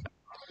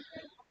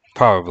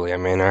 probably, I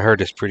mean, I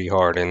heard it's pretty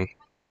hard, and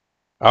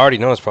I already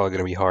know it's probably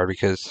gonna be hard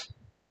because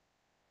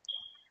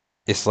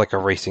it's like a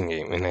racing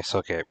game, and I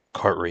suck at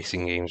kart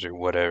racing games or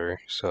whatever,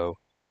 so,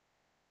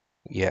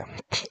 yeah.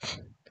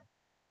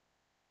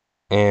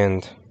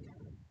 And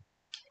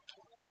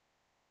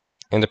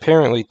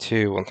apparently,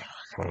 too, I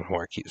don't know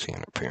why I keep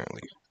saying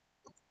apparently.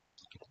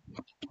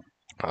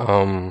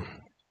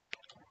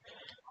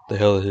 The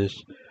hell is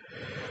this?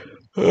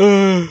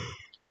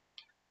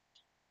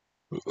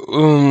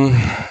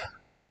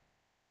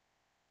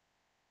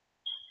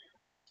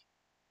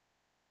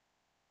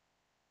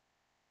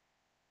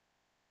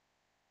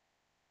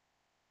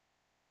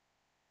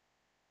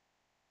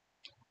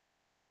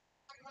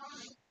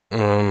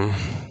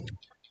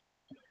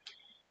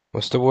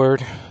 What's the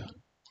word?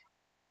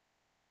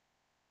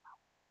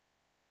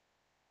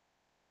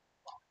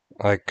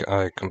 I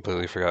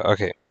completely forgot.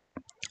 Okay.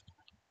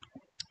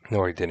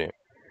 No, I didn't.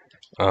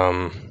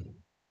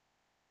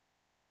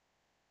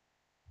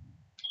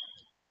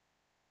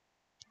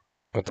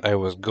 What I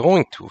was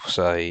going to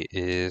say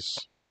is,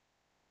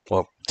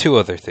 well, 2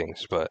 other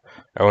things, but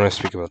I want to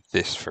speak about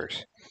this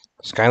first.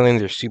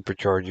 Skylanders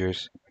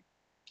Superchargers.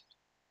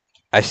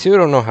 I still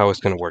don't know how it's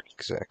going to work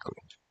exactly,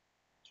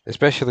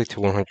 especially to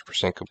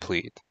 100%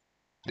 complete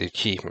the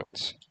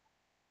achievements.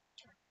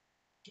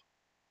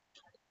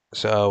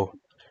 So,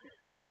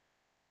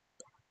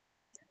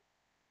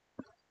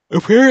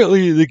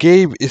 apparently the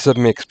game is a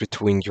mix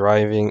between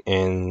driving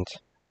and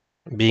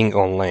being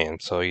on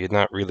land, so you're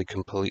not really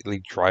completely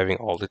driving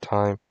all the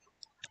time.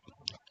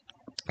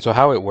 So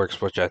how it works,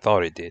 which I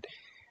thought it did,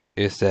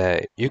 is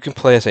that you can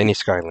play as any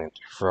Skylander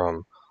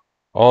from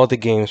all the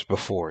games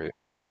before it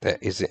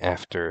that isn't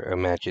after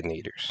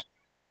Imaginators.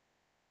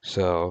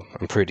 So,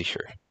 I'm pretty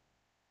sure.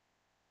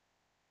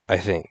 I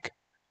think.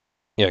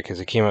 Yeah, because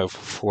it came out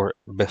before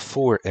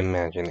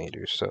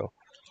Imaginators, so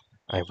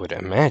I would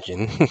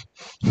imagine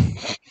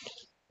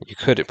you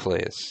couldn't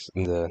play as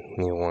the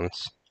new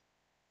ones.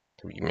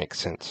 It makes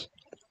sense.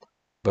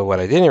 But what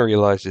I didn't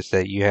realize is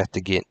that you have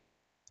to get...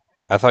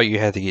 I thought you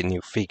had to get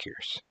new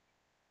figures.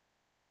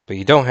 But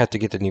you don't have to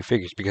get the new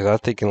figures, because I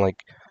was thinking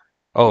like,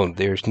 oh,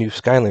 there's new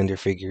Skylander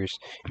figures,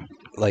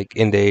 like,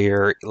 and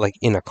they're, like,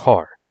 in a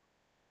car.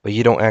 but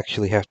you don't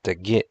actually have to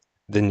get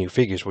the new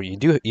figures. Well,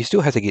 you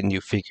still have to get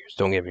new figures,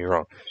 don't get me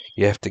wrong.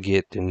 You have to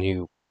get the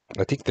new,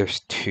 I think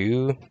there's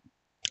two,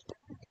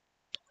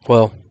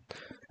 well,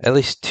 at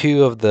least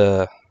two of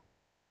the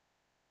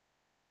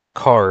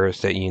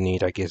cars that you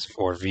need, I guess,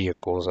 or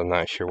vehicles. I'm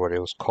not sure what it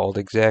was called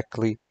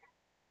exactly.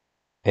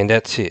 And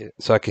that's it.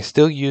 So I can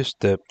still use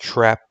the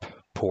trap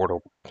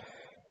portal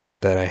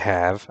that I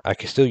have. I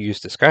can still use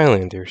the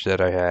Skylanders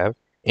that I have.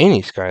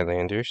 Any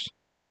Skylanders.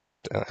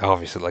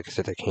 Obviously, like I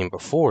said, that came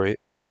before it.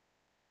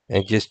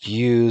 And just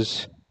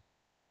use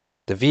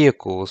the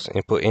vehicles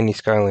and put any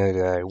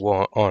Skylander that I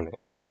want on it.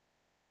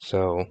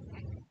 So,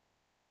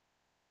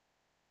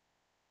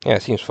 yeah,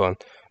 it seems fun.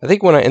 I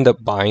think when I end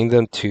up buying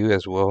them too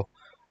as well,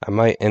 I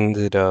might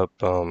ended up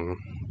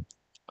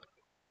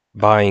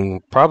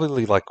buying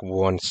probably like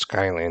one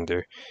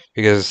Skylander,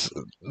 because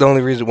the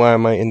only reason why I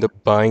might end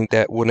up buying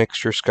that one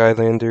extra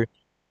Skylander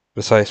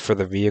besides for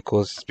the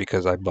vehicles is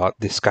because I bought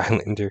this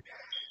Skylander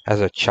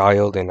as a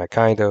child, and I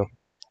kind of,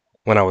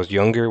 when I was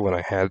younger, when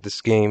I had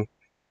this game,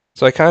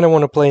 so I kind of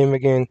want to play him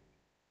again,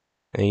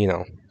 and you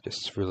know,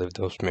 just relive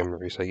those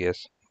memories, I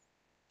guess.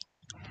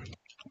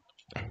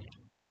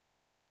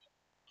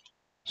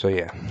 So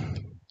yeah.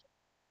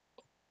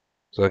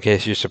 So in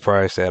case you're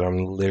surprised that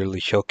I'm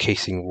literally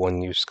showcasing one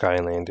new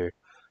Skylander.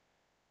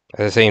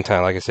 At the same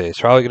time, like I said,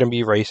 it's probably going to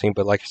be racing,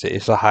 but like I said,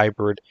 it's a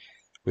hybrid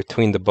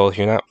between the both.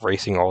 You're not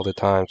racing all the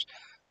times.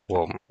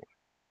 Well,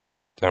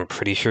 I'm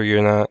pretty sure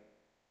you're not.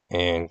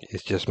 And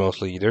it's just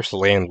mostly, there's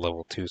land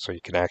level too, so you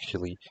can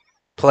actually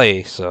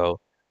play. So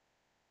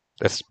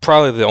that's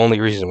probably the only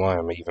reason why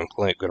I'm even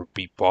going to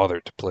be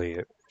bothered to play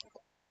it.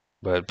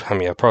 But I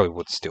mean, I probably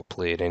would still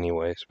play it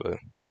anyways. But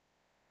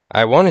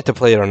I wanted to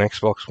play it on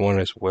Xbox One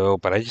as well,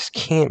 but I just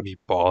can't be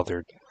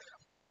bothered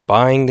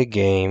buying the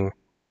game,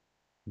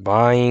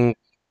 buying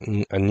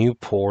a new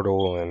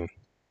portal, and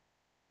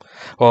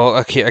well,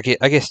 okay,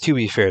 I guess to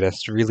be fair,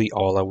 that's really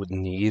all I would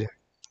need.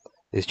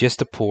 It's just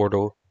the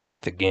portal,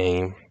 the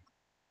game,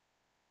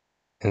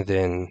 and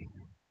then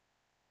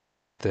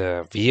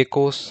the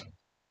vehicles.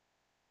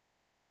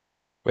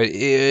 But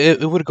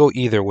it would go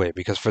either way,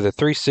 because for the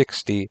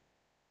 360,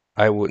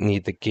 I would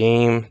need the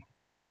game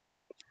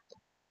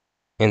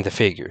and the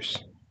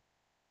figures.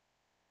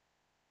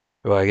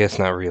 Well, I guess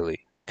not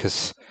really,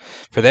 because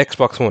for the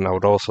Xbox One, I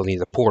would also need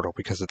the portal,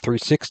 because the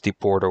 360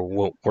 portal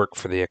won't work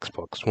for the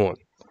Xbox One.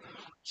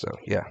 So,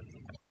 yeah.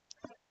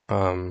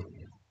 So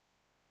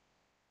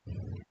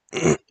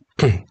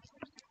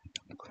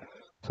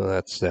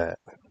that's that.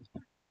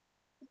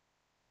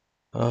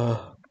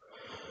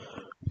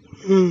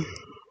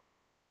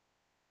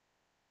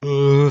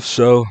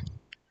 So,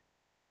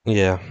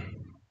 yeah.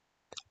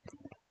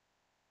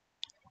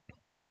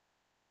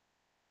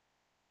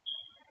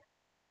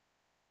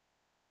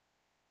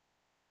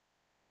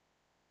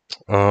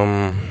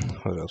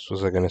 What else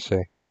was I gonna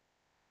say?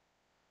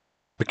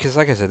 Because,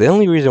 like I said, the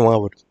only reason why I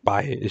would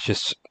buy it is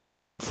just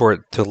for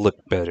it to look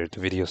better, the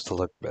videos to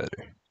look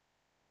better.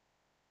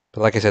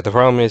 But like I said, the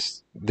problem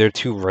is they're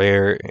too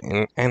rare,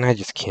 and I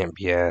just can't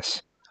be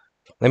asked.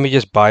 Let me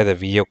just buy the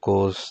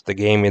vehicles, the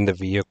game in the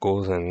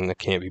vehicles, and I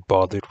can't be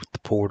bothered with the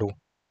portal.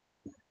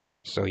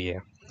 So yeah.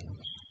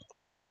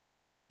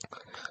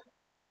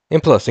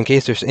 And plus, in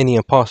case there's any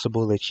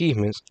impossible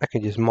achievements, I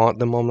can just mod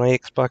them on my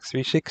Xbox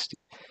 360.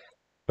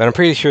 But I'm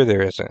pretty sure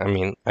there isn't. I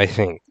mean, I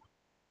think.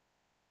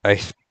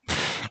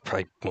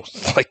 Probably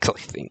most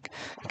likely think.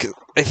 Cause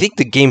I think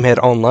the game had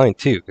online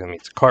too. I mean,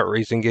 it's a kart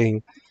racing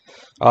game.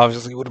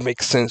 Obviously, it would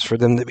make sense for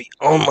them to be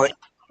online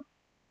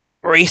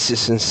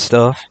races and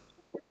stuff.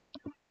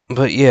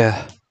 But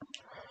yeah.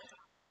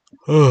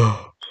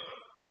 But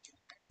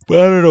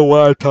I don't know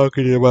why I'm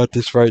talking about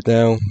this right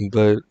now.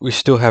 But we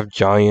still have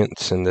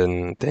Giants, and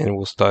then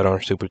we'll start on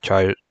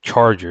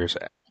Superchargers.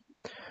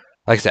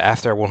 Like I said,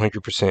 after I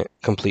 100%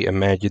 complete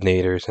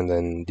Imaginators, and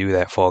then do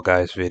that Fall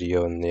Guys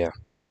video, and yeah.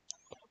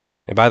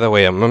 And by the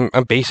way, I'm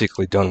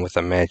basically done with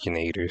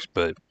Imaginators,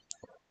 but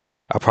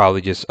I'll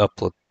probably just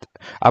upload.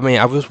 I mean,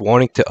 I was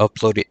wanting to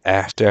upload it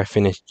after I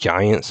finished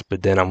Giants,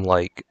 but then I'm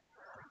like,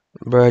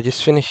 bruh,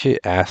 just finish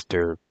it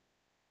after,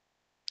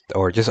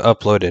 or just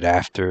upload it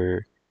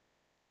after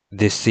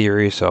this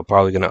series. So I'm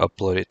probably gonna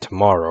upload it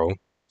tomorrow.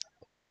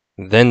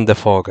 Then the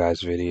Fall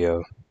Guys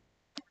video.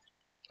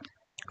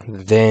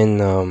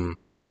 Then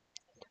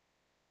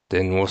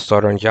we'll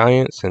start on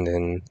Giants, and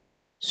then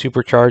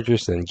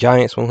Superchargers, then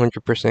Giants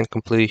 100%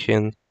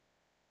 completion,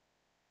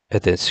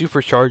 and then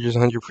Superchargers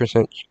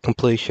 100%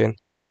 completion,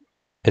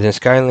 and then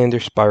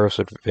Skylanders Spyro's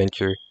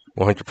Adventure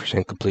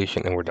 100%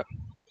 completion, and we're done.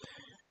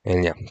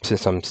 And yeah,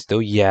 since I'm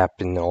still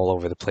yapping all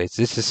over the place,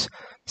 this is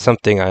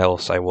something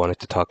else I wanted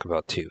to talk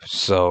about too.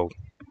 So,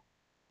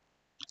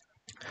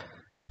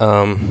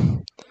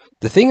 the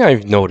thing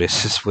I've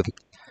noticed is with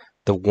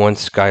the one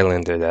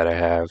Skylander that I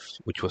have,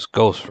 which was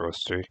Ghost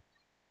Roaster,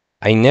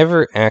 I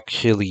never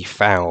actually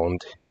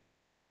found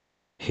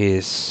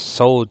his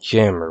soul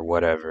gem or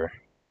whatever.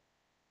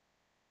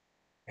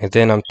 And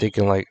then I'm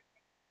thinking like,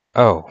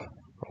 oh,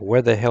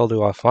 where the hell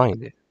do I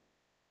find it?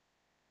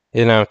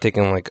 And I'm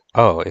thinking like,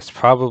 oh, it's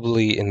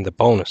probably in the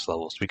bonus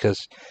levels,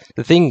 because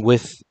the thing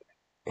with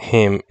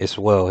him as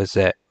well is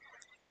that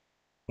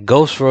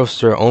Ghost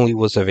Roaster only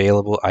was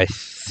available, I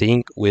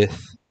think,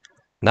 with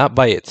not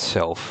by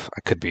itself.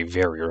 I could be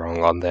very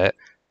wrong on that,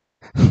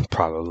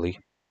 probably.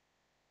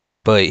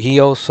 But he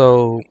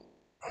also,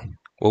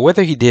 well,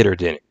 whether he did or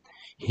didn't,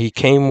 he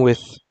came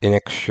with an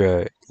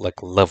extra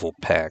like level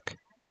pack.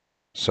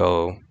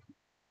 So,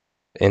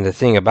 and the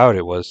thing about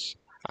it was,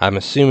 I'm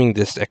assuming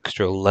this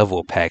extra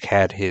level pack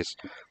had his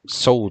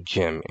soul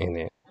gem in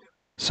it.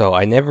 So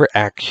I never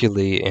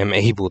actually am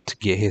able to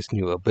get his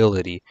new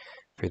ability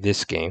for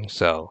this game.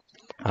 So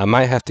I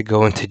might have to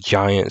go into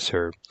Giants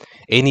or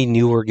any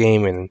newer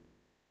game and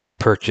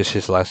purchase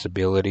his last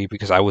ability,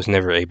 because I was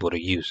never able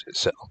to use it.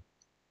 So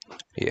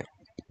yeah,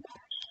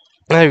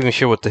 not even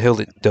sure what the hell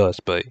it does,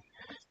 but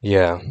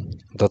yeah,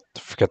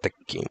 forgot the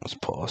game was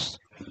paused.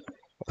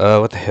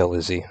 What the hell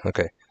is he?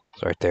 Okay,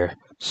 it's right there.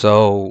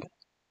 So,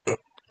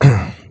 so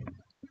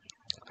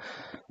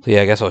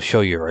yeah, I guess I'll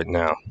show you right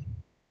now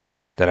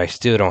that I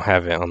still don't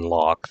have it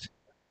unlocked.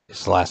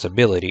 His last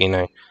ability, and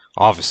I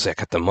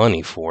got the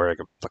money for it. I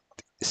got like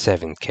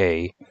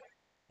 7K.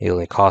 It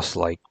only costs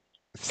like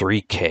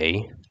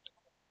 3K,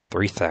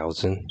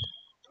 3,000.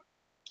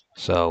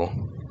 So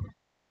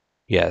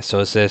yeah, so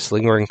it says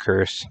Lingering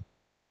Curse.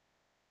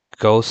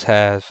 Ghosts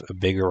have a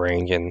bigger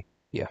range, and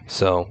yeah.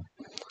 So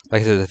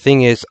like I said, the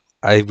thing is,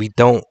 we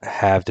don't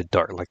have the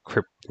Dark like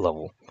Crypt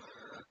level.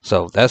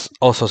 So that's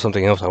also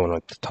something else I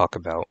wanted to talk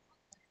about.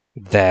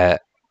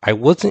 That I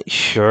wasn't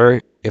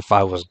sure if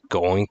I was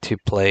going to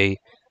play,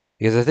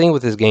 because the thing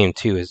with this game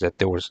too is that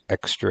there was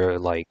extra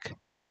like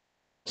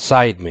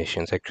side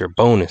missions, extra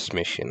bonus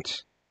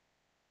missions,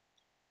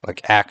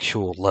 like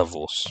actual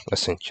levels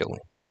essentially.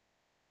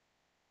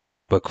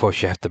 But of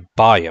course you have to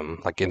buy them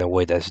like in a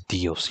way that's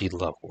DLC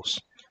levels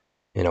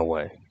in a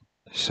way.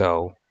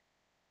 So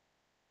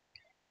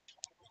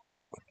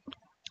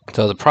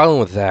the problem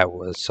with that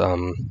was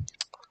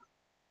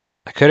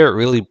I couldn't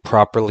really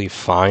properly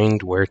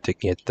find where to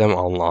get them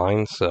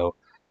online, so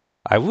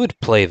I would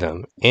play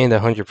them and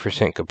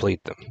 100%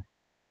 complete them.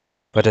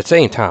 But at the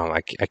same time,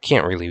 I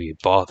can't really be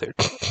bothered.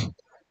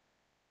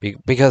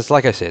 Because,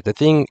 like I said, the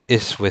thing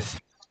is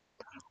with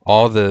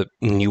all the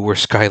newer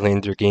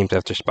Skylander games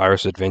after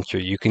Spyro's Adventure,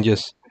 you can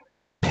just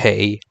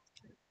pay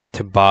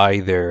to buy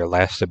their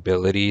last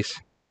abilities,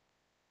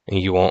 and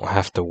you won't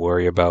have to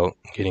worry about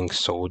getting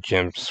soul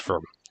gems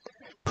from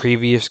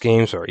previous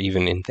games or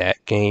even in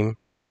that game.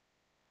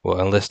 Well,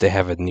 unless they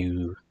have a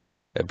new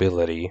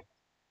ability.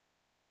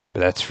 But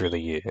that's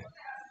really it.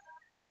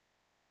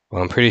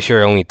 Well, I'm pretty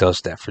sure it only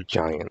does that for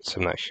Giants.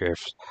 I'm not sure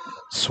if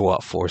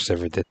SWAT Force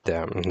ever did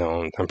that.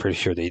 No, I'm pretty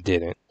sure they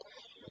didn't.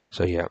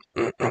 So yeah.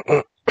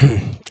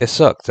 It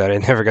sucks that I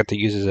never got to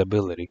use his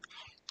ability.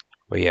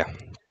 But yeah.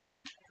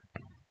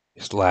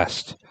 His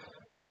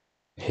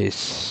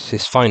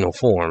final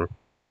form.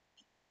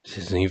 This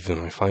isn't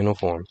even my final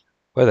form.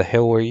 Where the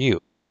hell were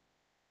you?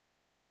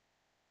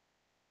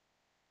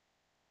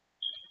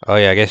 Oh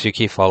yeah, I guess you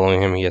keep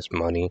following him, he has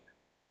money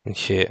and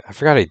shit. I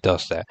forgot he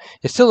does that.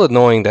 It's still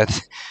annoying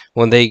that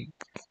when the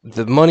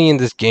money in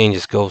this game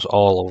just goes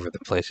all over the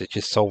place. It's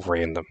just so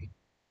random.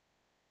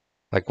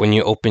 Like when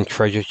you open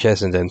treasure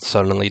chests and then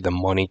suddenly the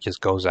money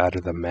just goes out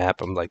of the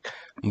map. I'm like,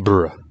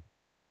 bruh.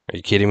 Are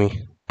you kidding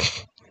me?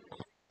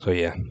 So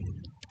yeah.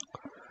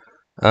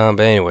 But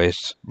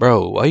anyways,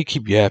 bro, why you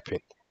keep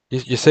yapping?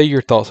 Just say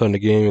your thoughts on the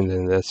game and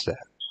then that's that.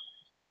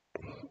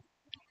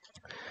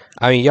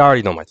 I mean, you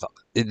already know my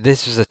thoughts.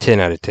 This is a 10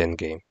 out of 10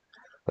 game.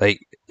 Like,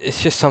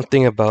 it's just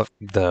something about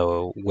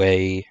the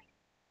way...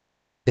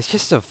 It's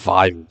just the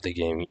vibe of the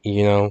game,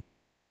 you know?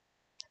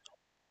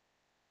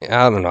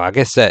 I don't know, I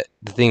guess that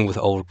the thing with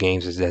old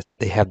games is that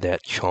they have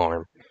that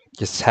charm.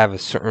 Just have a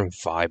certain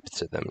vibe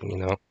to them, you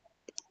know?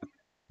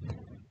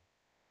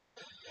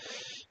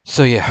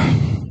 So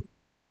yeah.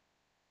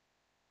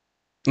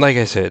 Like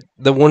I said,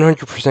 the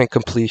 100%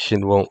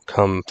 completion won't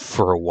come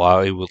for a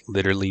while. It will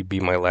literally be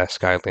my last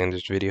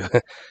Skylanders video.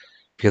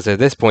 Because at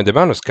this point, the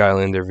amount of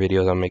Skylander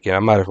videos I'm making, I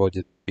might as well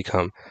just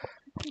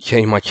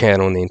change my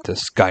channel name to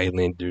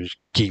Skylanders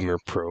Gamer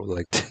Pro.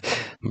 Like,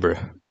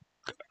 bruh.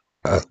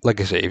 Like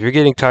I say, if you're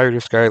getting tired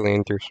of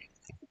Skylanders,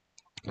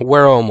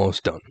 we're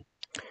almost done.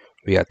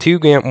 We got 2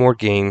 more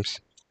games,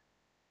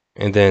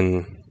 and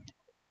then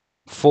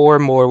 4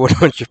 more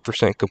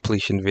 100%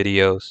 completion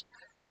videos,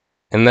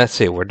 and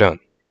that's it, we're done.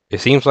 It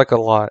seems like a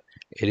lot,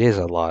 it is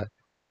a lot,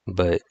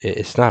 but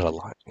it's not a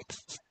lot.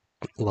 It's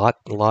a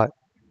lot.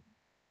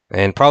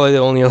 And probably the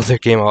only other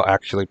game I'll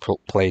actually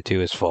play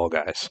too is Fall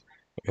Guys,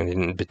 and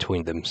in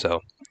between them,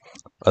 so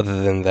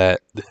other than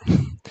that,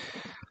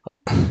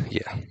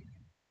 yeah.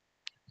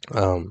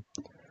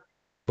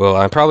 Well,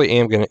 I probably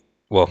am gonna,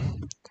 well,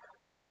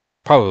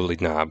 probably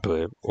not,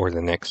 but, or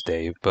the next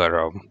day, but,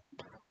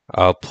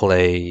 I'll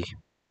play,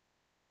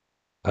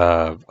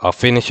 I'll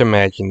finish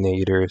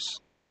Imaginators,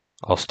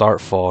 I'll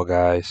start Fall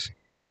Guys,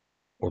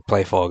 or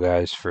play Fall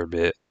Guys for a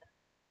bit,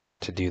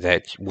 to do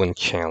that one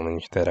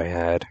challenge that I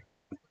had.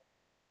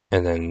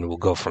 and then we'll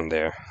go from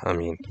there. I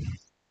mean,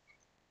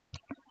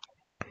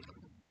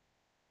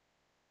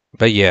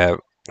 but yeah,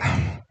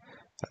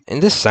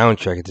 and this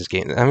soundtrack of this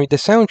game, I mean, the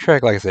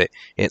soundtrack, like I said,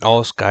 in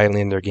all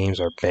Skylander games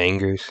are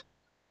bangers,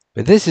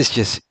 but this is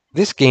just,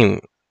 this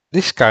game,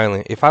 this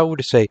Skylander, if I were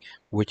to say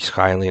which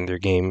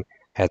Skylander game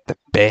had the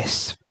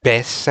best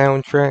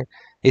soundtrack,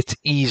 it's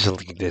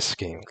easily this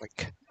game.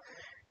 Like,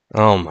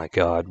 oh my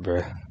god,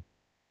 bruh.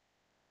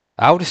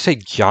 I would say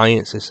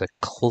Giants is a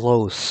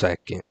close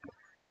second.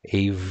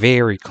 A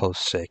very close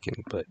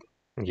second, but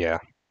yeah.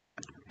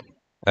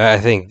 I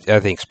think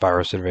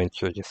Spyro's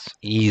Adventure just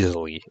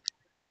easily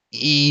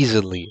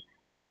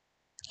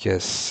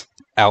just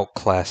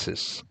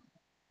outclasses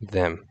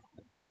them.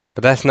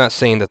 But that's not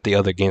saying that the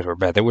other games were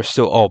bad. They were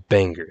still all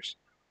bangers.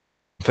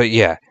 But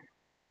yeah,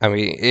 I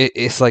mean,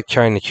 it's like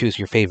trying to choose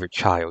your favorite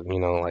child, you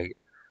know, like,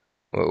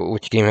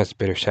 which game has the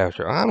better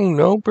soundtrack? I don't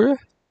know, bruh.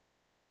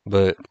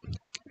 But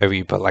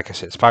like I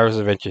said, Spyro's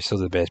Adventure is still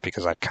the best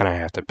because I kind of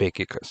have to pick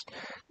it because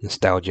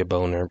nostalgia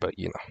boner, but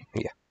you know,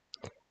 yeah.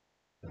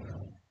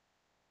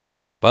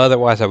 But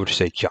otherwise, I would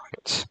say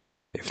Giants,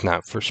 if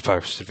not for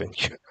Spyro's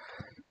Adventure.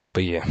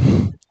 But yeah.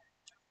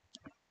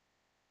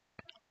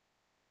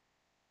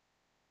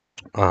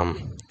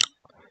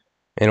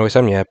 Anyways,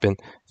 I'm yapping.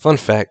 Fun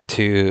fact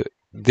too,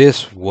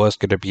 this was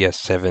gonna be a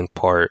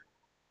 7-part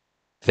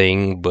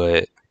thing,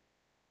 but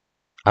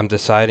I'm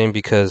deciding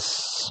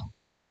because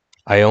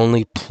I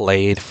only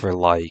played for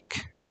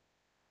like,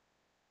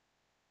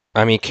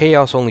 I mean,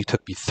 Chaos only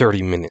took me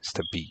 30 minutes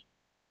to beat.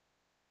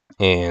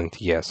 And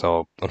yeah,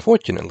 so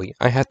unfortunately,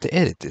 I had to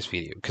edit this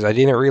video because I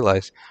didn't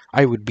realize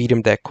I would beat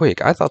him that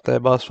quick. I thought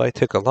that boss fight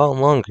took a lot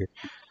longer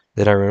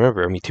than I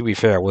remember. I mean, to be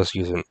fair, I was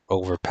using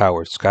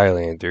overpowered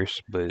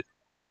Skylanders, but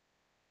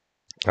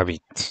I mean,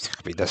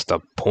 that's the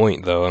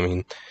point, though. I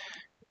mean,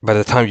 by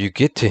the time you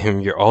get to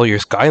him, all your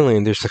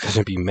Skylanders are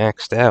gonna be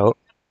maxed out.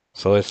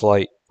 So it's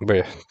like,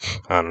 but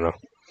I don't know.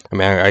 I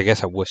mean, I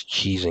guess I was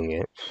cheesing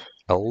it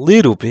a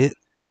little bit,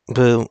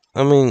 but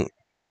I mean,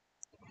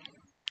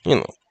 you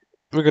know,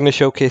 we're gonna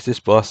showcase this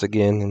boss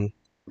again, and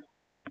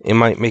it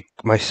might make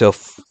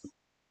myself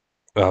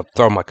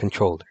throw my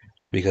controller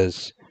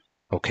because,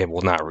 okay,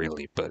 well, not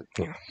really, but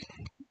you know,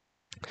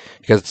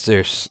 because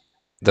there's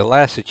the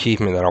last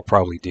achievement that I'll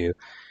probably do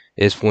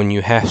is when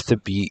you have to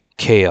beat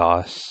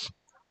Chaos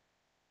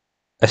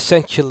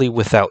essentially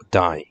without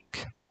dying,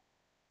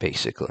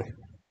 basically.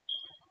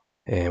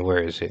 And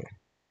where is it?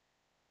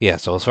 Yeah,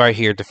 so it's right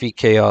here, defeat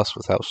Chaos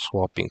without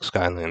swapping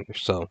Skylanders.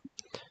 So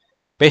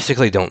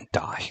basically don't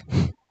die.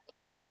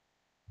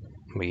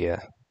 But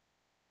yeah.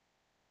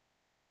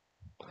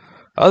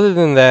 Other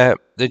than that,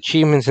 the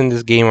achievements in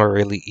this game are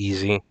really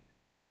easy.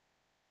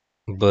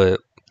 But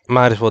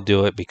might as well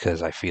do it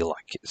because I feel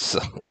like it. So.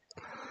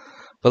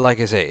 But like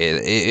I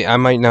say, I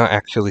might not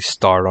actually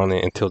start on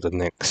it until the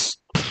next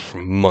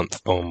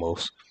month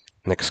almost.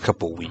 Next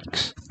couple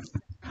weeks.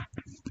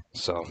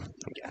 So,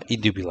 yeah,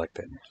 it do be like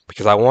that.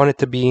 Because I want it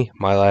to be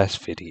my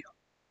last video.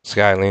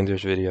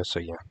 Skylanders video, so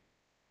yeah.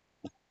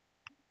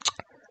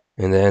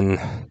 And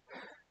then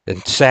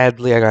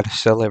sadly, I gotta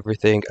sell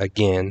everything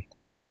again.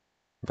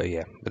 But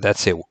yeah, but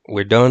that's it.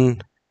 We're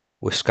done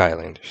with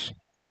Skylanders.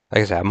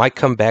 Like I said, I might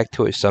come back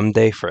to it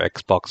someday for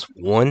Xbox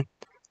One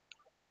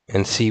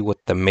and see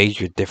what the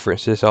major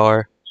differences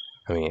are.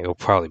 I mean, it'll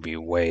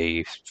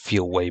probably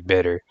feel way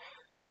better.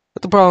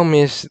 But the problem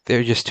is,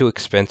 they're just too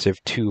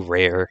expensive, too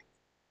rare.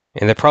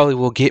 And they probably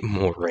will get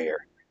more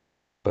rare.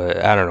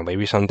 But I don't know,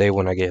 maybe someday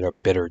when I get a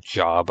better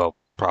job, I'll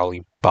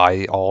probably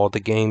buy all the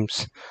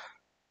games.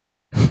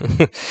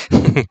 I'm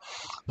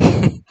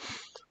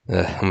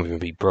gonna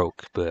be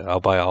broke, but I'll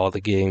buy all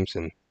the games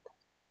and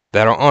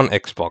that are on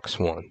Xbox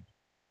One.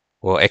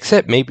 Well,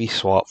 except maybe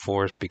Swap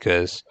Force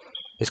because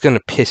it's gonna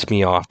piss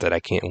me off that I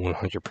can't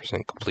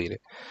 100% complete it.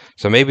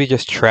 So maybe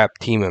just Trap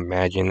Team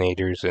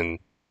Imaginators, and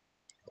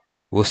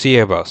we'll see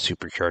about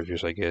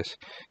Superchargers, I guess.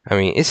 I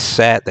mean, it's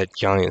sad that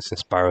Giants and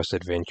Spyro's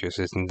Adventures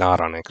is not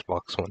on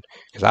Xbox One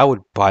because I would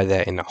buy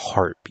that in a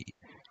heartbeat.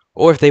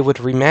 Or if they would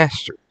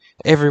remaster.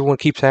 Everyone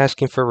keeps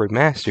asking for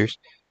remasters.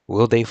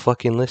 Will they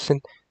fucking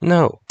listen?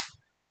 No.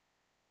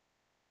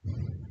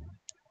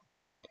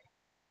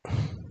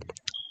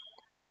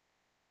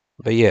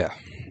 But yeah.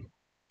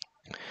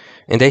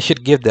 And they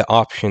should give the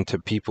option to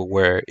people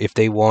where if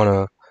they want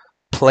to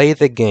play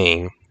the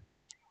game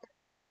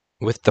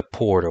with the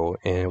portal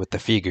and with the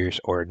figures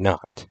or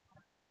not.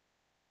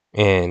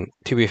 And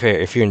to be fair,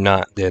 if you're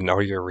not, then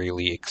are you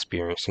really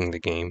experiencing the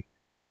game?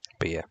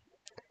 But yeah.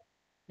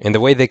 And the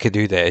way they could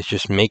do that is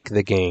just make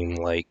the game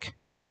like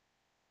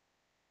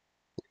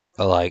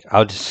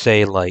I'll just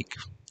say like,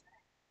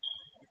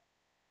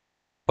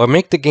 or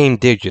make the game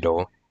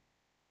digital,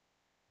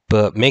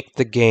 but make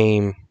the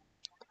game,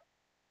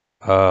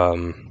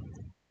 well,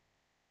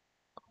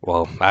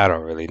 I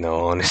don't really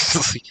know,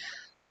 honestly,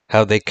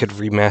 how they could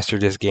remaster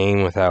this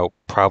game without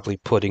probably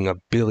putting a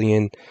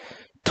billion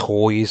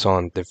toys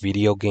on the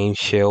video game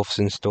shelves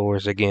in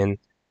stores again,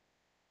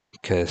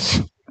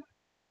 because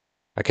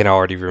I can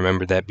already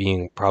remember that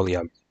being probably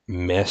a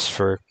mess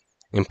for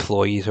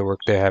employees who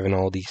work there having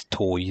all these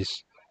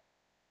toys.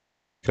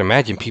 I can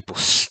imagine people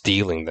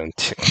stealing them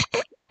too.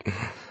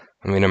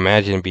 I mean,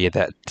 imagine being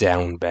that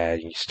down bad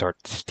and you start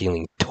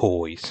stealing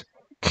toys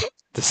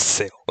to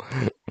sell.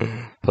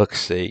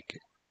 Fuck's sake.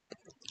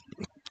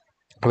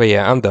 But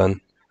yeah, I'm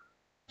done.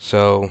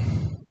 So,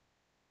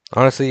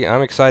 honestly,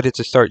 I'm excited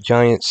to start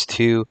Giants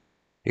 2.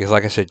 Because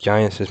like I said,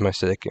 Giants is my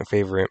second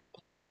favorite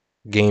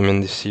game in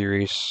this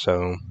series.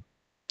 So,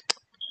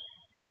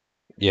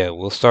 yeah,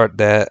 we'll start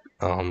that.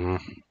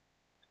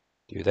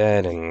 Do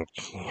that and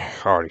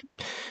already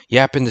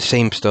yapping the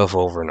same stuff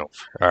over and over.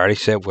 I already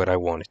said what I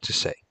wanted to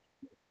say.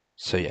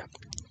 So yeah,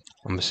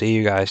 I'm gonna see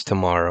you guys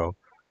tomorrow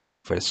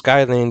for the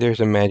Skylanders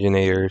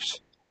Imaginators.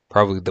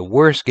 Probably the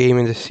worst game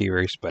in the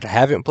series, but I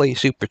haven't played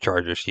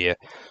Superchargers yet,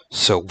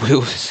 so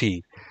we'll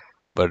see.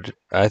 But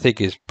I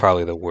think it's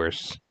probably the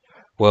worst.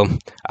 Well,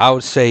 I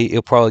would say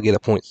it'll probably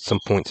get some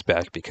points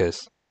back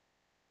because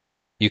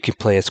you can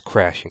play as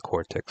Crash and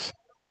Cortex,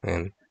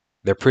 and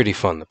they're pretty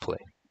fun to play.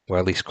 Or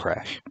at least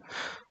Crash.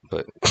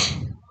 But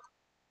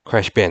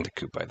Crash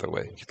Bandicoot, by the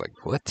way. He's like,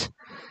 what?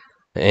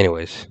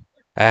 Anyways,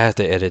 I have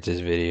to edit this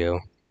video,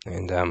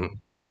 and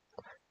I'm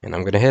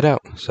gonna head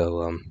out.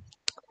 So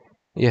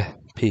yeah,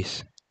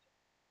 peace.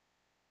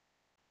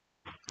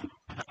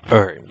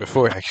 All right,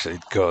 before I actually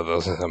go though,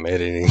 since I'm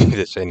editing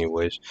this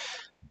anyways,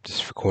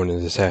 just recording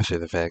this after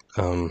the fact.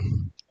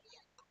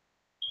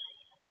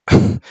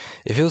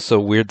 It feels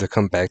so weird to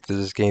come back to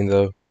this game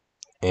though,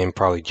 and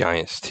probably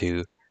Giants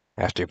too,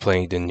 after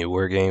playing the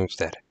newer games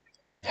that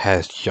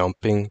has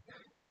jumping,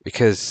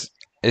 because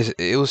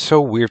it was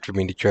so weird for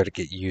me to try to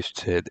get used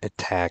to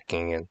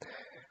attacking and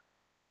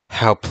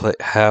how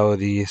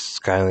these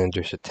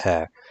Skylanders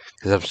attack.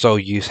 Because I'm so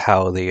used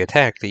how they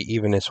attack,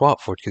 even in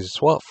Swap Force. Because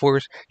Swap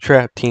Force,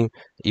 Trap Team,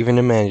 even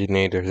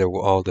Imaginators, they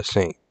were all the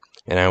same.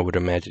 And I would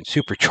imagine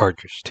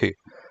Superchargers too.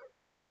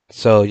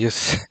 So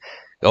just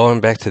going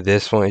back to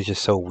this one is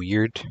just so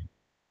weird.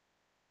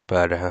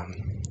 But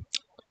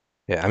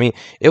yeah, I mean,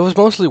 it was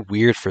mostly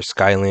weird for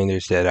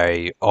Skylanders that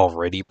I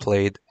already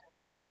played.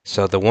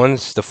 So the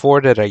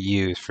 4 that I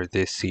used for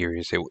this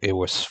series, it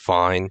was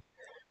fine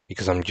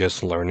because I'm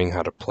just learning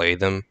how to play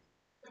them.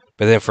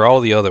 But then for all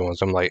the other ones,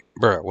 I'm like,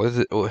 bro, what's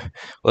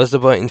the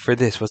button for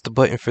this? What's the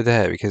button for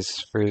that?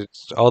 Because for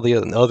all the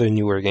other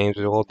newer games,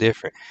 they're all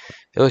different.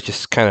 It was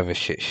just kind of a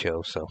shit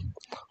show. So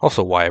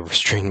also why I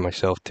restrained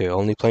myself to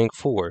only playing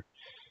 4.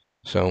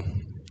 So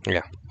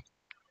yeah.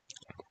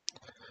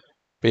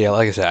 But yeah,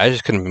 like I said, I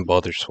just couldn't be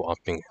bothered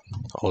swapping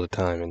all the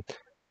time. And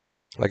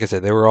like I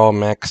said, they were all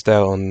maxed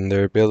out on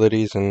their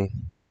abilities and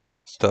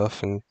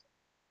stuff. And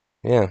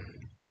yeah,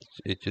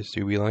 it just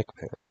do be like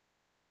that.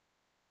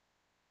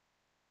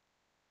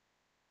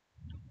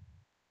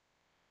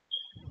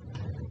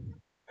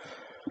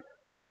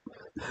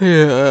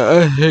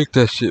 Yeah, I think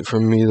that's it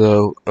from me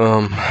though. I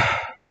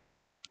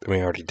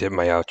mean, I already did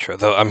my outro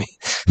though. I mean,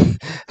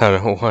 I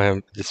don't know why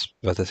I'm just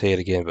about to say it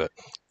again, but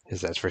because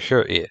that's for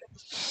sure it.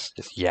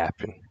 Just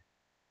yapping.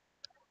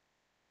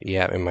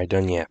 Am I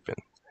done yapping?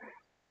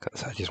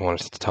 Because I just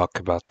wanted to talk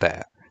about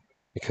that.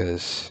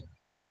 Because,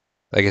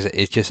 like I said,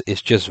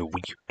 it's just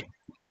weird.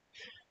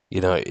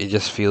 You know, it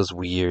just feels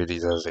weird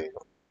because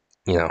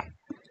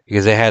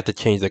because they had to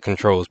change the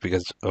controls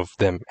because of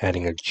them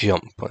adding a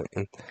jump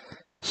button.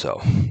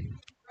 So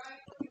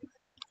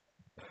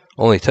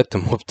only took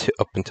them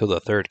up until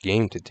the 3rd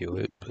game to do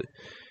it, but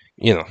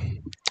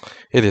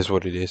it is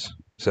what it is.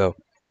 So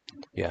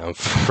yeah, I'm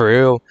for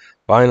real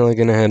finally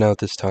gonna head out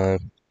this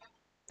time.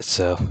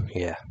 So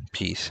yeah,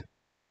 peace.